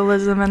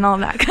imperialism and all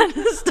that kind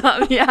of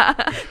stuff. Yeah.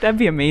 That'd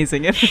be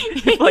amazing if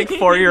like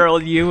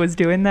 4-year-old you was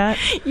doing that.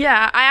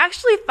 Yeah. I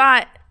actually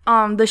thought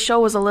the show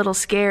was a little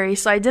scary,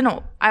 so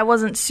I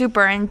wasn't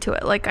super into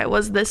it like I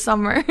was this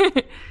summer.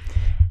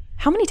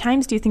 How many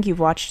times do you think you've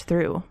watched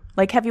through?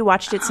 Like, have you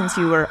watched it since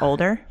you were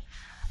older?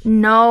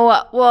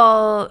 No,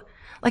 well,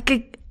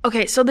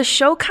 okay, so the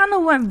show kind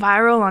of went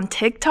viral on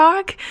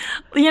TikTok,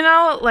 you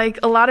know, like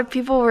a lot of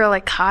people were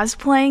like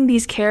cosplaying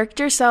these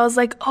characters. So I was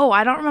like, oh,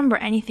 I don't remember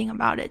anything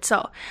about it.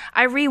 So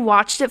I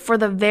rewatched it for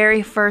the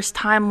very first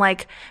time,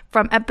 like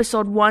from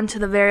episode 1 to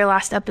the very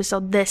last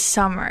episode this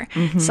summer.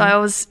 Mm-hmm.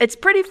 So it's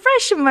pretty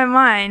fresh in my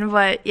mind,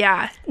 but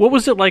yeah. What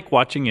was it like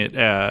watching it?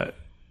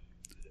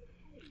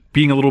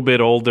 Being a little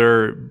bit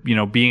older, you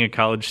know, being a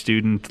college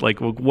student,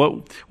 like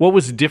what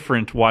was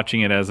different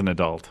watching it as an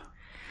adult?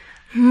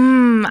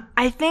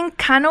 I think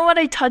kind of what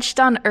I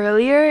touched on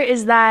earlier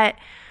is that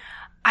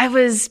I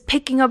was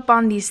picking up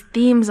on these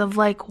themes of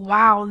like,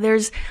 wow,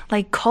 there's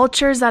like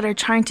cultures that are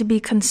trying to be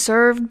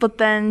conserved, but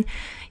then,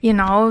 you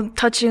know,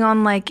 touching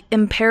on like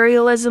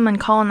imperialism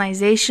and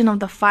colonization of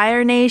the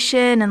Fire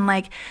Nation and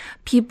like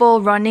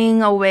people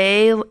running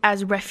away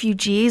as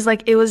refugees.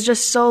 Like it was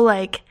just so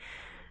like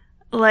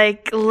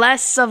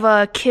less of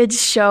a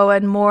kids show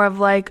and more of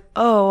like,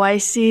 oh, I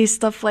see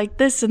stuff like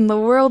this in the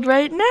world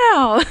right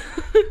now.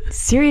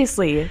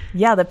 Seriously.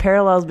 Yeah, the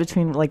parallels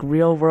between like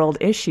real world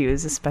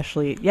issues,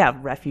 especially,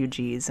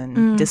 refugees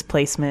and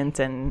displacement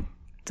and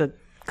the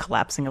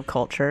collapsing of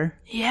culture.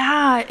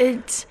 Yeah,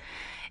 it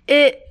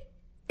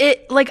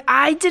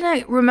I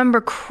didn't remember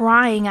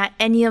crying at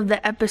any of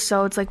the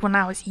episodes like when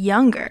I was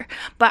younger,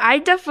 but I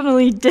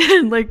definitely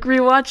did. Like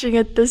rewatching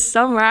it this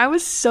summer, I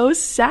was so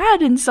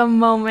sad in some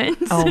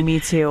moments. Oh, me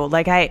too.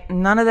 Like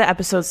none of the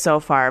episodes so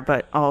far,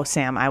 but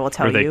Sam, I will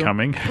tell you. Are they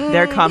coming?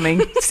 They're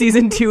coming.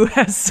 Season 2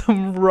 has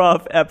some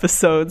rough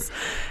episodes,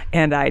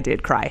 and I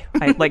did cry.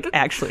 I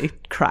actually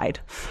cried.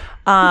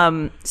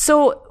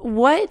 So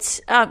what,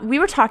 we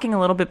were talking a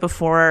little bit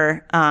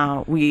before,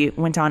 we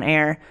went on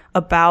air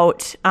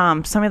about,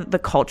 some of the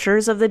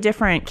cultures of the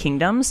different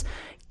kingdoms.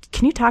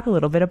 Can you talk a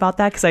little bit about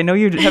that? Cause I know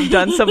you have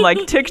done some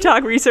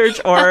TikTok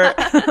research or.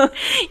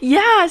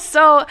 Yeah.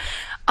 So,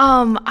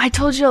 I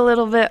told you a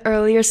little bit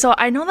earlier. So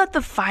I know that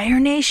the Fire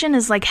Nation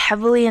is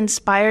heavily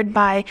inspired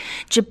by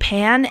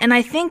Japan. And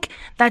I think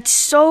that's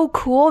so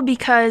cool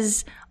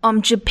because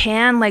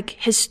Japan,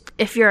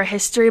 if you're a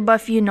history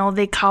buff,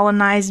 they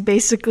colonized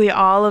basically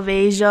all of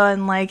Asia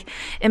and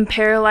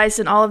imperialized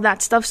and all of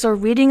that stuff. So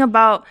reading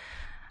about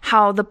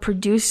how the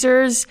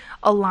producers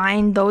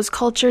aligned those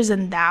cultures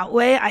in that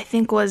way, I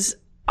think was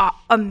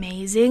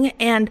amazing.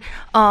 And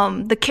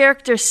the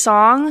character's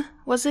song,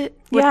 was it?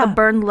 With the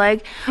burned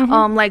leg.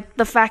 Mm-hmm.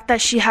 The fact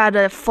that she had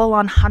a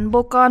full-on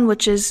hanbok on,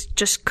 which is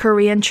just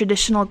Korean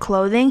traditional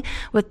clothing,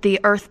 with the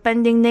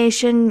earthbending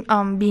nation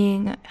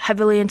being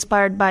heavily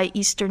inspired by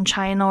Eastern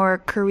China or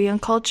Korean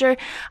culture,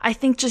 I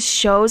think just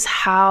shows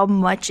how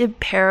much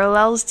it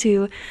parallels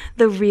to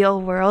the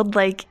real world.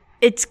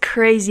 It's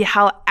crazy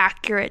how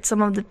accurate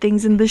some of the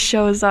things in the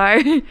shows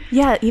are.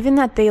 Yeah, even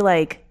that they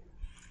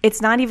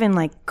it's not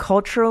even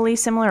culturally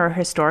similar or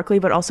historically,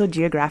 but also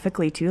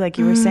geographically too. Like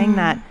you were saying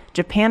that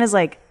Japan is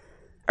the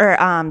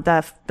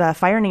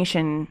Fire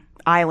Nation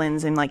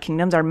islands and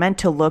kingdoms are meant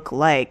to look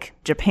like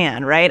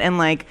Japan, right?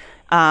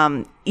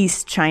 And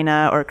East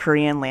China or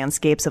Korean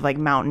landscapes of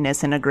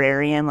mountainous and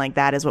agrarian,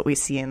 that is what we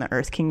see in the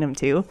Earth Kingdom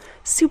too.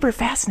 Super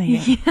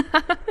fascinating.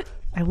 Yeah.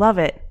 I love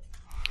it.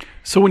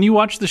 So when you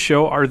watch the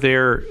show, are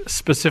there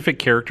specific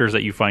characters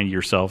that you find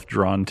yourself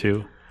drawn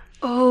to?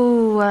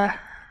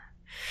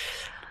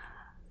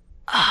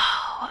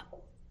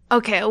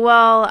 Okay,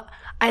 well,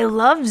 I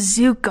love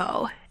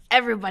Zuko.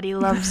 Everybody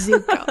loves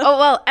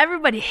Zuko.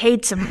 Everybody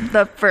hates him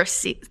the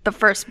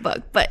first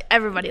book, but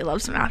everybody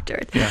loves him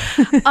afterwards. Yeah.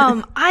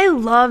 I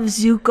love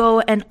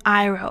Zuko and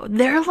Iroh.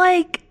 They're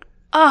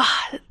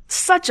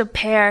such a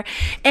pair.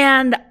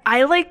 And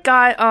I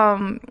got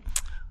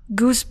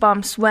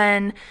goosebumps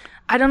when,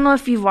 I don't know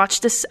if you've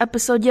watched this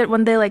episode yet,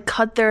 when they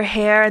cut their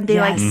hair and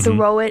they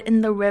throw it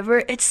in the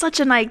river. It's such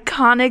an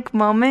iconic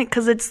moment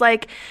because it's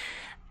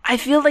I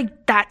feel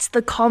that's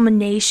the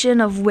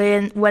culmination of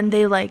when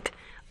they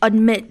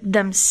admit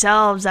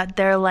themselves that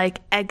they're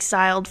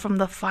exiled from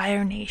the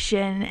Fire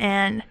Nation.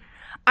 And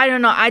I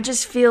don't know, I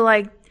just feel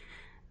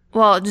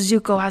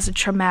Zuko has a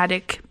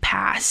traumatic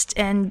past,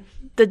 and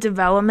the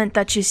development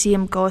that you see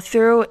him go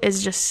through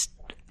is just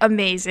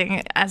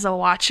amazing as a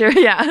watcher.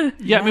 Yeah.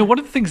 I mean, one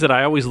of the things that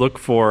I always look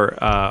for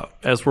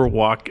as we're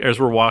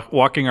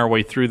walking our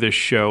way through this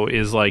show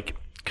is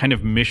kind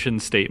of mission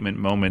statement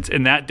moments,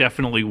 and that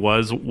definitely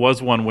was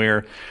one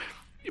where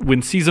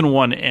when season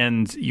 1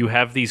 ends, you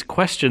have these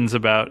questions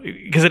about,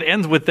 because it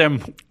ends with them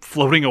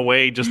floating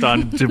away just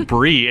on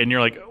debris, and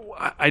you're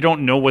I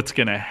don't know what's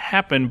going to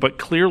happen, but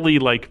clearly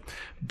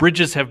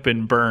bridges have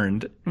been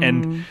burned,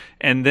 and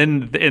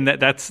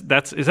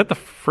that's is that the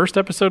first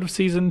episode of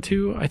season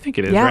 2? I think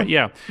it is, right?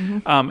 Yeah.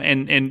 Mm-hmm.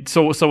 And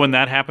so when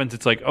that happens,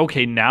 it's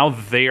okay, now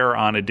they are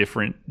on a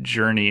different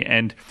journey,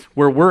 and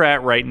where we're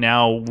at right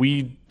now,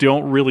 we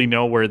don't really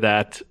know where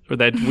that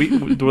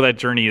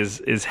journey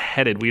is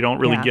headed. We don't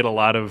really get a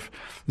lot of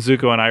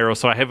Zuko and Iroh,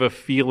 so I have a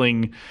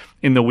feeling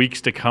in the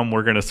weeks to come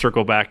we're going to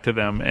circle back to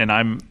them, and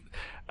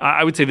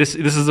I would say this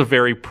is a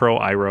very pro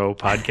Iroh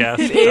podcast.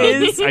 It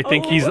is. I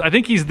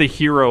think he's the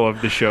hero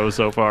of the show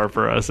so far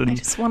for us. And I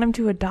just want him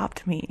to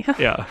adopt me.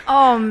 Yeah.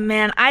 Oh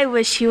man, I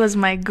wish he was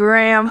my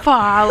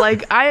grandpa.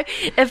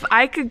 If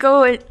I could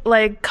go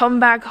come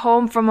back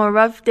home from a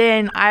rough day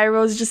and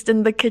Iroh's just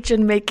in the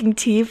kitchen making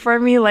tea for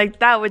me,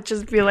 that would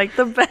just be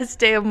the best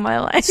day of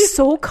my life.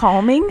 So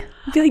calming.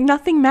 I feel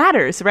nothing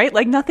matters, right?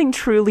 Nothing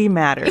truly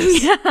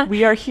matters. Yeah.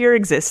 We are here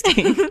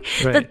existing.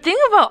 Right. The thing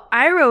about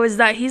Iroh is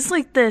that he's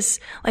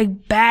this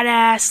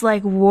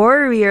badass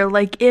warrior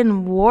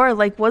in war.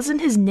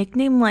 Wasn't his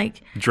nickname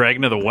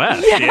Dragon of the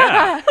West?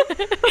 Yeah.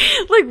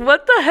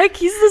 What the heck?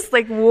 He's this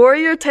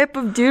warrior type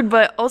of dude,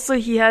 but also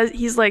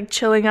he's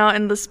chilling out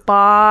in the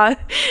spa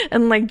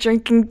and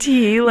drinking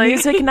tea.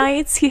 Music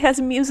nights. He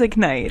has music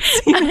nights.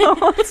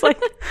 It's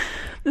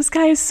this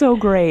guy is so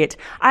great.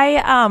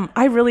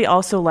 I really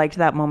also liked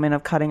that moment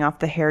of cutting off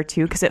the hair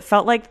too, because it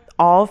felt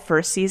all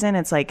first season,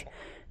 it's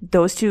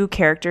those two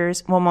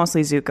characters, well,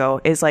 mostly Zuko,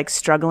 is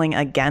struggling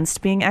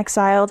against being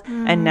exiled,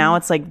 and now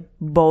it's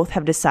both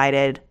have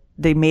decided,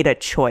 they made a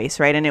choice,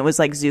 right? And it was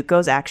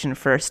Zuko's action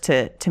first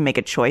to make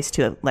a choice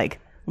to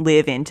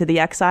live into the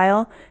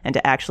exile and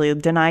to actually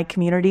deny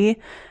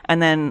community,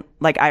 and then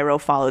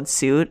Iroh followed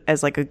suit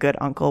as a good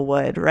uncle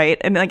would, right?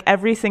 And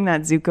everything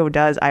that Zuko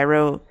does,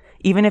 Iroh,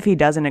 even if he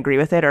doesn't agree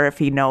with it or if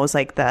he knows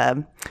like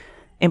the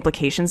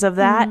implications of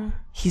that,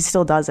 he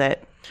still does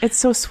it. It's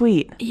so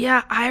sweet.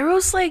 Yeah,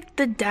 Iroh's like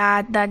the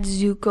dad that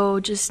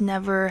Zuko just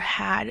never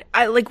had.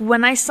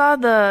 When I saw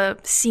the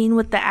scene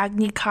with the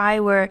Agni Kai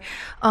where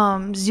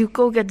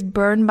Zuko gets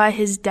burned by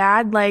his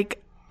dad, like,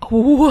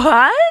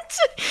 what?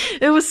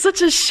 It was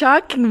such a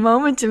shocking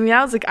moment to me.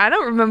 I was like, I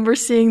don't remember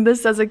seeing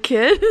this as a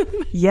kid.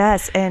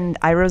 Yes, and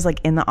Iroh's like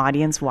in the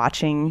audience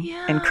watching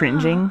and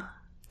cringing.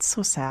 It's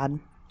so sad.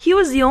 He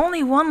was the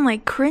only one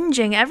like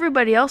cringing.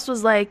 Everybody else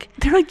was like,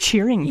 they're like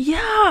cheering.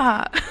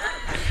 Yeah.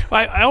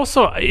 I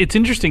also, it's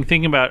interesting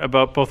thinking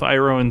about both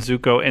Iroh and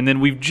Zuko, and then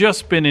we've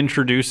just been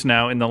introduced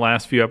now in the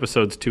last few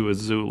episodes to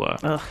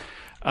Azula.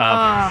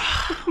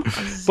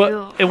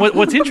 But and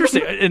what's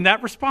interesting, and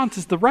that response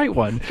is the right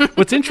one.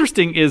 What's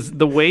interesting is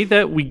the way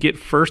that we get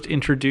first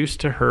introduced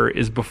to her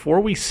is before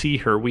we see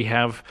her, we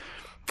have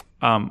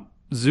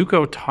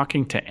Zuko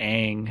talking to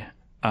Aang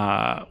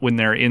when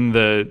they're in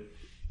the.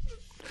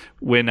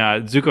 When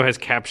Zuko has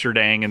captured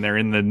Aang and they're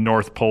in the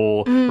North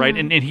Pole, right?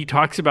 And he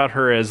talks about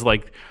her as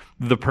like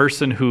the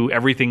person who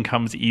everything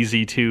comes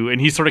easy to,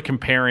 and he's sort of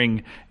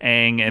comparing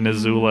Aang and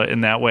Azula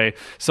in that way.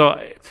 So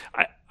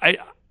I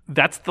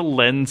that's the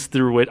lens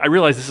through which I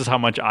realize this is how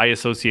much I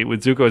associate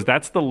with Zuko. Is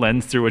that's the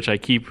lens through which I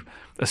keep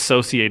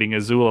associating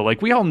Azula.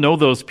 Like we all know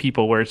those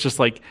people where it's just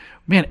like,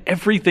 man,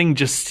 everything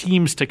just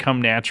seems to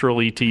come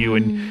naturally to you,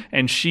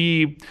 and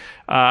she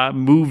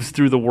moves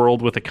through the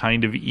world with a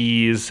kind of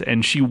ease,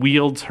 and she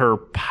wields her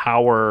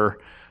power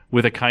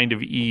with a kind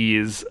of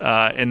ease,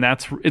 and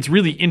it's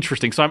really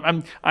interesting.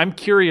 So I'm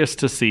curious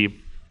to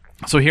see.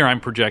 So here I'm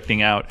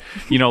projecting out,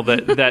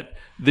 that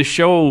the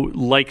show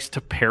likes to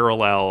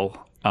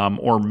parallel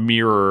or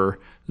mirror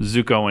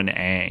Zuko and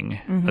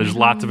Aang. There's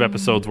lots of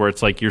episodes where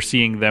it's like you're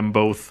seeing them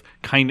both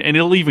and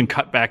it'll even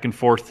cut back and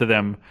forth to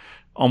them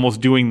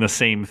almost doing the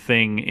same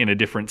thing in a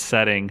different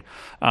setting.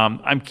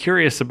 I'm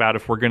curious about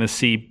if we're going to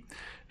see,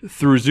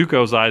 through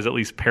Zuko's eyes at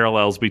least,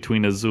 parallels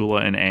between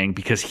Azula and Aang,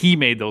 because he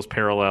made those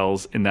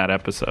parallels in that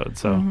episode.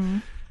 So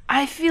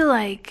I feel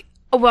like,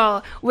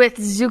 well, with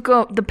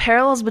Zuko, the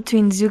parallels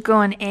between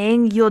Zuko and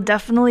Aang, you'll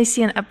definitely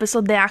see an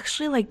episode they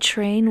actually like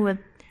train with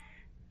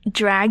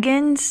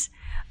dragons.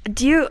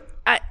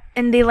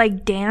 And they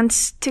like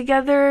dance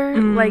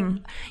together. Like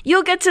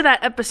you'll get to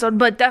that episode,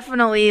 but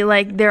definitely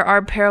like there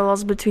are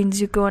parallels between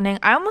Zuko and Aang.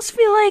 I almost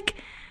feel like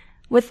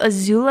with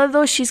Azula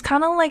though, she's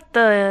kind of like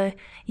the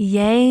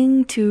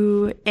yang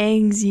to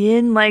Aang's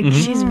yin. Like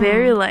she's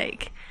very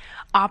like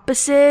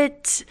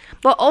opposite,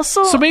 but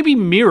also so maybe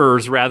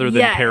mirrors rather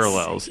than Yes,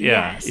 parallels.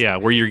 yes. Yeah,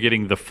 where you're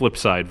getting the flip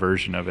side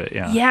version of it.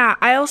 Yeah,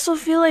 I also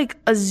feel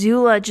like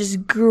Azula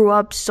just grew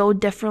up so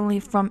differently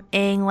from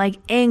Aang.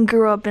 Like Aang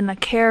grew up in a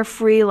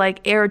carefree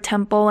like air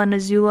temple, and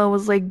Azula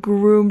was like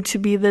groomed to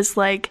be this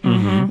like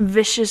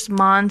vicious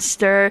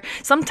monster.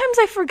 Sometimes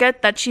I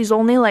forget that she's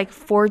only like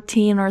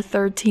 14 or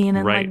 13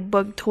 in Right. like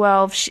book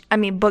 12.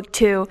 Book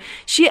 2.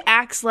 She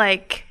acts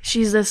like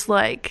she's this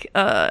like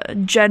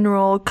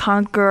general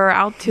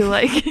conqueror out to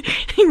like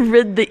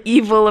rid the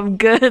evil of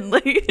good.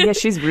 Like Yeah,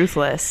 she's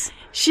ruthless.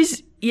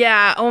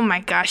 oh my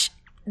gosh.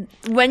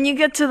 When you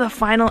get to the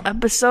final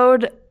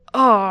episode,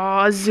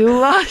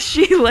 Azula,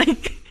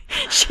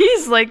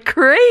 she's like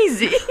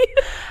crazy.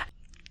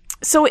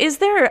 So is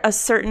there a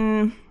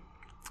certain,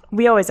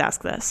 we always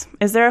ask this,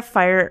 is there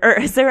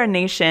a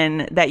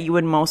nation that you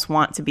would most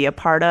want to be a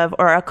part of,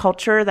 or a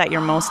culture that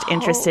you're most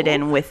interested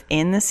in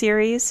within the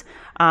series?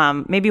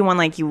 Maybe one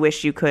like you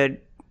wish you could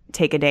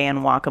take a day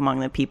and walk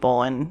among the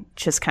people and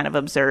just kind of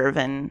observe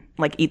and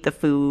like eat the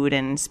food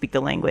and speak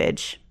the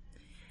language.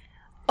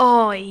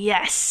 Oh,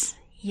 yes.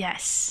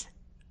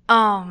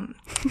 I'm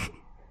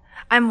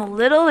a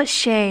little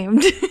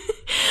ashamed,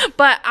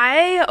 but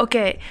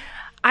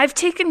I've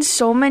taken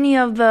so many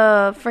of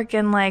the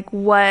freaking like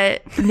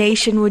what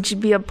nation would you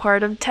be a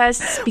part of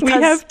tests because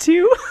We have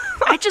two.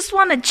 I just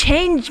want to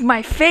change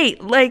my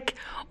fate. Like,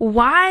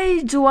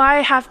 why do I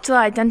have to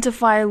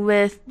identify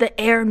with the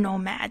air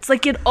nomads?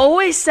 Like, it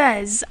always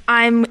says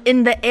I'm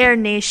in the air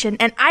nation,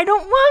 and I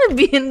don't want to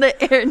be in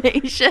the air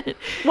nation.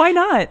 Why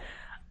not?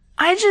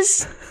 I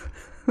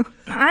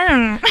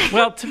don't know.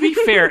 Well, to be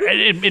fair,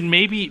 and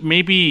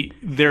maybe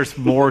there's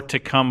more to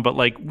come, but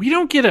like we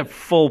don't get a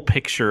full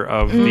picture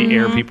of the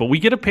air people. We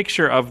get a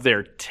picture of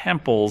their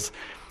temples,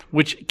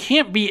 which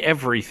can't be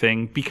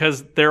everything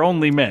because they're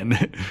only men,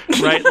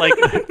 right? Like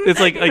it's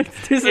like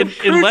There's a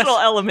crucial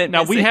element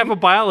Now we missing. have a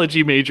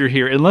biology major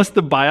here. Unless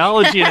the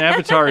biology in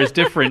Avatar is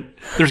different,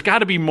 there's got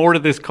to be more to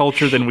this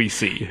culture than we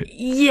see.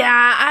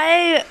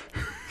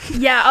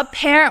 Yeah,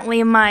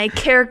 apparently my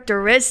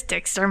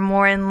characteristics are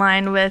more in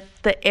line with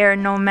the air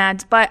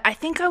nomads, but I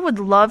think I would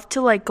love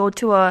to like go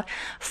to a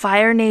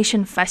Fire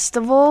Nation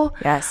festival.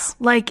 Yes.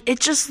 Like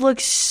it just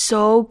looks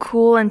so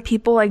cool, and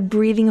people like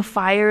breathing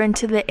fire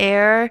into the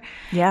air.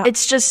 Yeah.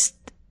 It's just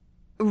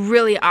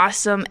really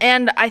awesome.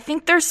 And I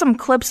think there's some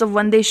clips of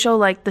when they show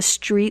like the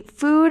street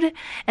food,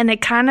 and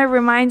it kind of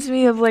reminds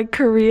me of like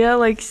Korea,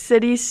 like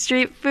city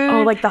street food.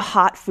 Oh, like the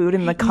hot food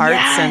in the carts.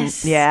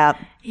 Yes. And yeah.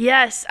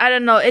 Yes, I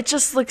don't know. It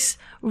just looks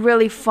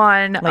really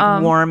fun.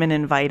 Like warm and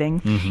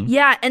inviting.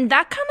 Yeah, and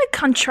that kind of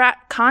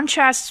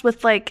contrasts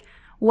with like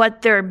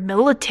what their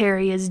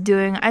military is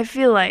doing. I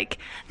feel like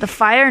the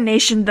Fire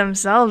Nation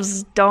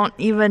themselves don't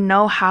even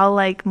know how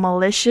like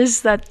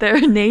malicious that their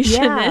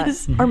nation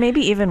is. Or maybe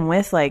even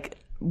with like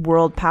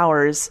world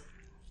powers,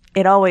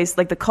 it always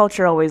like the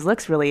culture always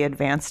looks really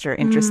advanced or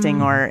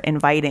interesting or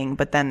inviting,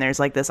 but then there's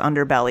like this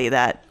underbelly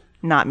that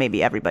not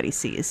maybe everybody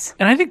sees.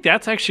 And I think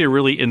that's actually a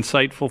really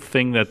insightful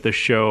thing that the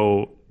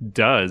show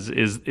does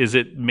is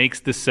it makes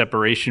this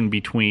separation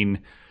between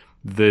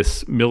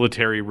this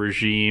military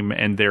regime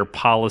and their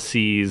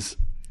policies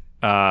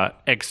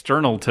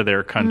external to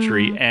their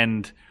country,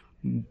 and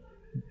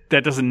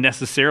that doesn't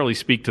necessarily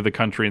speak to the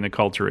country and the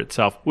culture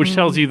itself, which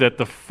tells you that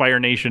the Fire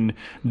Nation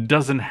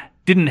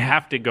didn't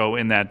have to go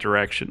in that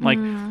direction. Like,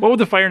 what would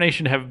the Fire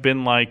Nation have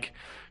been like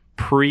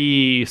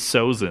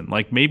pre-Sozin?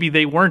 Like, maybe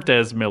they weren't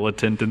as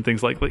militant and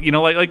things like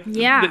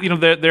Yeah.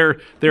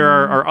 There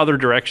are other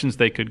directions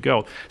they could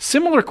go.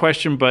 Similar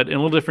question, but in a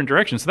little different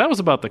direction. So that was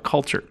about the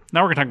culture.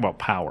 Now we're going to talk about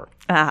power.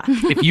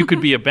 If you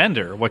could be a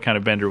bender, what kind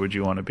of bender would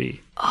you want to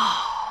be?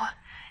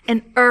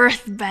 An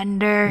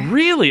earthbender.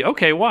 Really?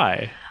 Okay,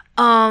 why?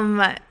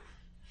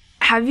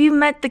 Have you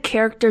met the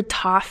character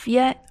Toph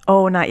yet?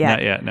 Oh, not yet.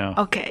 Not yet, no.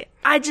 Okay.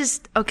 I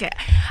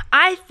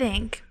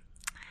think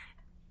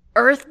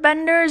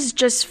earthbenders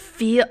just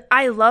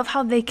I love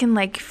how they can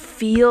like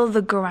feel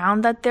the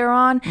ground that they're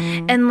on.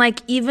 And like,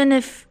 even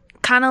if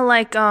kind of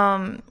like,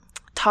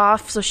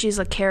 Toph, so she's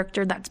a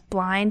character that's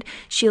blind.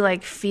 She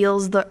like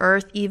feels the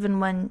earth even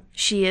when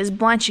she is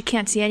blind. She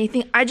can't see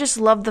anything. I just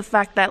love the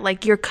fact that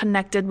like you're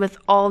connected with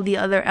all the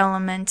other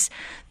elements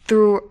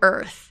through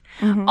earth.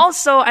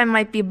 Also, I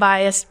might be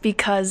biased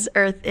because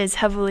Earth is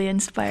heavily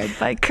inspired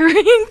by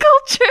Korean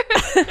culture.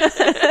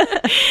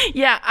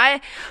 Yeah,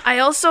 I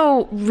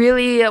also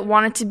really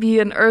wanted to be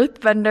an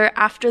earthbender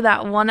after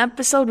that one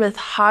episode with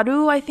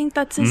Haru, I think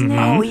that's his name.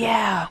 Oh,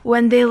 yeah.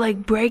 When they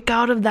like break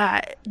out of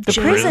that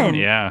jail. prison.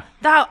 Yeah.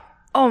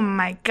 Oh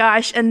my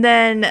gosh. And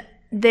then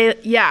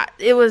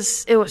it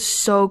was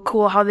so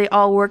cool how they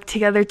all worked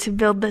together to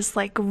build this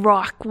like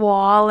rock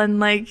wall and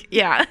like,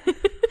 yeah.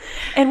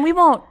 And we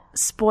won't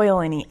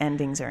spoil any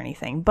endings or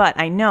anything, but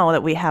I know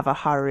that we have a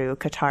Haru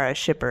Katara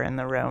shipper in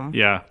the room.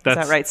 Yeah, is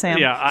that right, Sam?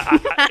 Yeah,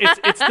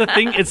 it's the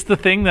thing. It's the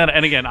thing that,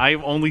 and again,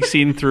 I've only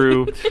seen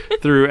through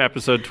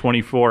episode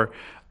 24.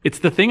 It's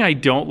the thing I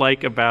don't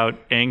like about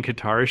Aang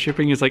Katara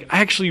shipping is like I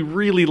actually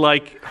really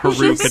like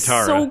Haru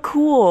Katara. So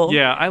cool.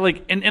 Yeah, I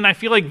like, and I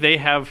feel like they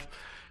have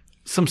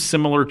some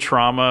similar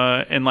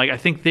trauma, and like I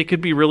think they could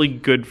be really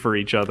good for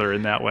each other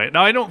in that way.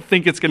 Now, I don't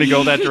think it's going to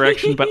go that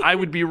direction, but I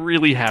would be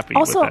really happy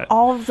also, with that.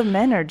 all of the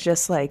men are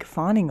just like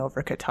fawning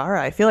over Katara.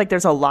 I feel like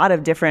there's a lot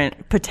of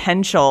different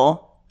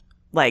potential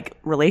like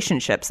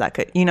relationships that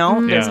could,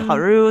 there's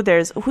Haru,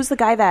 there's who's the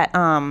guy that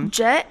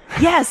Jet?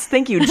 Yes,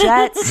 thank you,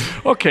 Jets.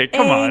 Okay,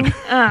 come on.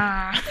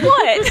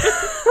 What?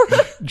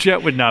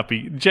 Jet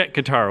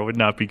Katara would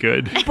not be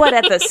good. But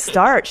at the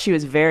start, she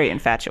was very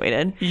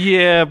infatuated.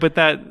 Yeah, but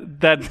that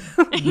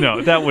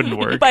wouldn't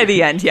work. By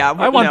the end, yeah.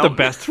 I want the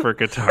best for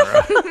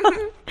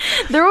Katara.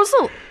 There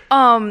also,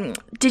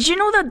 did you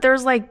know that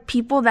there's like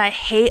people that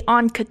hate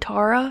on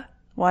Katara?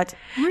 What?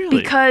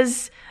 Really?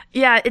 Because,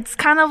 yeah, it's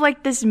kind of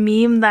like this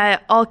meme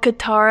that all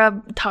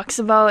Katara talks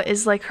about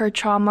is like her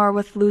trauma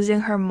with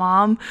losing her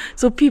mom.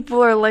 So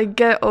people are like,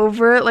 get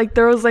over it. Like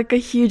there was like a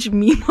huge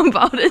meme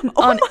about it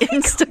on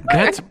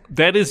Instagram.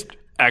 That is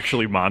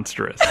actually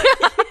monstrous.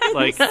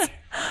 Like,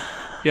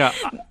 yeah.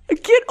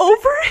 Get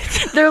over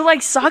it. They're like,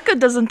 Sokka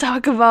doesn't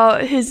talk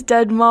about his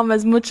dead mom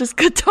as much as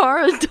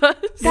Katara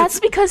does. That's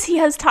because he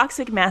has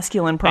toxic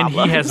masculine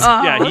problems.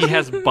 And he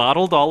has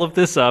bottled all of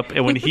this up,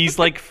 and when he's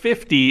like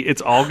 50,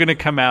 it's all going to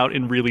come out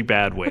in really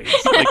bad ways.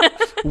 Like,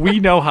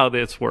 we know how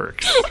this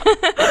works.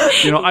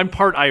 I'm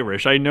part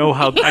Irish. I know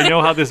how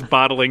this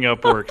bottling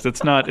up works.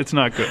 It's not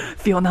good.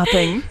 Feel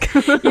nothing.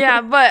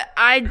 Yeah, but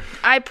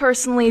I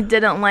personally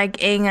didn't like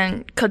Aang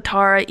and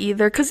Katara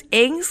either, because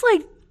Aang's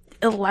like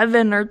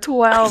 11 or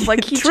 12.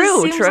 Like he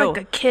just seems like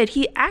a kid.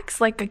 He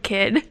acts like a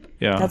kid.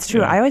 Yeah, that's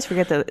true. Yeah. I always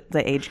forget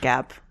the age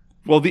gap.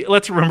 Well,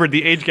 let's remember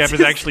the age gap is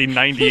actually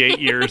 98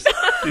 years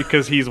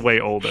because he's way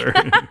older.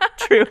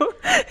 True.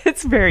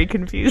 It's very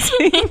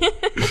confusing.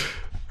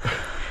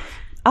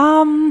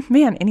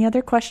 Man, any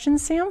other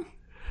questions, Sam?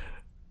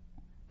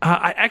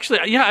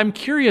 I'm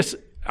curious.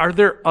 Are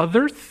there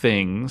other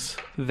things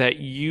that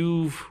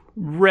you've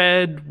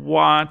read,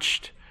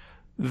 watched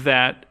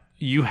that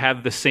you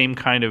have the same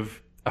kind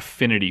of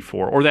affinity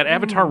for, or that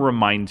Avatar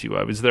reminds you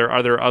of?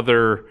 Are there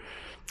other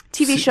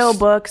TV show,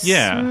 books?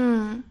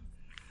 Yeah.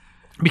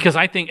 Because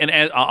I think, and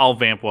I'll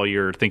vamp while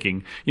you're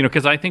thinking,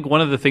 because I think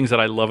one of the things that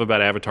I love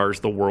about Avatar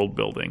is the world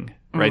building,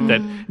 right?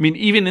 That,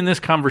 even in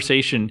this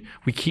conversation,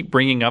 we keep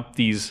bringing up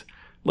these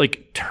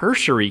like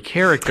tertiary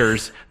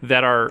characters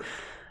that are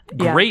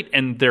great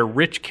and they're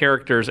rich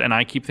characters, and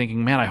I keep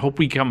thinking, man, I hope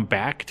we come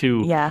back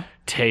to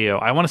Teo.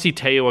 I want to see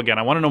Teo again.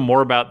 I want to know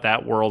more about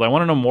that world. I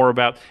want to know more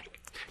about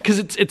because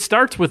it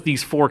starts with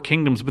these 4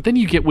 kingdoms, but then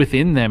you get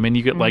within them and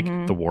you get like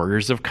the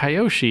warriors of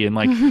Kyoshi and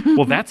like,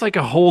 well, that's like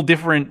a whole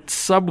different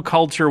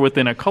subculture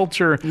within a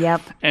culture.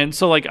 Yep. And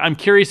so like, I'm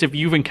curious if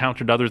you've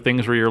encountered other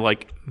things where you're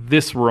like,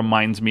 this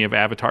reminds me of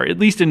Avatar, at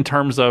least in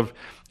terms of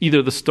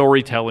either the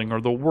storytelling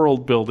or the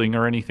world building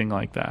or anything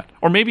like that.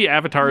 Or maybe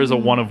Avatar is a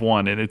one of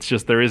one and it's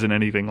just, there isn't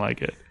anything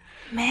like it.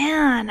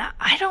 Man,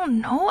 I don't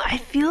know. I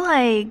feel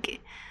like,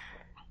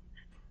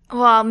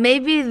 well,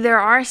 maybe there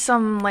are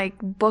some like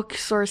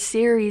books or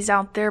series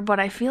out there, but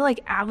I feel like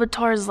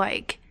Avatar is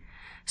like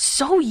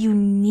so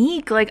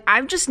unique. Like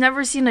I've just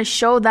never seen a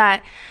show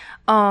that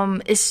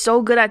is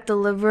so good at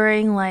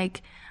delivering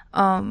like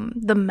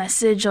the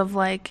message of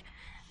like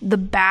the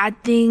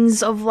bad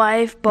things of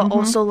life, but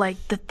also like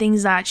the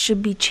things that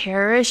should be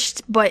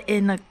cherished, but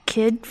in a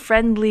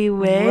kid-friendly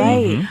way.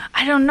 Right.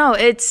 I don't know.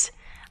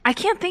 I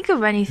can't think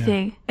of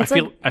anything.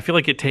 Yeah. I feel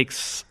like it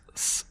takes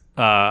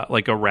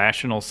like a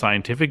rational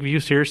scientific view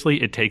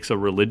seriously. It takes a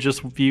religious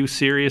view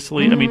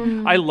seriously. I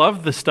mean, I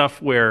love the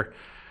stuff where,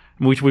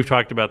 which we've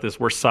talked about this,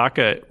 where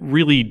Sokka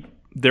really,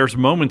 there's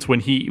moments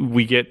when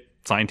we get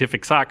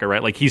scientific Sokka,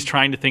 right? Like he's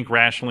trying to think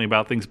rationally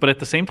about things, but at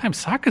the same time,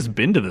 Sokka's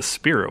been to the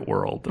spirit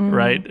world,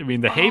 right? I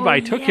mean, the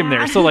Heibai took him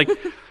there. So like,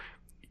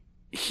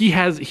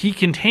 he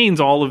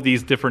contains all of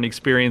these different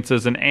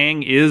experiences, and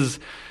Aang is,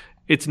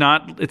 it's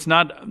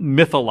not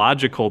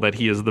mythological that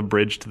he is the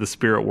bridge to the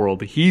spirit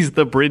world. He's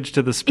the bridge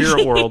to the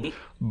spirit world.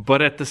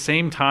 But at the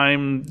same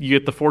time, you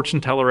get the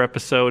fortune teller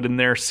episode and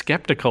they're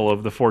skeptical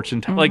of the fortune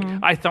teller. Like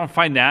I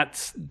find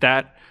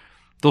that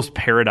those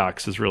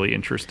paradoxes really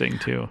interesting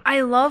too.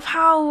 I love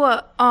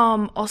how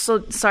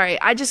also,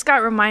 sorry, I just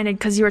got reminded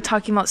because you were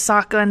talking about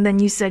Sokka and then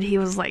you said he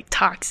was like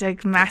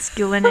toxic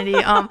masculinity.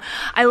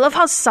 I love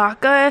how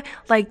Sokka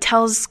like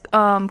tells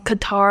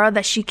Katara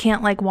that she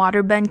can't like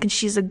waterbend because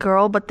she's a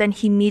girl, but then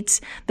he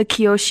meets the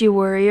Kyoshi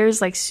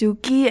warriors like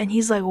Suki and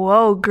he's like,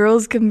 whoa,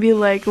 girls can be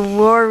like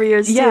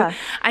warriors too. Yeah.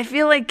 I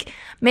feel like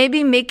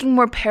maybe making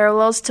more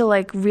parallels to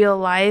like real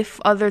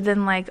life other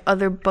than like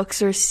other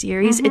books or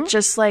series. It's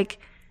just like,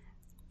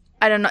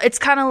 I don't know. It's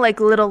kind of like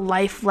little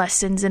life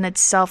lessons in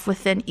itself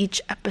within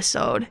each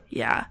episode.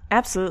 Yeah.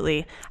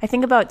 Absolutely. I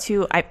think about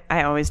too,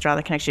 I always draw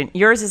the connection.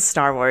 Yours is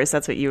Star Wars.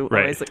 That's what you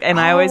Right. always look. And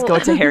I always go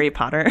to Harry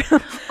Potter.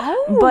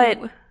 Oh. But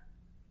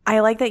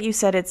I like that you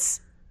said it's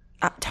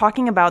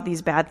talking about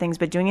these bad things,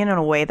 but doing it in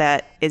a way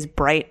that is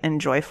bright and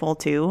joyful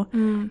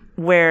too.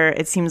 Where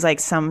it seems like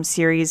some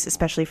series,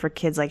 especially for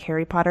kids like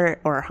Harry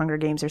Potter or Hunger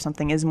Games or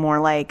something, is more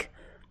like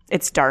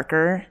it's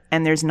darker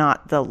and there's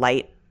not the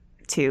light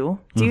too.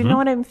 Do you know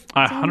what I'm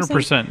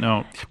 100%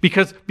 no.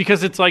 Because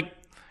it's like,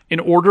 in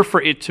order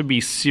for it to be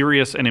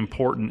serious and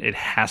important, it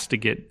has to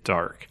get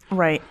dark.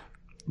 Right.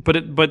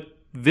 But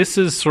this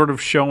is sort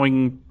of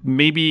showing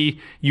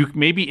maybe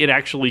it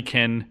actually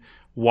can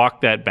walk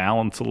that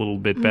balance a little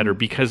bit better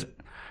because,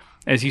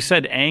 as you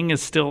said, Aang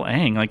is still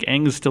Aang. Like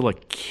Aang is still a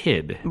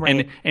kid,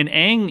 Right. and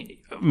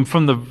Aang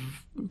from the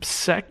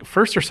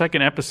first or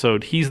second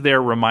episode, he's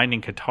there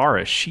reminding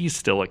Katara she's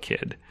still a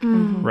kid,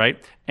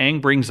 right?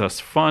 Aang brings us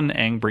fun.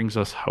 Aang brings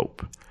us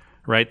hope,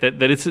 right?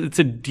 That it's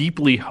a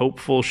deeply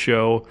hopeful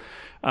show.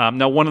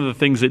 Now, one of the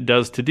things it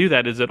does to do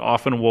that is it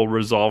often will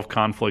resolve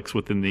conflicts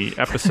within the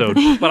episode.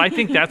 But I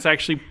think that's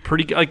actually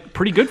pretty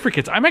good for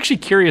kids. I'm actually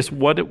curious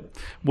what it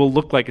will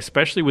look like,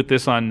 especially with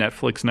this on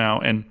Netflix now.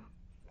 And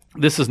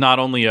this is not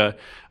only a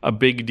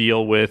big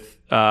deal with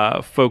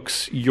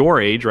folks your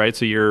age, right?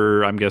 So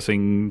you're, I'm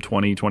guessing,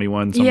 20,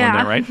 21, somewhere in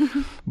there, right?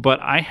 But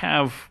I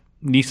have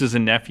nieces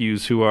and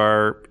nephews who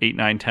are 8,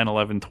 9, 10,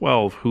 11,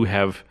 12 who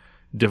have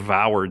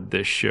devoured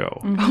this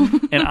show.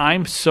 And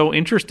I'm so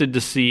interested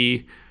to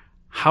see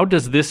how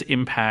does this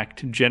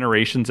impact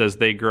generations as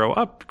they grow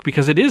up?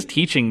 Because it is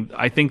teaching,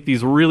 I think,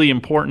 these really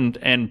important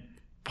and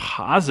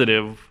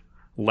positive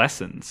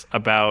lessons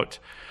about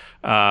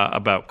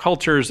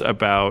cultures,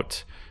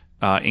 about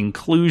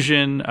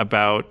inclusion,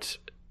 about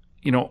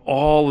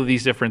all of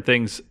these different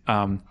things.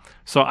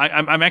 So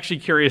I'm actually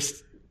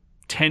curious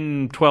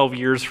 10, 12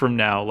 years from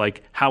now,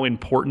 like how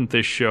important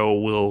this show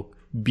will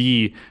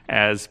be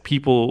as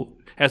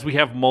we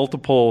have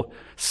multiple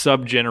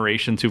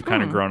sub-generations who've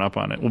kind of grown up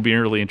on it. Will be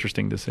really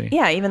interesting to see.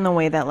 Yeah, even the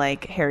way that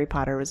like Harry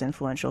Potter was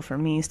influential for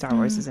me, Star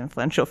Wars is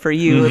influential for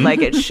you.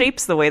 Like it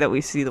shapes the way that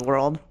we see the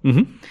world.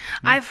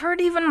 I've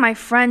heard even my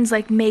friends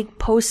like make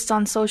posts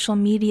on social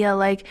media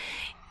like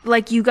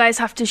you guys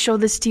have to show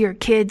this to your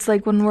kids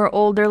like when we're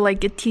older.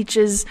 Like it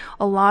teaches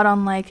a lot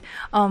on like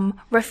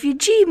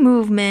refugee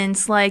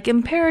movements, like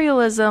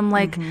imperialism,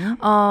 like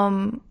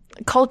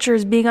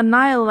cultures being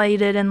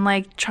annihilated and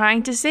like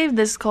trying to save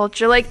this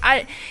culture. Like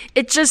I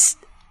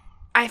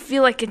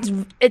feel like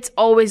it's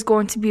always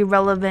going to be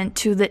relevant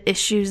to the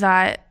issues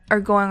that are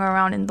going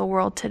around in the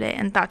world today.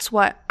 And that's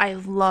what I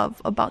love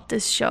about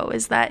this show,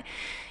 is that,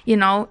 you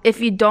know,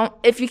 if you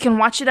can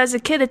watch it as a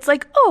kid, it's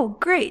like, oh,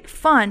 great,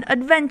 fun,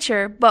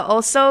 adventure. But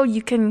also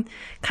you can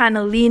kind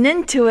of lean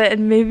into it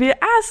and maybe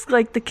ask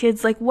like the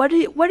kids, like, what do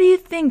you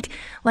think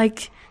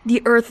like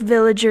the Earth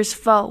villagers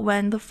felt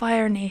when the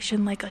Fire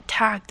Nation like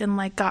attacked and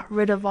like got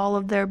rid of all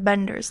of their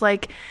benders?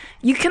 Like,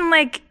 you can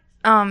like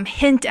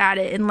hint at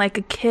it in like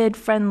a kid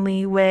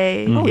friendly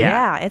way. Oh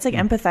yeah, it's like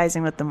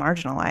empathizing with the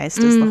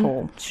marginalized is the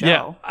whole show.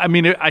 Yeah, I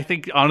mean, I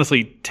think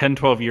honestly 10,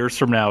 12 years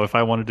from now, if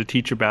I wanted to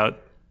teach about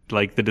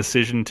like the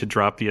decision to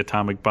drop the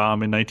atomic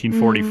bomb in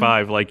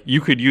 1945, like you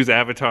could use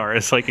Avatar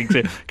as like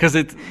because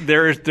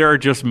there are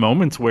just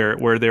moments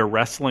where they're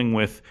wrestling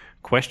with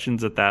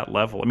questions at that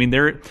level. I mean,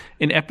 they're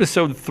in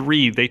episode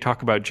 3 they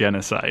talk about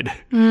genocide.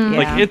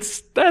 Like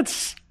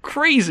that's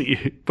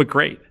crazy, but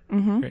great.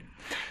 Great.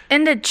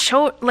 And it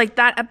showed, like,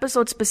 that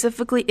episode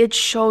specifically, it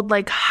showed,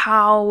 like,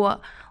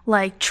 how,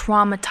 like,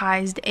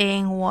 traumatized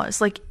Aang was.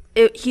 Like,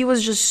 he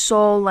was just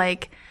so,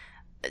 like,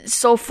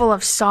 so full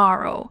of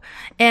sorrow.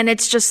 And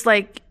it's just,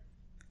 like,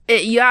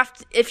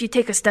 if you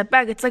take a step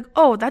back, it's like,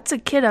 oh, that's a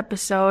kid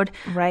episode.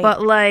 Right.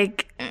 But,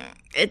 like,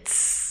 it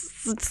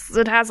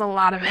has a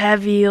lot of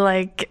heavy,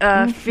 like,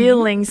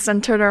 feelings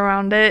centered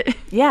around it.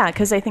 Yeah,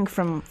 because I think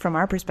from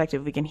our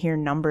perspective, we can hear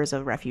numbers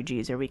of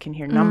refugees or we can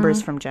hear numbers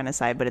from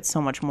genocide, but it's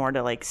so much more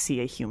to like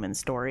see a human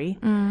story.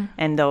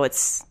 And though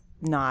it's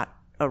not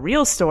a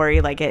real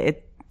story, like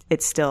it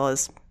still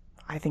is,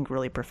 I think,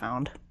 really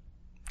profound.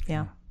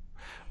 Yeah.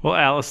 Well,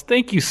 Alice,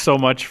 thank you so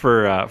much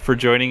for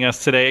joining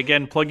us today.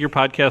 Again, plug your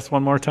podcast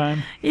one more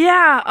time.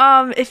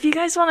 Yeah, if you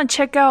guys want to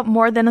check out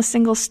More Than a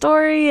Single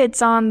Story,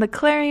 it's on the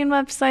Clarion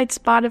website,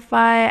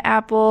 Spotify,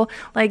 Apple.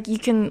 Like, you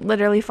can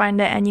literally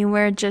find it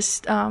anywhere.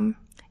 Just,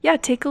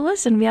 take a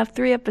listen. We have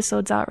 3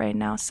 episodes out right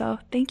now, so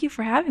thank you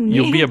for having me.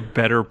 You'll be a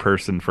better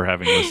person for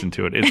having listened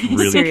to it. It's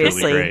really,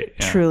 Seriously, truly great.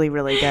 Yeah. Truly,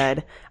 really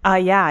good.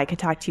 I could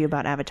talk to you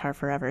about Avatar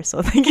forever,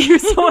 so thank you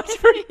so much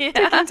for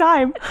taking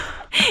time.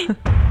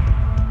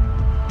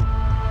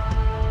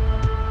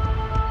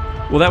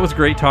 Well, that was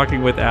great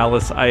talking with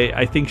Alice.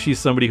 I think she's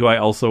somebody who I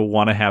also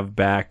want to have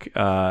back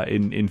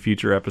in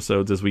future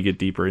episodes as we get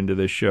deeper into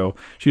this show.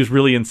 She was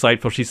really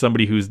insightful. She's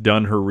somebody who's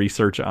done her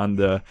research on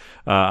the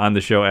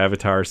show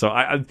Avatar.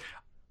 So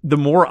the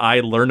more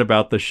I learn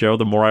about the show,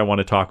 the more I want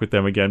to talk with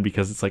them again,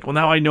 because it's like, well,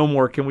 now I know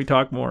more. Can we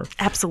talk more?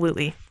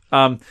 Absolutely.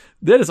 That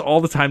is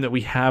all the time that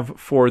we have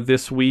for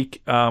this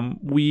week. As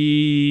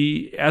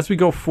we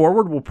go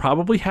forward, we'll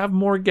probably have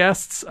more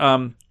guests.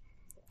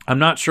 I'm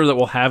not sure that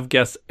we'll have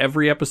guests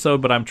every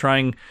episode, but I'm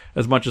trying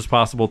as much as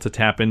possible to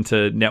tap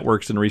into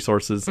networks and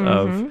resources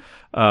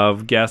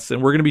of guests.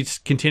 And we're going to be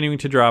continuing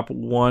to drop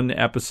 1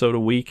 episode a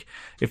week.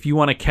 If you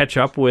want to catch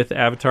up with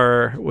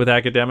Avatar with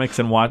Academics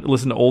and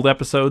listen to old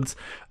episodes,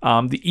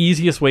 the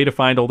easiest way to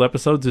find old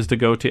episodes is to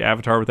go to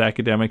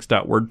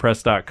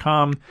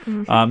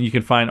avatarwithacademics.wordpress.com. You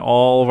can find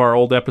all of our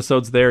old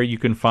episodes there. You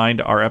can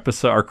find our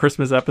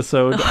Christmas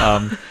episode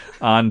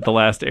on The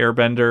Last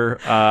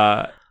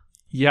Airbender.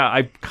 Yeah,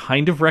 I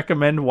kind of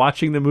recommend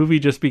watching the movie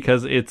just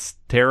because it's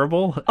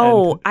terrible.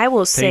 Oh, I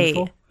will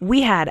painful. say,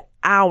 we had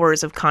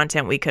hours of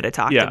content we could have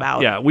talked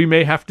about. Yeah, we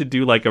may have to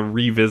do like a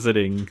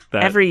revisiting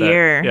that every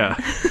year. Yeah.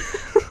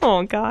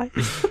 Oh, God.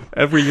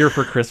 Every year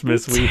for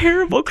Christmas, we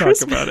terrible talk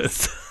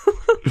Christmas.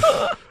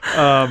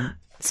 about it.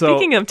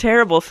 Speaking of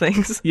terrible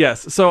things.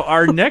 Yes. So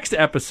our next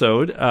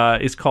episode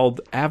is called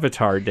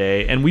Avatar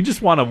Day, and we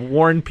just want to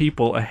warn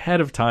people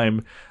ahead of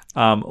time.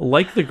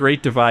 Like The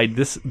Great Divide,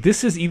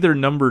 this is either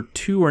number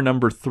 2 or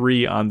number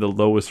 3 on the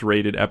lowest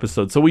rated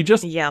episode. So we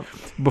just,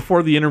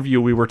 before the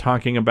interview, we were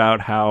talking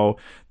about how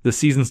the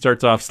season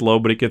starts off slow,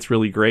 but it gets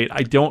really great.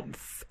 I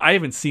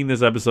haven't seen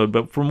this episode,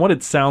 but from what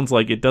it sounds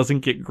like, it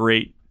doesn't get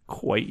great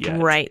quite yet.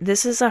 Right.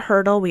 This is a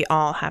hurdle we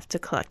all have to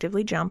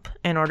collectively jump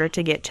in order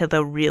to get to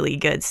the really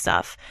good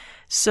stuff.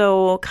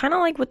 So kind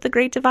of like with The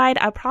Great Divide,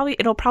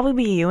 it'll probably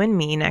be you and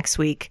me next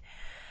week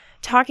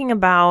talking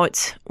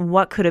about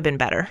what could have been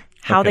better.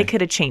 How they could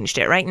have changed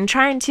it, right? And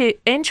trying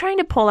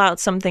to pull out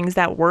some things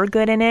that were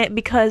good in it,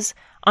 because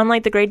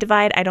unlike The Great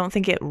Divide, I don't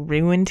think it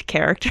ruined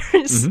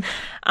characters.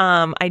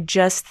 I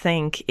just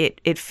think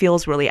it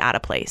feels really out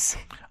of place.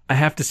 I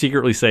have to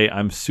secretly say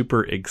I'm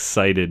super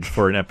excited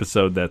for an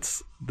episode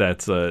that's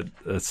a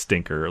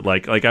stinker.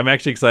 Like I'm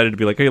actually excited to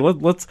be like, hey,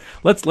 let's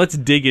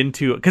dig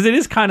into, because it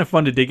is kind of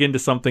fun to dig into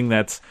something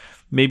that's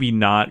maybe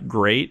not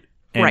great.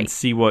 And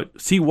see what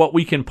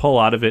we can pull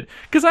out of it.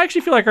 Because I actually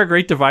feel like our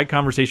Great Divide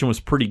conversation was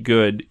pretty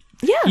good.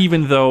 Yeah.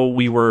 Even though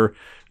we were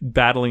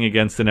battling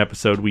against an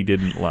episode we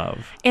didn't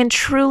love. And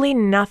truly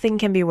nothing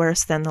can be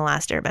worse than the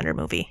Last Airbender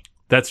movie.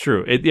 That's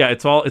true.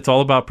 It's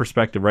all about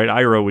perspective, right?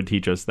 Iroh would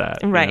teach us that.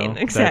 Right,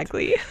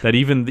 exactly. That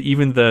even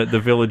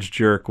the village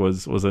jerk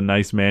was a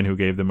nice man who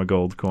gave them a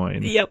gold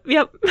coin. Yep.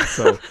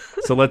 So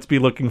let's be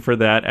looking for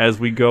that as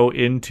we go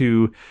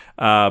into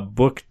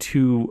Book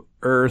 2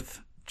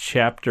 Earth,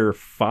 Chapter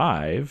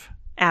 5,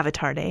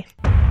 Avatar Day.